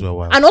 extreme. Those things were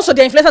wild. And also,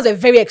 the influencers were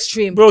very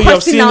extreme. Bro, you have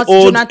Cursing seen out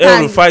old Jonathan.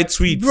 El-Rufai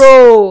tweets.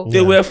 Bro, They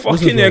Yeah. were Those things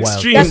fucking were wild.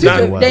 extreme. that's Those things the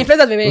were man. wild. influencers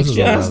were very Those things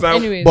were extreme. wild.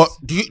 Anyways, But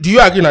do you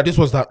agree that this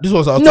was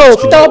out? no,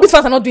 Peter Obi's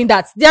fans are not doing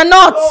that. They are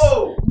not.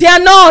 They are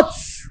not.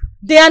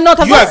 They are not.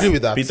 Do you agree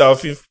with that?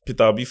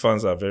 Peter Obi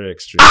fans are very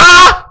extreme.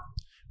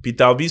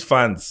 Peter Obi's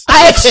fans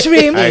Are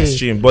extreme. are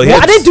extreme. But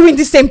Are they here's- doing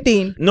the same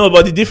thing? no,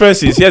 but the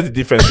difference is, here's the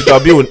difference.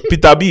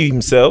 Peter Obi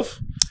himself,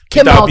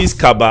 Came Peter out. Obi's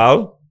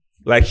cabal,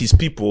 like his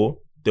people,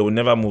 they will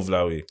never move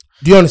that way.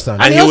 Do you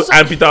understand? And, he also-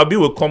 and Peter Obi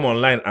will come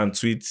online and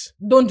tweet,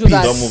 Don't do please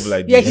that. don't move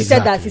like Yeah, this. he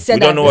said that. He said We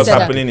that. don't know He what's said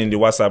that. happening in the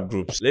WhatsApp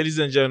groups. Ladies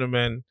and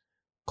gentlemen,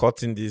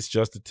 cutting this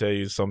just to tell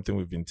you something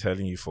we've been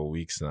telling you for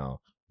weeks now.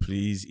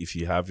 Please, if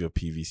you have your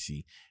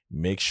PVC,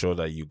 make sure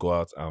that you go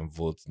out and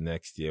vote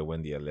next year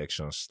when the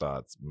election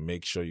starts.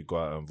 Make sure you go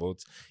out and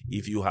vote.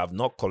 If you have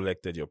not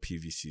collected your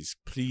PVCs,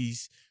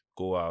 please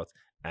go out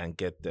and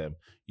get them.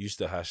 Use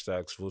the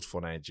hashtags Vote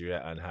for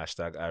Nigeria and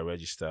hashtag I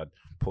registered.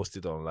 Post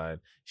it online,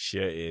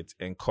 share it,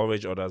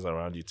 encourage others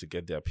around you to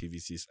get their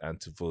PVCs and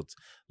to vote.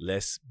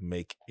 Let's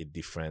make a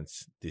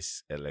difference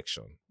this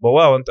election. But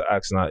what I want to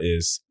ask now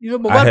is, You know,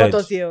 but I what heard- brought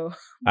us here?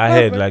 I What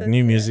heard brought like us new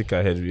here? music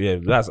ahead. Yeah,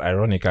 that's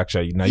ironic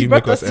actually. Now You you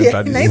brought make us here.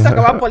 enter Now you this. talk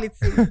about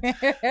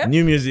politics.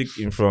 New music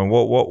in front.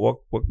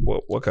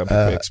 What can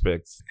people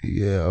expect?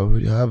 Yeah, I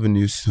already have a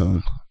new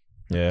song,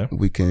 Yeah.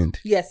 Weekend.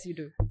 Yes, you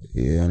do.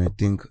 Yeah, and I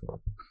think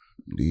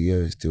the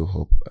year is still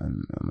up,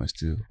 and I'm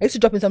still. Are you still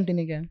dropping something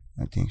again?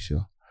 I think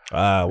so.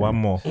 One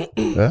more.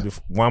 Huh?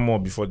 One more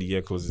before the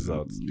year closes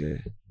out.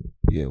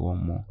 Yeah,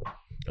 one more.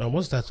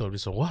 What's the title of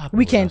this song? What happened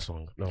Weekend. with that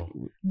song? No.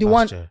 The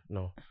Last one. year,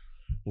 no.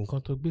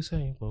 Nǹkan tó gbé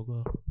sẹ́yìn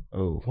gbọ̀ngàn.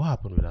 Oh, What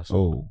happened with that song?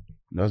 oh,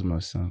 that's my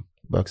song.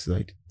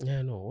 Backside.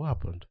 Yeah, no. What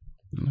happened?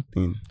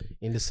 Nothing.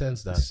 In the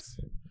sense that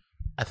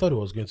I thought it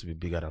was going to be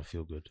bigger than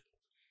Feel Good.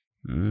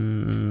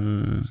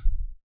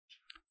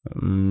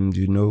 Do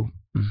you know?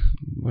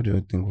 What do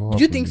I think? What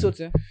Do you happened think so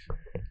there? too?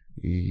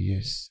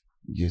 Yes.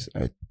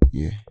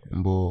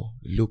 But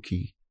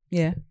low-key,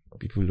 Yeah.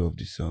 people love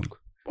the song.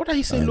 What are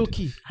you saying, And- low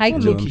key? High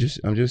What No, low key?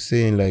 I'm just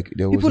saying like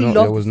there was People no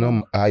love there was the no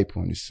song. hype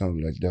on the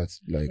song like that.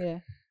 Like Yeah.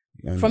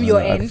 and- From and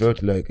your I end?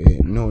 felt like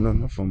no,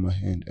 not from my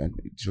end, and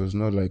it was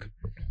not like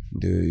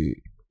the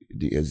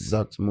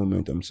exact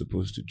moment I'm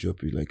supposed to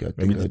drop it. Like I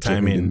Maybe think the I dropped it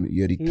timing.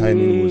 the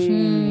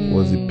timing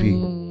was a P.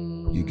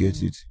 Mm. You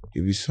get it?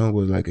 If the song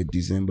was like a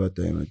December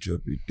time I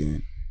drop it,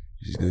 then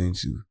it's going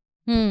to.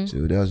 Hmm.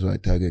 So that's why I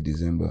target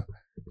December.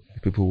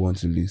 People want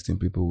to listen.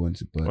 People want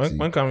to party.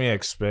 When can we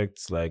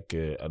expect like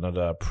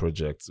another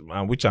project?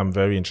 And which I'm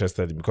very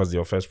interested in because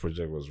your first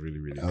project was really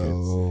good.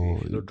 Oh,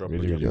 If you don't drop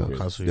really, it, really they'll good.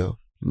 cancel you.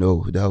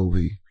 no, that will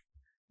be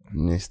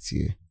next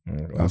year.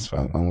 That's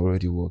fine. I'm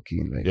already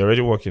working. Like, You're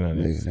already working on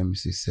it. let me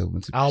say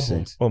 70%.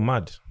 Album. Oh,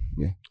 mad.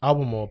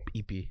 Album or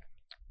EP?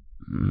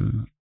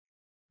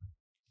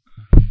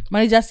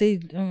 Manager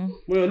said,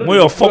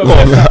 Moyo, fuck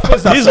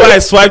off. This is why I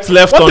swiped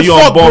left What on the you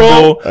fuck, on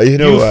Bumble. You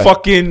know what?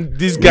 Fucking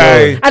this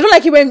guy. I don't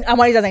like it when our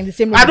managers are in the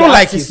same room. I with don't the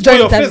like artists it. during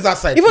Put your the time. face that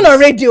side, Even please. on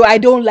radio, I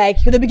don't like.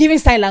 They'll be giving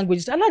sign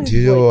language. I like this Do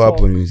you know boy what talk.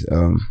 happened is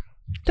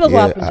Tell us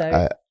what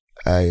happened,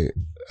 Jerry.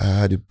 I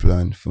had a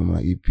plan for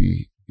my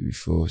EP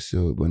before,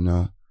 so but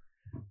now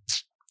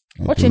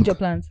What changed your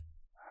plans?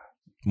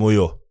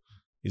 Moyo.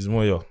 It's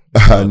Moyo.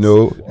 I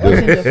know. What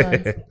changed your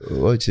plans?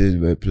 What changed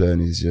my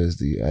plan is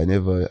just I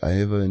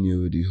never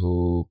knew the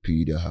whole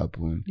P that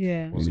happened.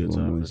 Yeah. Was Only going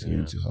to one was happen,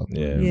 going to happen.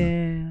 Yeah.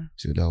 Yeah.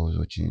 So that was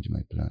what changed my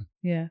plan.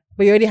 Yeah.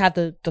 But you already had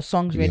the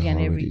songs ready Yeah, and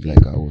already, everything.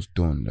 like I was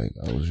done. Like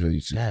I was ready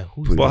to. Yeah,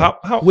 who's put But it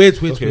how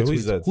Wait. Okay, who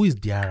is that? Who is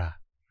Diara?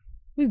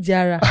 Who's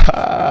Jara?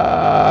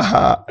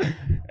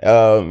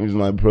 He's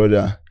my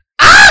brother.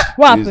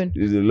 What happened?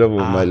 He's the love of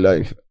my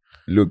life.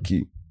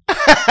 Loki.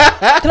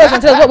 Tell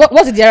us.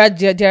 What's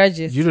the Jara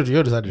gist? You know the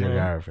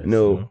Diara reference?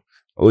 No,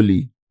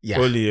 Oli. Yeah.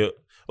 Only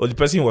the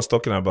person he was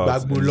talking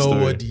about. in the Bagbulowo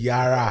story.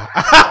 Diara.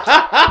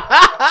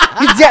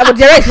 But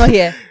Jara is not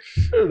here.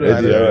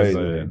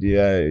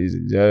 Diara is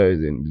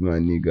my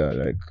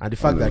nigga. Like, And the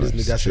fact that this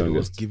nigga said he strongest.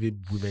 was giving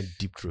women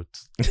deep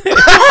throats.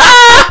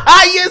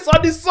 Yes,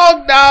 on the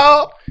song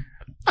now.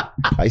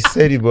 I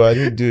said it, but I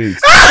didn't do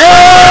it.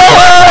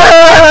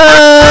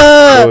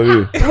 Oh, For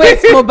real. wait,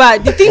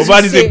 Mohbad. The things Mohbad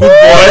you is say, a good boy.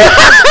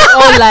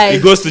 all He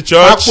like goes to church.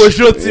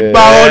 Akosho ti Yeah.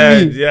 bá Yeah, ọ́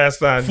ní. you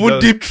understand? Full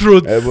Just- deep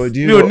throats. But do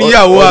you Mi know, ò níyàwó,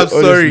 I'm all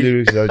these sorry.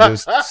 lyrics are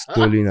just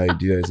stolen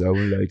ideas. I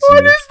won't lie to you.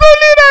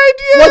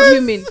 what do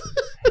you mean?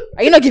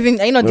 Are you not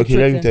Okay,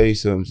 let me deep tell you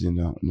something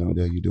now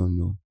that you don't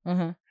know.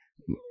 uh-huh.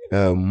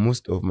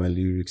 Most of my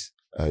lyrics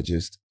are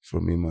just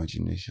from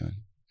imagination.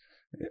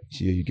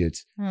 Here you get.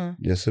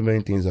 There's so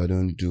many things I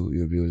don't do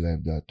in real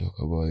life that talk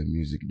about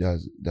music.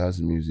 That's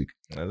music.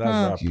 That's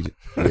rap. Yeah.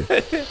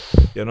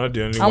 You're not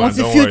the only I one. want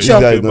the Don't future.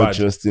 worry. You Don't guys feel not bad.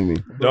 trusting me.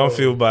 Don't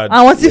feel bad.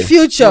 I want the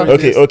future.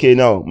 Okay.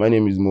 Now my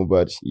name is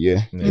Mohbad.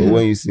 Yeah. Yeah. But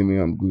when you see me,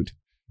 I'm good.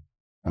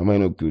 Am I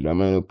not good? Am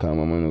I not calm?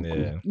 Am I not Yeah.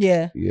 cool?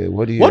 Yeah. Yeah.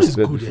 What do you What is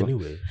expect good before?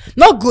 anyway?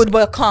 Not good,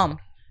 but calm.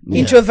 Yeah.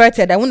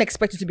 Introverted. I wouldn't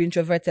expect you to be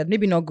introverted.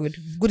 Maybe not good.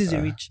 Good is a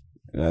reach.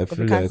 And I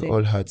feel can't like say.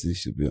 all artists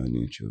should be an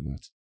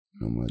introvert.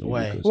 Normally.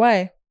 Why? Because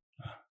Why?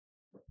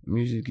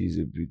 music is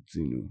a big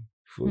thing,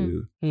 for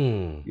you.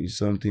 Hmm. It's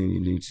something you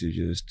need to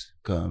just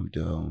calm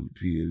down,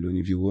 be alone.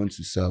 If you want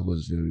to serve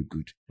us very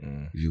good,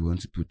 if you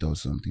want to put out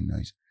something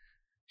nice,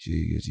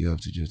 you have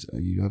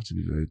to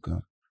be very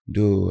calm.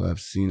 Though I've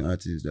seen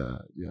artists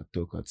that they are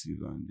talkative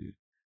and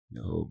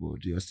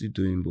they are still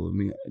doing, but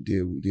me,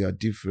 they are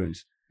different.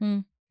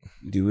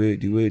 The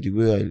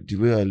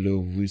way I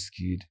love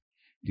Wizkid,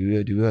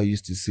 the way I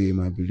used to say him,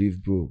 I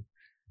believe, bro.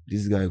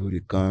 this guy go to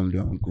calm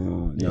down, go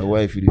on. Now,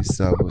 why if you did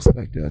serve us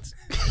like that?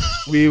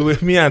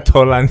 Me and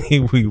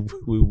Tolani,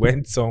 we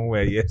went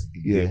somewhere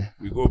yesterday. Yeah.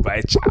 We go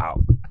buy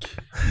chow.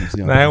 You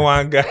see, Now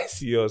one guy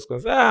see us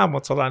because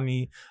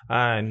Motolani,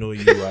 I know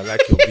you. I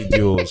like your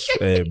videos.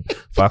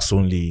 Facts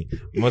only.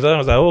 Motolani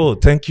was like, oh,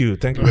 thank you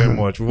very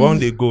much. We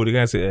want to go. The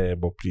guy say,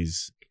 but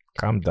please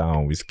calm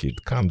down, Wizkid,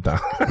 calm down.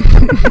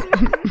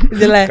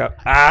 Is it like,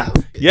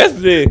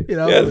 Yesterday.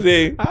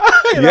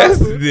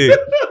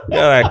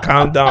 Yeah, like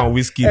calm down,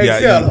 Wizkid.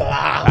 Yeah,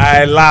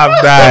 I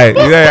laughed.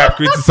 You're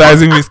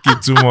criticizing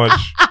Wizkid too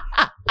much.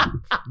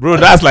 Bro,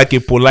 that's like a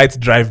polite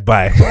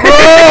drive-by. A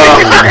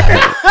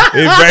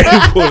very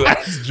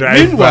polite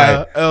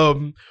drive-by.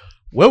 Meanwhile,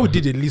 when we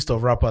did a list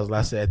of rappers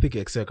last year, I think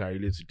Excel can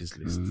relate to this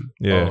list.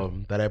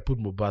 That I put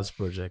Mohbad's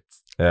project.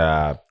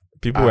 Yeah.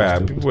 People were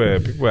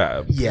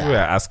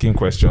asking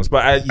questions,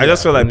 but I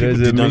just felt like people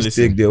did not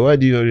listen. There. Why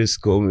do you always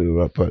call me a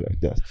rapper like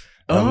that?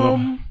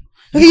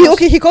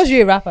 he calls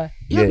you a rapper.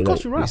 Yeah,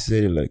 because you rap. He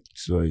said it like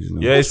twice.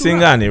 You're a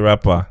singer and a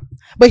rapper.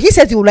 But he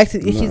said he would like to.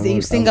 He's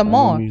a singer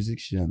more. I'm a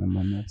musician. I'm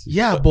an artist.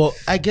 Yeah, but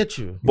I get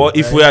you. But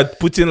if we are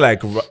putting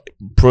like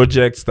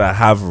projects that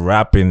have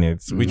rap in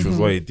it, which was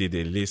what he did,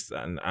 a list,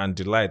 and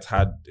Delight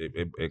had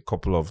a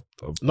couple of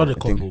not a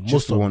couple.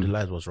 Most of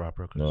Delight was rap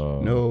records.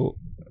 No,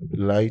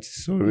 Light.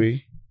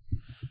 Sorry,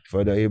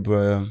 Father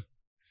Abraham.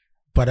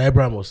 Father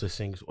Abraham also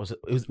sings.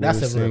 That's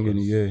 7 singing,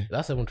 records. yeah.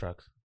 That's 7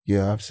 tracks.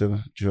 Yeah, I have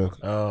 7 tracks.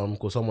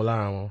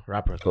 Kosomola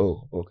rap record.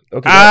 Oh,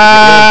 okay.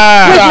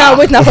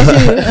 Wait now,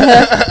 continue.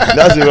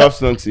 That's a rap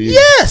song to you.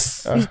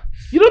 Yes.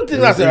 You don't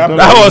think that's a rap?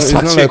 That was it's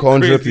such not a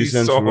like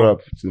 100% rap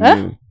to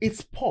me.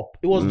 It's pop.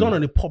 It was done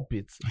on a pop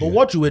beat. But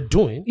what you were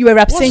doing, You were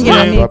rap singing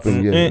on it.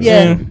 Rapping,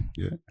 Yeah. Mm.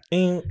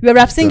 You were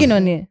rap singing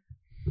on it.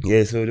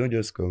 Yeah, so don't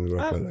just call me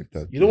rapper like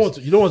that. you don't want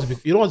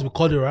to be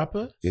called a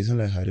rapper. It's not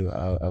like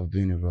I've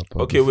been a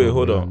rapper. Okay, before, wait,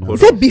 hold on. You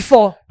said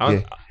before.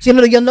 Yeah. So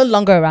you're no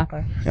longer a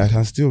rapper. I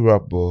can still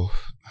rap, but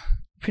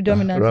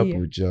Predominantly. rap you.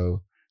 with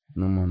Joe.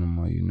 No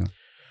more, you know.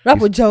 Rap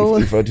with Joe.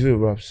 If I do a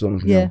rap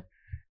song, Yeah.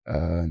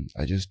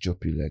 I just drop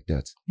it like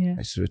that. Yeah.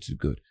 I swear to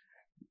God,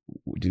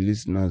 the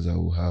listeners I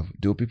will have,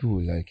 though people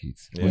will like it,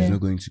 but Yeah. it's not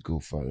going to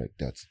go far like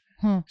that.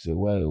 So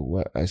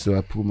why? I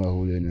put my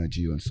whole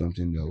energy on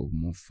something that will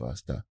move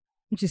faster,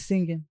 Which is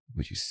singing.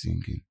 which is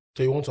singing.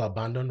 So you want to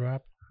abandon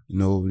rap?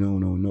 No.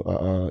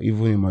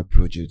 Even in my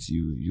project,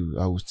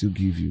 I will still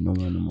give you no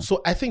more.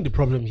 So I think the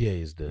problem here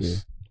is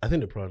this.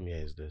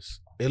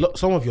 Yeah.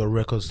 Some of your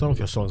records, some of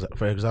your songs,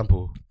 for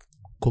example,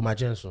 Koma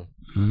Jensen.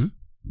 Mm-hmm.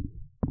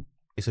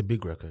 It's a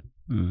big record.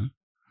 Mm-hmm.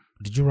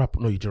 Did you rap?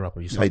 No, you didn't rap.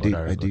 You sang I on did. that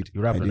record. I did.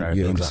 You rapped on that record.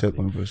 Yeah, on the exactly.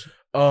 second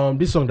verse.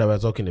 This song that we're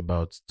talking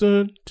about.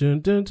 Dun,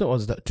 dun, dun, dun,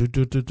 what's that?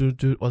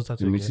 What's that?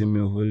 The meeting me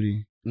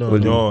holy. No.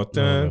 No.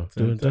 Dun,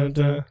 dun, dun,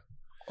 dun.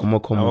 I'm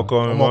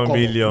coming 1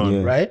 billion.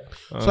 Yeah. Right?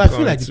 So I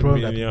feel like the 2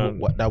 problem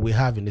million. that we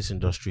have in this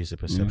industry is a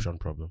perception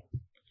problem.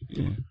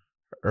 Yeah.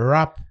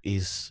 Rap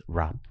is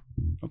rap.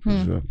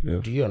 Rap, yeah.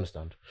 Do you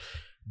understand?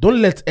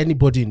 Don't let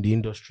anybody in the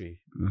industry,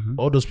 Mm-hmm.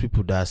 all those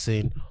people that are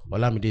saying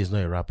Olamide is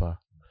not a rapper,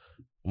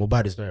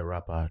 Mohbad is not a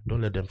rapper, don't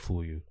let them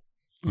fool you.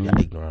 They're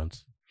ignorant.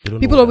 They don't know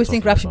People what always they're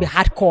think rap should talking be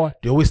about. hardcore.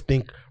 They always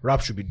think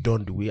rap should be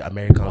done the way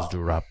Americans do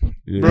rap.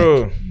 Yeah.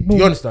 Bro, Do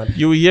you understand?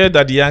 you hear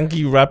that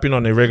Yankee rapping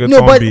on a reggaeton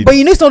No, beat. but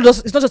you know it's not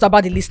just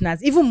about the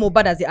listeners. Even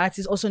Mohbad as the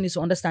artist also needs to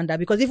understand that,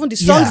 because even the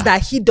songs Yeah.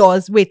 that he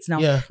does,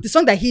 Yeah. the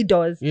song that he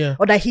does, Yeah.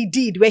 or that he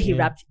did where he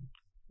rapped,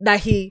 that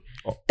he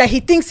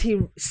thinks he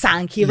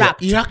sang, he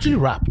rapped. He actually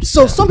rapped.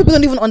 So some people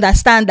don't even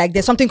understand like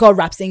there's something called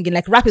rap singing.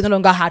 Like rap is no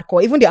longer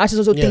hardcore. Even the artists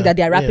also Yeah, think that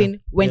they are rapping yeah,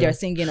 when yeah. they're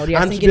singing, or they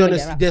are And to singing be when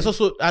honest, they're there's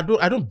rapping.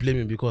 also I don't blame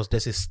him because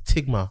there's a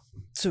stigma.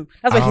 Too.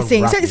 That's what around he's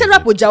saying. He said rap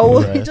rap with Jao.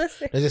 music, right? Just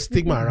say- There's a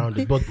stigma around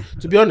it. But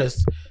to be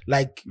honest,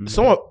 like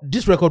some of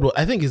this record,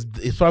 I think is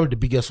probably the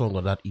biggest song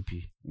on that EP.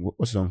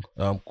 What song?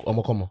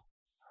 Omokomo.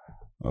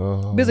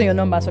 Based on your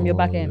numbers from your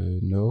back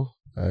end. No,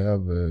 I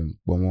have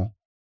Bomo.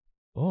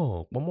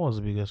 Oh, Momo was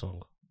the biggest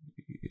song.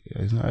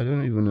 I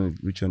don't even know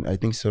which one. I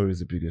think Sorry is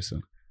the biggest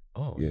song.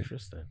 Oh, Yeah.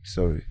 interesting.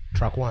 Sorry.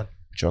 Track 1.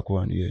 Track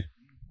 1, yeah.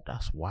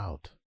 That's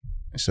wild.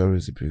 Sorry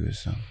is the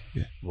biggest song.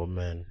 Yeah. But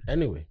man,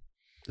 anyway,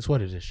 it's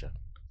what it is, Sha.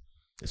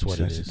 It's what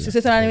it is. Sensitive. So,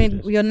 It's what I it mean,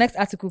 is. your next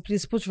article,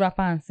 please put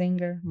rapper and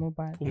singer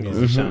mobile.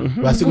 Musician.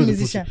 We are still going to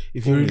Musician. push it.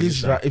 If you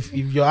release if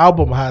your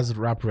album has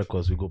rap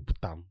records, we go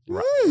put them.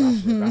 Rap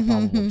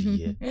album of the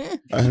year.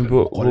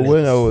 But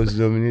when I was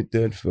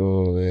nominated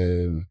for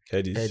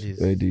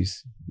Headies.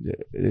 Eddies,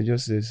 they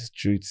just say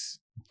streets.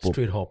 Pop.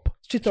 Straight hop.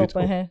 Street Street up,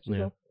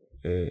 up.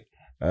 Yeah.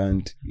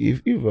 And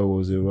if I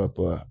was a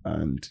rapper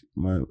and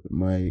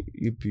my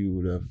EP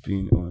would have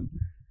been on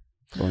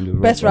the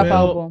Best rap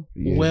Well, album.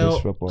 Yeah, Well,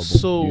 best rap album.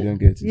 so- You don't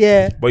get it.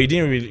 Yeah, But you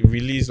didn't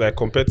release, like,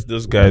 compared to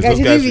those guys. Guys, Those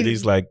you guys didn't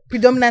released, like,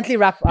 predominantly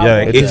rap yeah,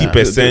 album. like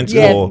 80%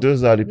 Yeah. more.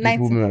 Those are the people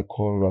 90. who I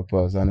call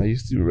rappers, and I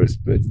used to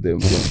respect them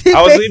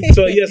I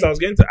was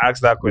going to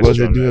ask that because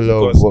question. they do a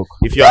lot of because work.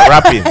 if you are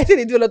rapping, I think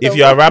they do a lot if of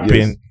you are work.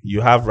 rapping, Yes.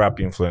 you have rap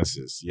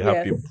influences. You have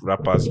Yes. people,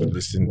 rappers you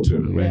listen to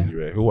when you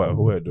were.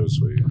 Who are those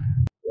for you?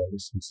 I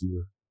listen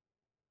to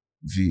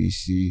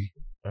VEC,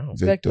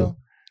 Vector.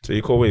 So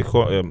you call Lil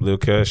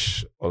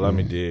Kesh,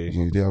 Olamide,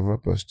 Yeah, they are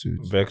rappers too.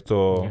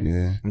 Vector.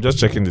 Yeah, I'm just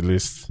checking the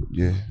list.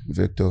 yeah,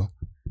 Vector.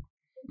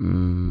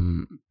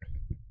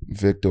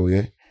 Vector,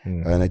 yeah.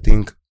 Mm. And I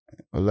think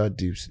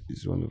Oladips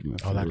is one of my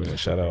Oladips. favorite.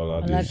 Shout out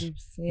Oladips.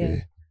 Oladips, yeah.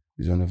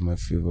 He's one of my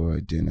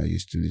favorite. Then I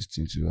used to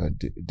listen to her.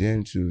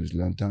 Then too,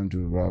 Lantan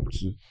do rap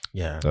too.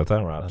 Yeah. That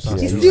time raps. That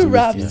He time still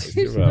raps. raps.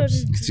 Yeah. Still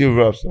raps. Still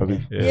raps, I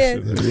mean. Yes.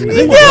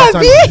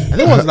 I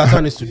think what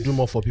Zlatan needs to do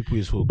more for people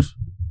is hooks.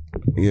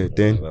 Yeah,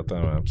 then That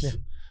time raps. Yeah.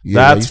 yeah,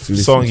 I That used to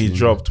listen song to he him.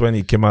 dropped when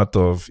he came out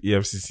of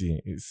EFCC,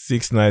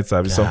 6 nights,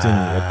 I mean something in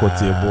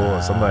Ekotebo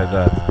or something like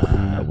that.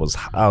 That was a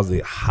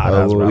hard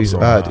ass rap It's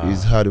song. hard.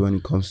 It's hard when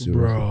it comes to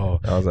rap. Bro.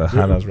 That was a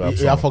hard ass rap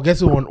Yeah, I'm song.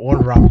 forgetting one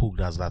rap hook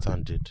that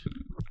Zlatan did.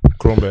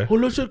 Krombe.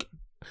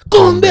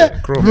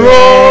 Kombe.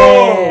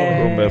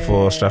 Krombe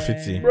for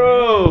Strafiti.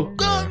 Bro.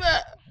 Kombe.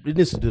 It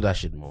needs to do that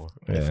shit more.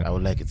 Yeah. I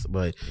would like it,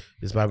 but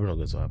it's probably not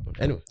going to happen.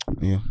 Anyway,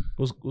 Yeah.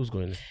 who's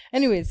going there?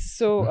 Anyways,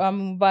 so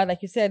but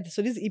like you said,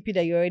 so this EP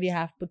that you already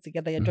have put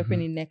together, you're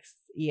dropping it next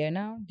year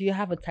now. Do you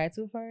have a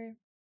title for it?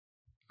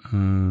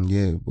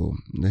 Yeah, but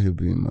let it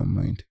be in my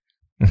mind.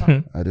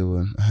 I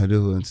don't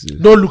want to.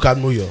 Don't look at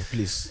Moyo,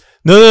 please.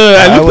 No.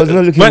 I looked- was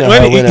not looking at her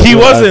when when I he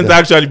was wasn't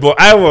asking. actually, but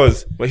I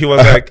was. But he was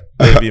like,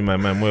 maybe in my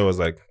mind. Moyo was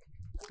like,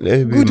 Let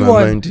it be Good in my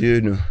one. mind,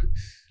 you know.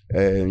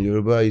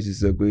 Yoruba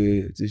is a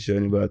way to show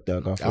anybody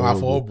that can I'm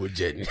follow. for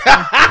Jenny.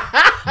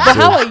 But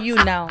how are you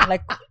now?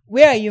 Like,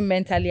 where are you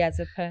mentally as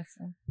a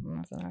person?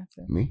 As an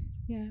artist? Me?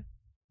 Yeah.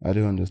 I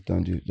don't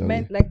understand you. That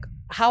way. Like,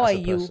 how are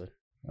you person.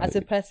 as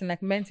a person?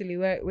 Like, mentally,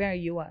 where are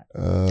you at?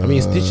 I mean,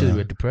 it's teachers you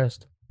were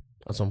depressed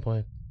at some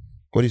point.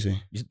 What do you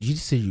say? You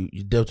say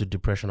you dealt with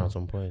depression at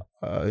some point.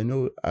 I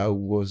know I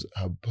was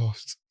about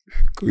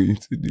going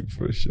into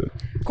depression.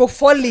 Go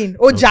falling.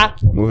 Oja.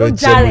 Mo fẹ́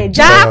Ojare.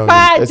 jẹ́ mo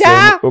Japa.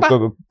 ẹsẹ̀ mi-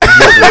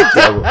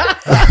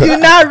 Japa. You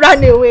now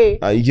run away.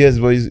 Yes,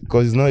 but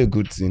because it's not a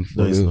good thing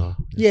for No, it's you. not.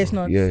 Yes,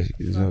 not. Yeah,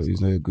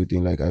 it's not a good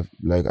thing. Like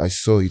I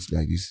saw it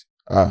like this.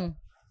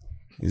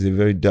 It's a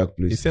very dark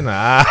he place. said,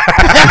 nah.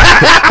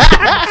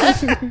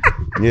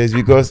 Yes,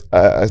 because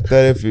I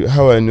started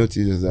how I noticed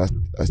is that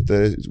I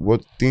started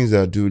what things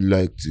I do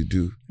like to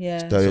do. Yeah.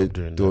 Started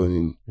doing that.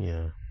 doing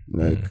Yeah.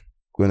 like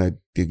when I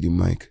take the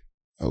mic,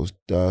 I will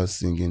start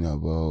singing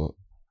about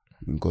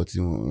nǹkan tí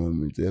wọ́n rán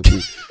mi. Tẹ́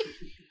pé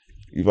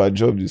if I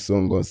drop the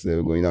song on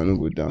set, going I no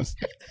go dance.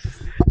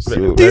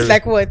 So Things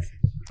like what?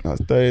 I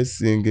started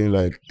singing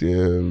like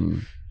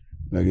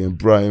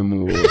Brian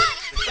or you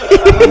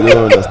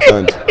don't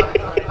understand.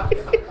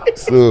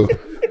 So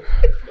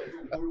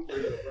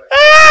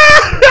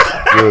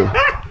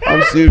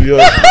I'm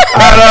serious.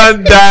 I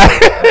don't die.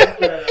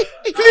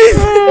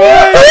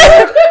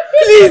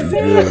 Please, who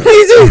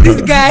is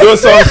this guy?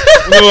 Those songs,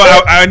 no,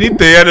 I need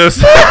to hear those.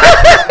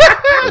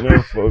 You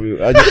know, for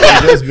real. I'm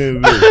just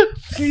being real.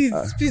 Please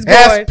go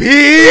on. SP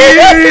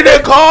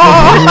the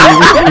call.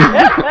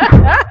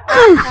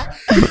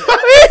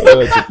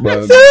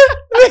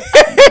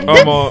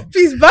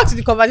 Please back to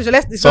the conversation.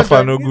 Let's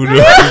Suffer no good.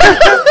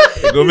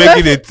 Go make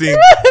it a thing.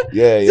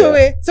 Yeah.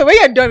 So when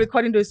you're done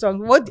recording those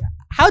songs,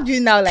 how do you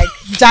now like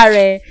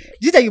Jare?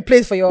 These that you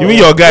play for your You mean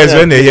your guys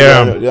when they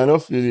hear them? They are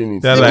not feeling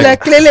it. They're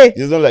like Clele.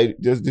 It's not like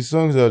just the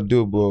songs are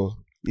dope, but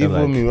They're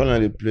even like- me when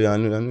I play, I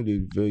know they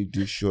very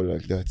do show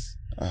like that.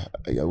 I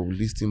will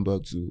listen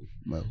back to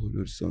my whole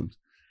old songs.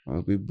 I'm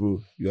like, bro,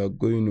 you are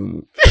going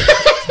home.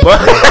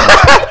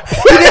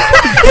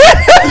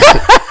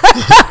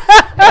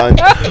 And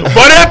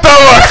But they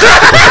thought,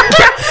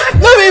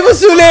 No, even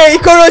Sule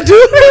Ikorodu.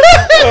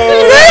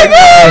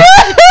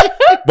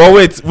 but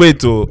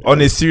wait,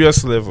 on a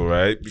serious level,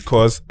 right?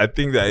 Because I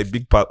think that a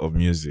big part of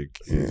music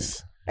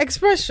is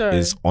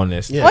Expression.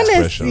 honest Yeah.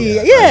 expression. Honesty.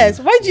 Yes.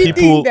 Why do you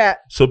think that?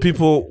 So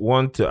people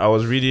want to. I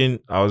was reading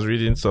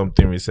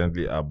something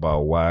recently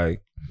about why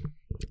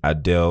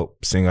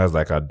singers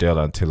like Adele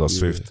and Taylor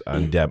Swift,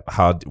 and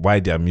why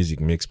their music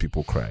makes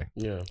people cry.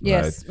 Yeah.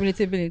 Yes,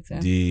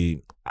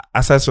 relatability.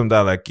 Aside from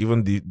that, like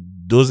even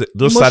those sad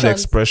Emotions.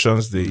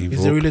 expressions they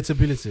It's the evoke.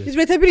 relatability. It's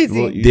relatability.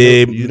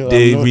 well,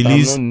 They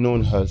release- I'm not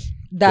known as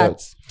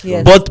That.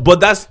 Yes. But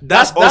that's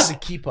also the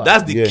key part.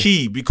 that's the Yeah.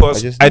 key, because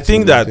I just I need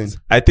think to that listen.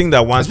 one thing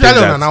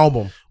Especially on an that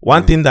album.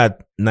 one thing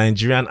that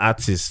Nigerian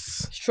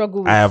artists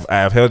Struggle with. I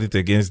have held it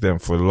against them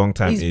for a long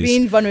time is is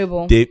being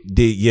vulnerable. they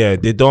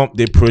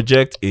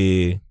project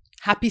a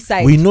Happy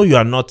side. we know you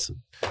are not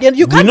you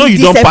we can't know do you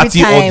this don't every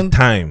party all the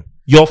time.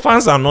 Your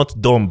fans are not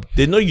dumb.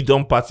 They know you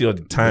don't party all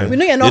the time. We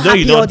know you're not They know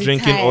you happy all don't the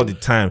drinking time. all the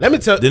time. Let me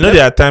tell. They know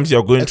there are times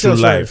you're going Excel,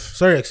 through sorry. life.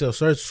 Sorry, Excel.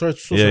 Sorry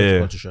Yeah, to yeah.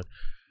 cut you short.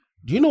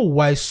 Do you know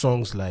why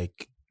songs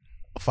like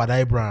Father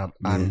Abraham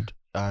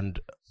and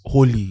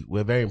Holy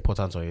were very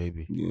important on your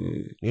AB?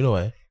 Yeah. You know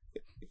why?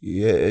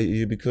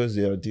 Yeah, because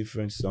they are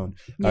different sound.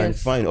 And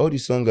Yes. fine, all the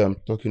songs I'm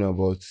talking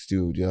about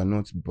still, they are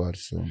not bad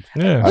songs.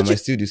 Yeah. I might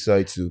still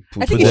decide to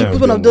put I think you should them-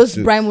 put one of them those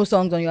too. Brimo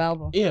songs on your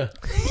album. Yeah.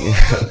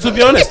 To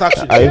be honest,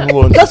 actually. I even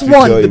want Just to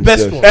one, feature the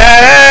best himself. one.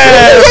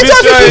 Hey,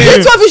 Just feature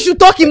You two of you should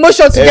talk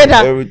emotion together.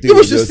 everything You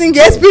is should just sing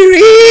wrong.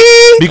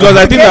 Esprit. Because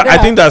I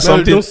think that's No,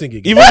 something. don't sing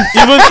again.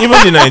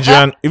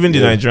 Even the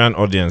Nigerian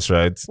audience,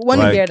 right? When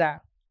you hear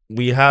that,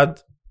 We had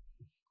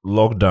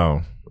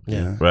lockdown,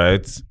 Yeah.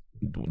 right?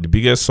 The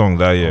biggest song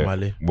that year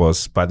Omale.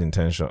 was Bad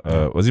Intention.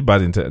 Was it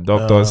Bad Intention?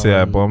 Doctor say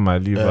I burned my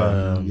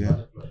liver. Yeah.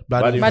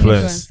 Bad Bad influence.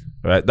 influence.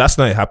 Right? That's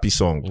not a happy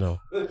song. No,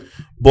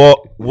 But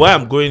where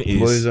I'm going But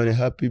it's is on a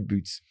happy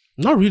beat.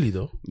 not really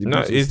though. The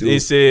no, beat is still-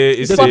 it's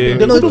It's a pumping.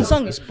 no, It's the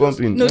song it's is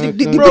pumping. No, the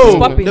beat is Bro,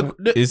 popping.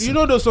 It's- you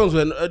know those songs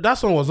when that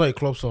song was not a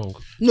club song.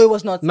 No, it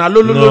was not. Nah,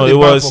 no, it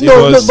was for-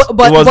 No, it was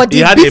but it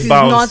the had beat a is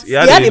bounce. not.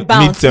 It had a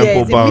bounce. mid-tempo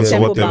yeah, it's a bounce or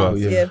mid-tempo whatever. bounce,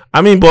 Yeah. yeah.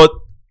 I mean, but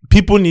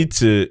people need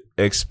to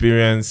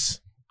experience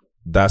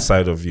that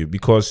side of you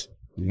because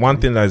one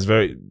thing that is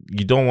very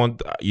you don't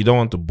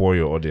want to bore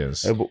your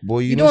audience. But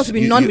You don't want to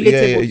be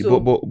non-relatable, Yeah, so-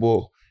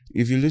 but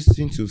if you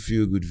listen to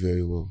Feel Good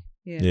very well,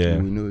 Yeah.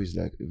 you know it's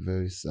like a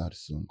very sad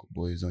song,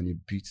 but it's on a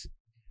beat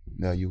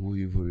that you will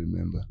even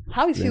remember.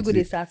 How is Feel Good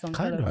Plenty- a sad song?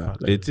 Kind Tell us.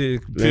 of. It is feel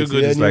Plenty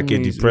good is like a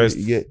enemies, depressed.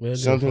 yeah, Well,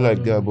 something they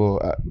like that. follow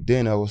But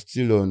then I was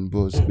still on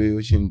Boss Bay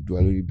Ocean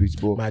Dwalori beats.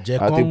 But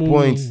Magic at a Common.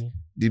 point,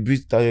 the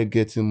beat started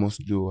getting more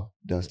slower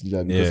than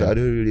slower because Yeah. I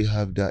don't really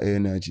have that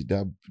energy,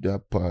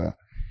 that power.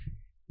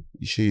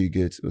 You sure you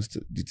get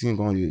the thing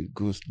going to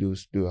go slow.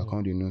 I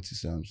can't even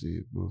notice. I'm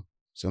saying, bro,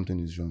 something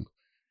is wrong.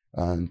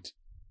 And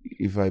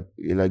if I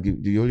like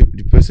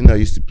the person I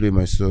used to play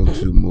my song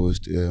to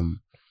most,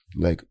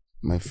 like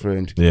my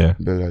friend Yeah.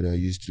 Bella, that I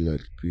used to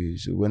like play.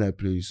 So when I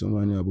play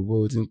someone,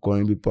 I'm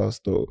calling me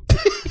pastor.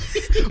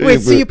 Wait,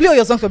 so you play all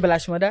your songs for Bella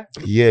Shmurda?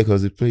 Yeah,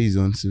 because the play is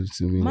on to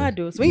me. Mad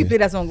though. So when you yeah. play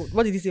that song,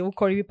 what did he say? Who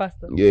call you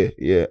pastor? Yeah.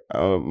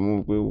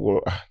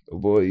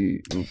 Boy,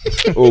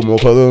 oh, my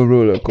color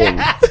roller come.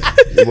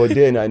 But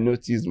then I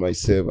noticed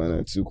myself and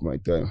I took my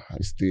time. I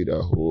stayed at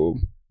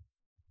home.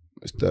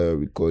 I started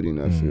recording.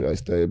 I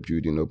started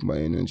building up my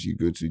energy.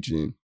 Go to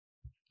gym,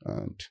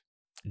 and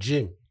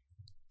Jim.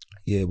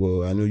 yeah,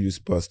 but I know you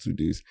past 2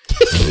 days.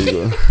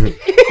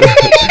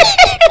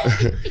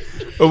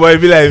 Oh, but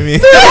it be like me.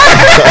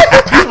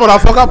 This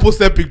motherfucker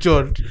posted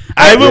picture.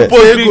 I even Yeah.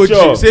 post Saying go gym.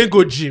 picture. Saying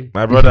go gym.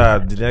 My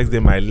brother, the next day,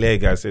 my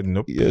leg. I said,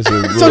 nope. Yeah, so,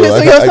 bro, So your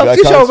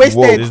subscription can't wasted.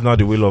 walk. This is not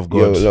the will of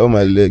Yo, God. all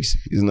my legs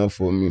is not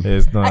for me.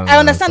 It's not, I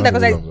understand that it's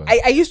because not the will of God.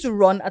 I used to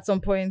run at some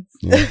point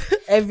Yeah.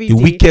 every The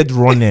day. wicked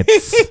runneth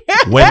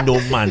when no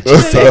man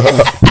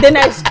chaseth. Then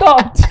I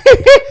stopped.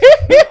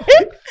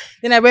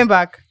 Then I went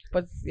back.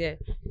 But yeah,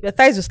 your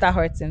thighs will start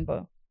hurting.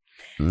 But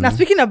now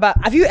speaking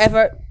about, have you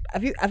ever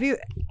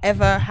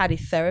had a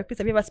therapist?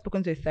 Have you ever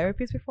spoken to a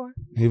therapist before?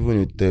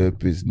 Even a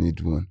therapist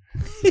need one.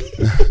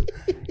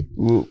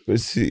 Well,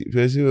 see,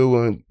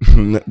 one.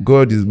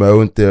 God is my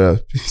own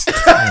therapist.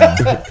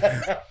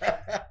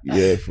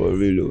 Yeah, for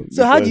real.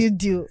 So how do you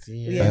deal?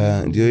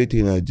 Yeah. The only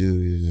thing I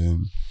do is,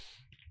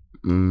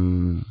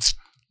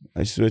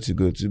 I swear to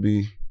God, to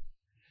be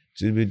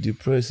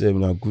depressed is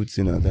a good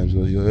thing at times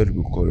because your head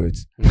will correct.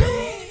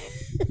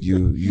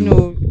 You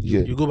No.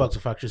 yeah. You go back to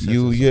factory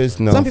You settings. yes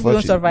now. Some people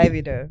don't factory- survive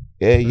it though.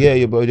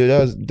 Yeah, but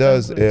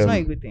that's It's not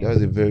a good thing. that's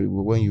a very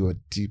when you are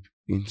deep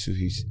into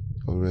it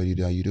already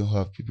that you don't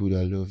have people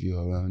that love you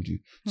around you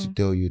to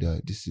tell you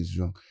that this is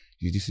wrong.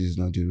 This is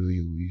not the way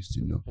you used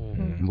to know.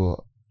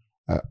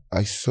 But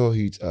I saw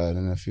it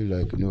and I feel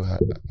like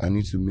I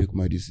need to make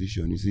my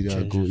decision. It's either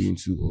I go Changes.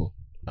 into or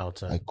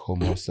Outside. I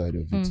come outside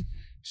of it.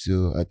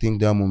 So I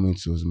think that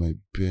moment was my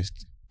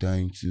best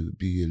time to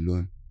be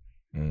alone.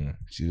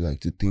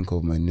 To think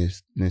of my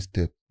next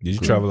step. Did you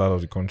travel out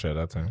of the country at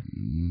that time?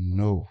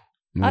 No.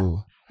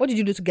 What did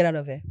you do to get out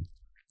of it?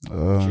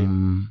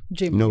 Gym,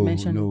 Gym, no, you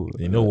mentioned. no.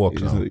 You know work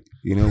it's now. not-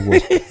 You know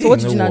work. So what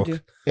did you No not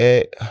work.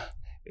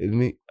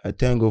 do? I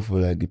thank God for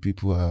like the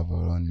people I have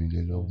around me.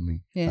 They love me,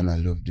 Yeah. and I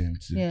love them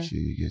too. Yeah.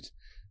 You get.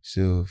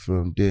 So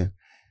from there,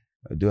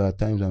 there are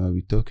times I might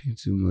be talking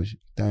too much.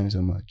 Times I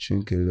might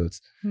drink a lot,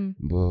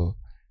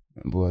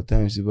 but at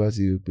times about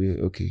you play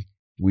okay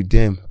with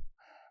them.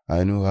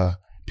 I know how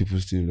people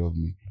still love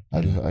me. I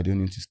don't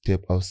need to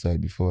step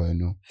outside before I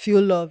know.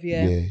 Feel love,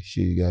 yeah.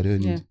 I don't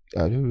need.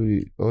 I don't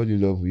really. All the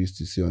love we used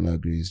to see on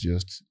Agri is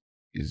just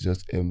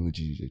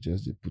emoji. They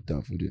just they put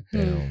down for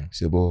them.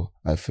 So,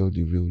 but I felt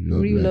the real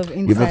love. Real like, love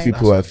even inside.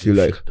 people I feel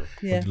like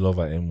Yeah. Love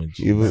our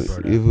emoji.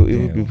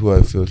 even people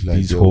I felt like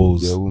These they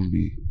hoes. won't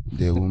be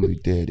there.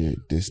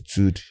 They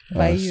stood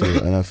By and you. so,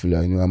 and I feel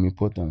like I'm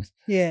important.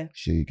 Yeah.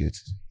 Sure you get.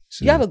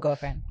 So, You have a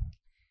girlfriend.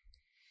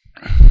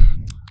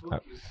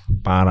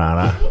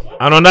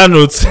 And on that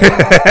note,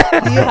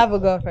 Do you have a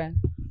girlfriend?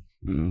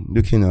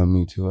 looking at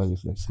me too, I look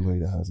like somebody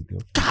that has a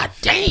girl. God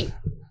dang.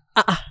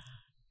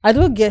 I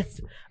don't get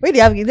where they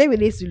have they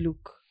relate to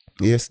look.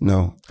 Yes,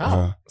 now.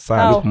 I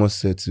How? look more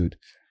settled.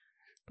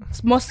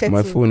 It's more settled.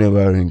 My phone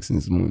never rings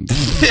since morning.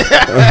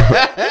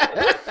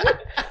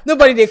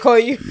 Nobody they call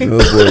you.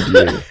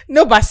 Nobody.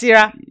 No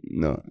Basira.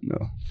 No.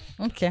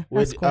 Okay.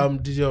 That's Wait,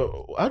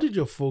 cool. how did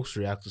your folks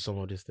react to some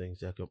of these things?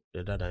 Like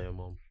your dad and your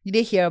mom, Did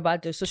they hear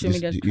about the social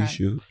media The crime?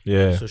 issue.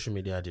 yeah. social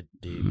media, they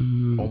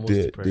almost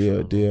They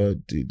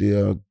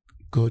depression.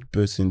 God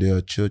person, they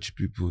are church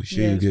people.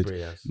 Sure, Yeah. you get.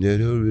 Prayers. They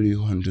don't really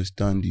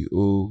understand the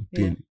whole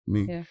thing.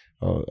 Me, Yeah.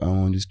 I'm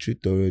on the street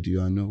already.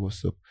 I know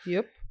what's up.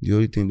 Yep. The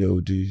only thing they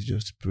will do is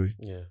just pray,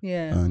 Yeah.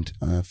 Yeah. and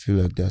I feel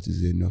like that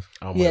is enough.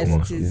 How Yes,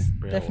 much it works. is.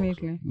 Prayer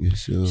Definitely. Yeah,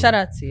 so Shout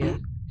out to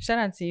you. Shout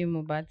out to you,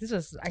 Mohbad. This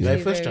was actually Yeah, a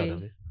first very child,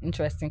 I mean.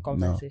 interesting now,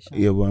 conversation.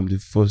 yeah, but I'm the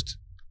first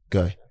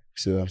guy,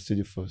 so I'm still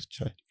the first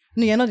child.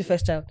 No, you're not the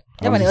first child.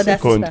 You I'm have the another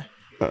second. sister.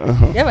 You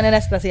have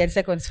another sister, so you're the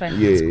second. It's fine.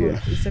 Yeah, It's cool.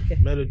 yeah. It's okay.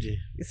 Melody.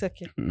 It's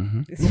okay.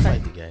 Mhm. It's Fight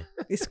fine. the guy.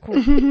 It's cool.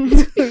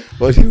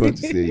 What do you want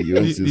to say? You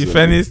want to say The something?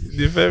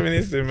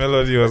 feminist in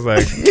Melody was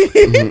like,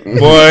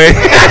 boy,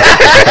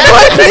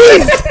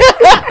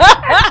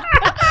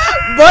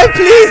 Boy,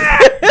 please.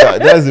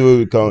 That's the way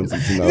we count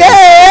it now.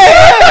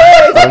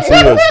 Hey! I'm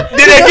serious.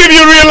 did they give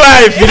you real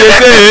life? Did they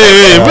say,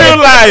 hey, real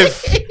life?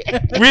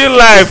 Real It's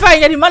life. fine.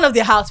 You're the man of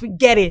the house. We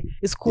get it.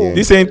 It's cool. Yeah.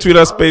 This ain't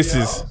Twitter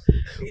Spaces.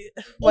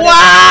 Whatever.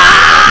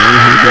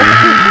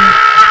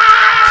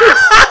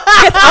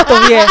 Get out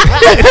of here.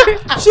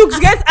 Shooks,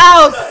 get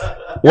out.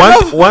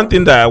 One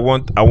thing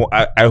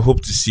that I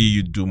hope to see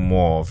you do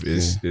more of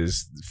is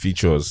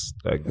features,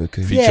 like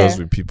Okay. features Yeah.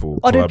 with people,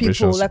 Other collaborations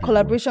people, with like people.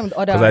 collaboration with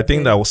other Because I think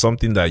artists. that was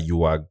something that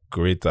you are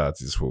great at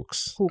is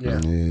hooks. Cool. Yeah.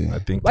 Yeah. I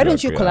think. Why are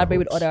don't you great at collaborate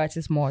with hooks. other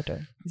artists more though?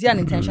 Is it an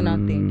intentional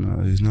thing?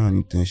 No, it's not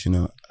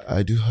intentional.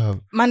 I do have.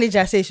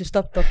 Manager says you should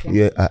stop talking.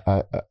 Yeah,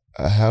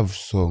 I have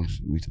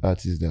songs with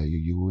artists that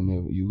you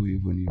will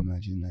even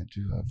imagine. I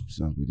do have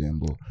songs with them,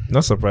 but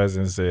Not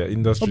surprising, say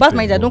industry. But thing,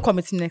 manager, but- don't come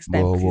with me next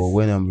time. but please.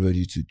 when I'm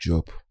ready to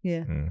drop,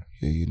 Yeah.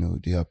 yeah, you know,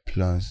 they have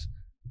plans.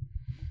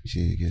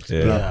 She gets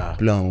Yeah.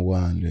 plan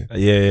one.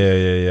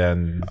 Yeah.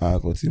 And I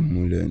got him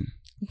Mulen.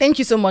 Thank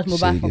you so much,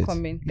 Mohbad, for Shake it.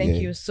 coming. Thank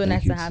Yeah, you. So thank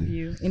nice you to have too.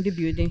 you in the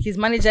building. His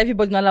manager,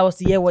 everybody not allow us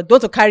to hear what. Don't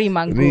to carry him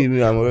and go. Me,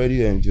 I'm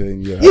already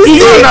enjoying. Yeah, You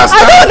see, I don't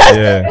understand.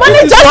 yeah.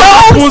 Manager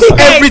don't see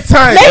every it.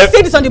 time. Let's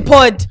say this on the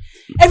pod.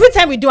 Every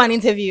time we do an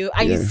interview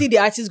and you Yeah. see the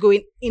artist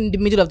going in the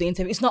middle of the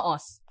interview, it's not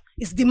us.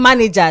 It's the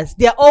managers.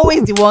 They're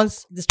always the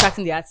ones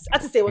distracting the artists.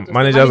 Artists say what to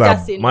managers say. are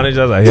Say no.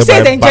 managers are You say he's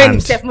hereby enjoying banned.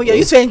 himself. Mo, you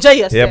used to enjoy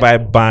yourself. Hereby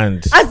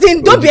banned. As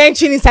in, don't be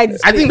entering inside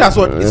this I think place. that's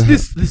what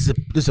this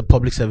is a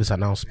public service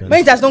announcement.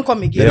 Managers don't come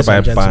again. Yeah, Ladies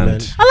and by gentlemen,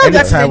 band. Allow the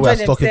artists anytime we're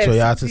enjoy talking to your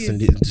themselves, artists in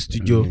please. the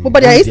studio.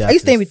 But are only you, the are you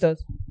staying with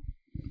artists.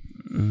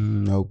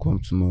 us? I'll come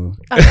tomorrow.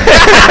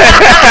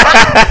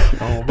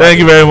 Thank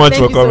you very much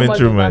Thank for you so coming much,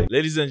 through, man. Mohbad.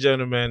 Ladies and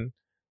gentlemen,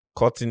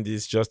 cutting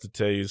this just to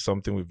tell you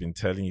something we've been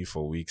telling you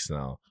for weeks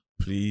now.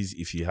 Please,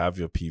 if you have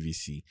your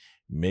PVC,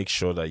 make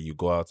sure that you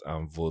go out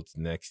and vote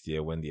next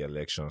year when the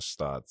election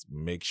starts.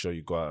 Make sure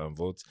you go out and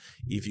vote.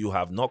 If you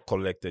have not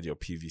collected your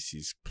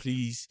PVCs,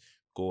 please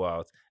go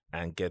out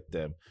and get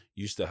them.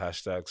 Use the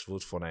hashtags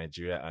Vote for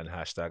Nigeria and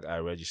hashtag I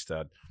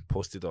registered.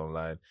 Post it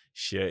online,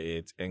 share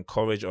it,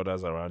 encourage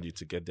others around you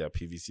to get their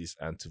PVCs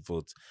and to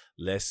vote.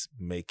 Let's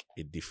make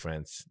a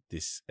difference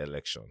this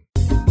election.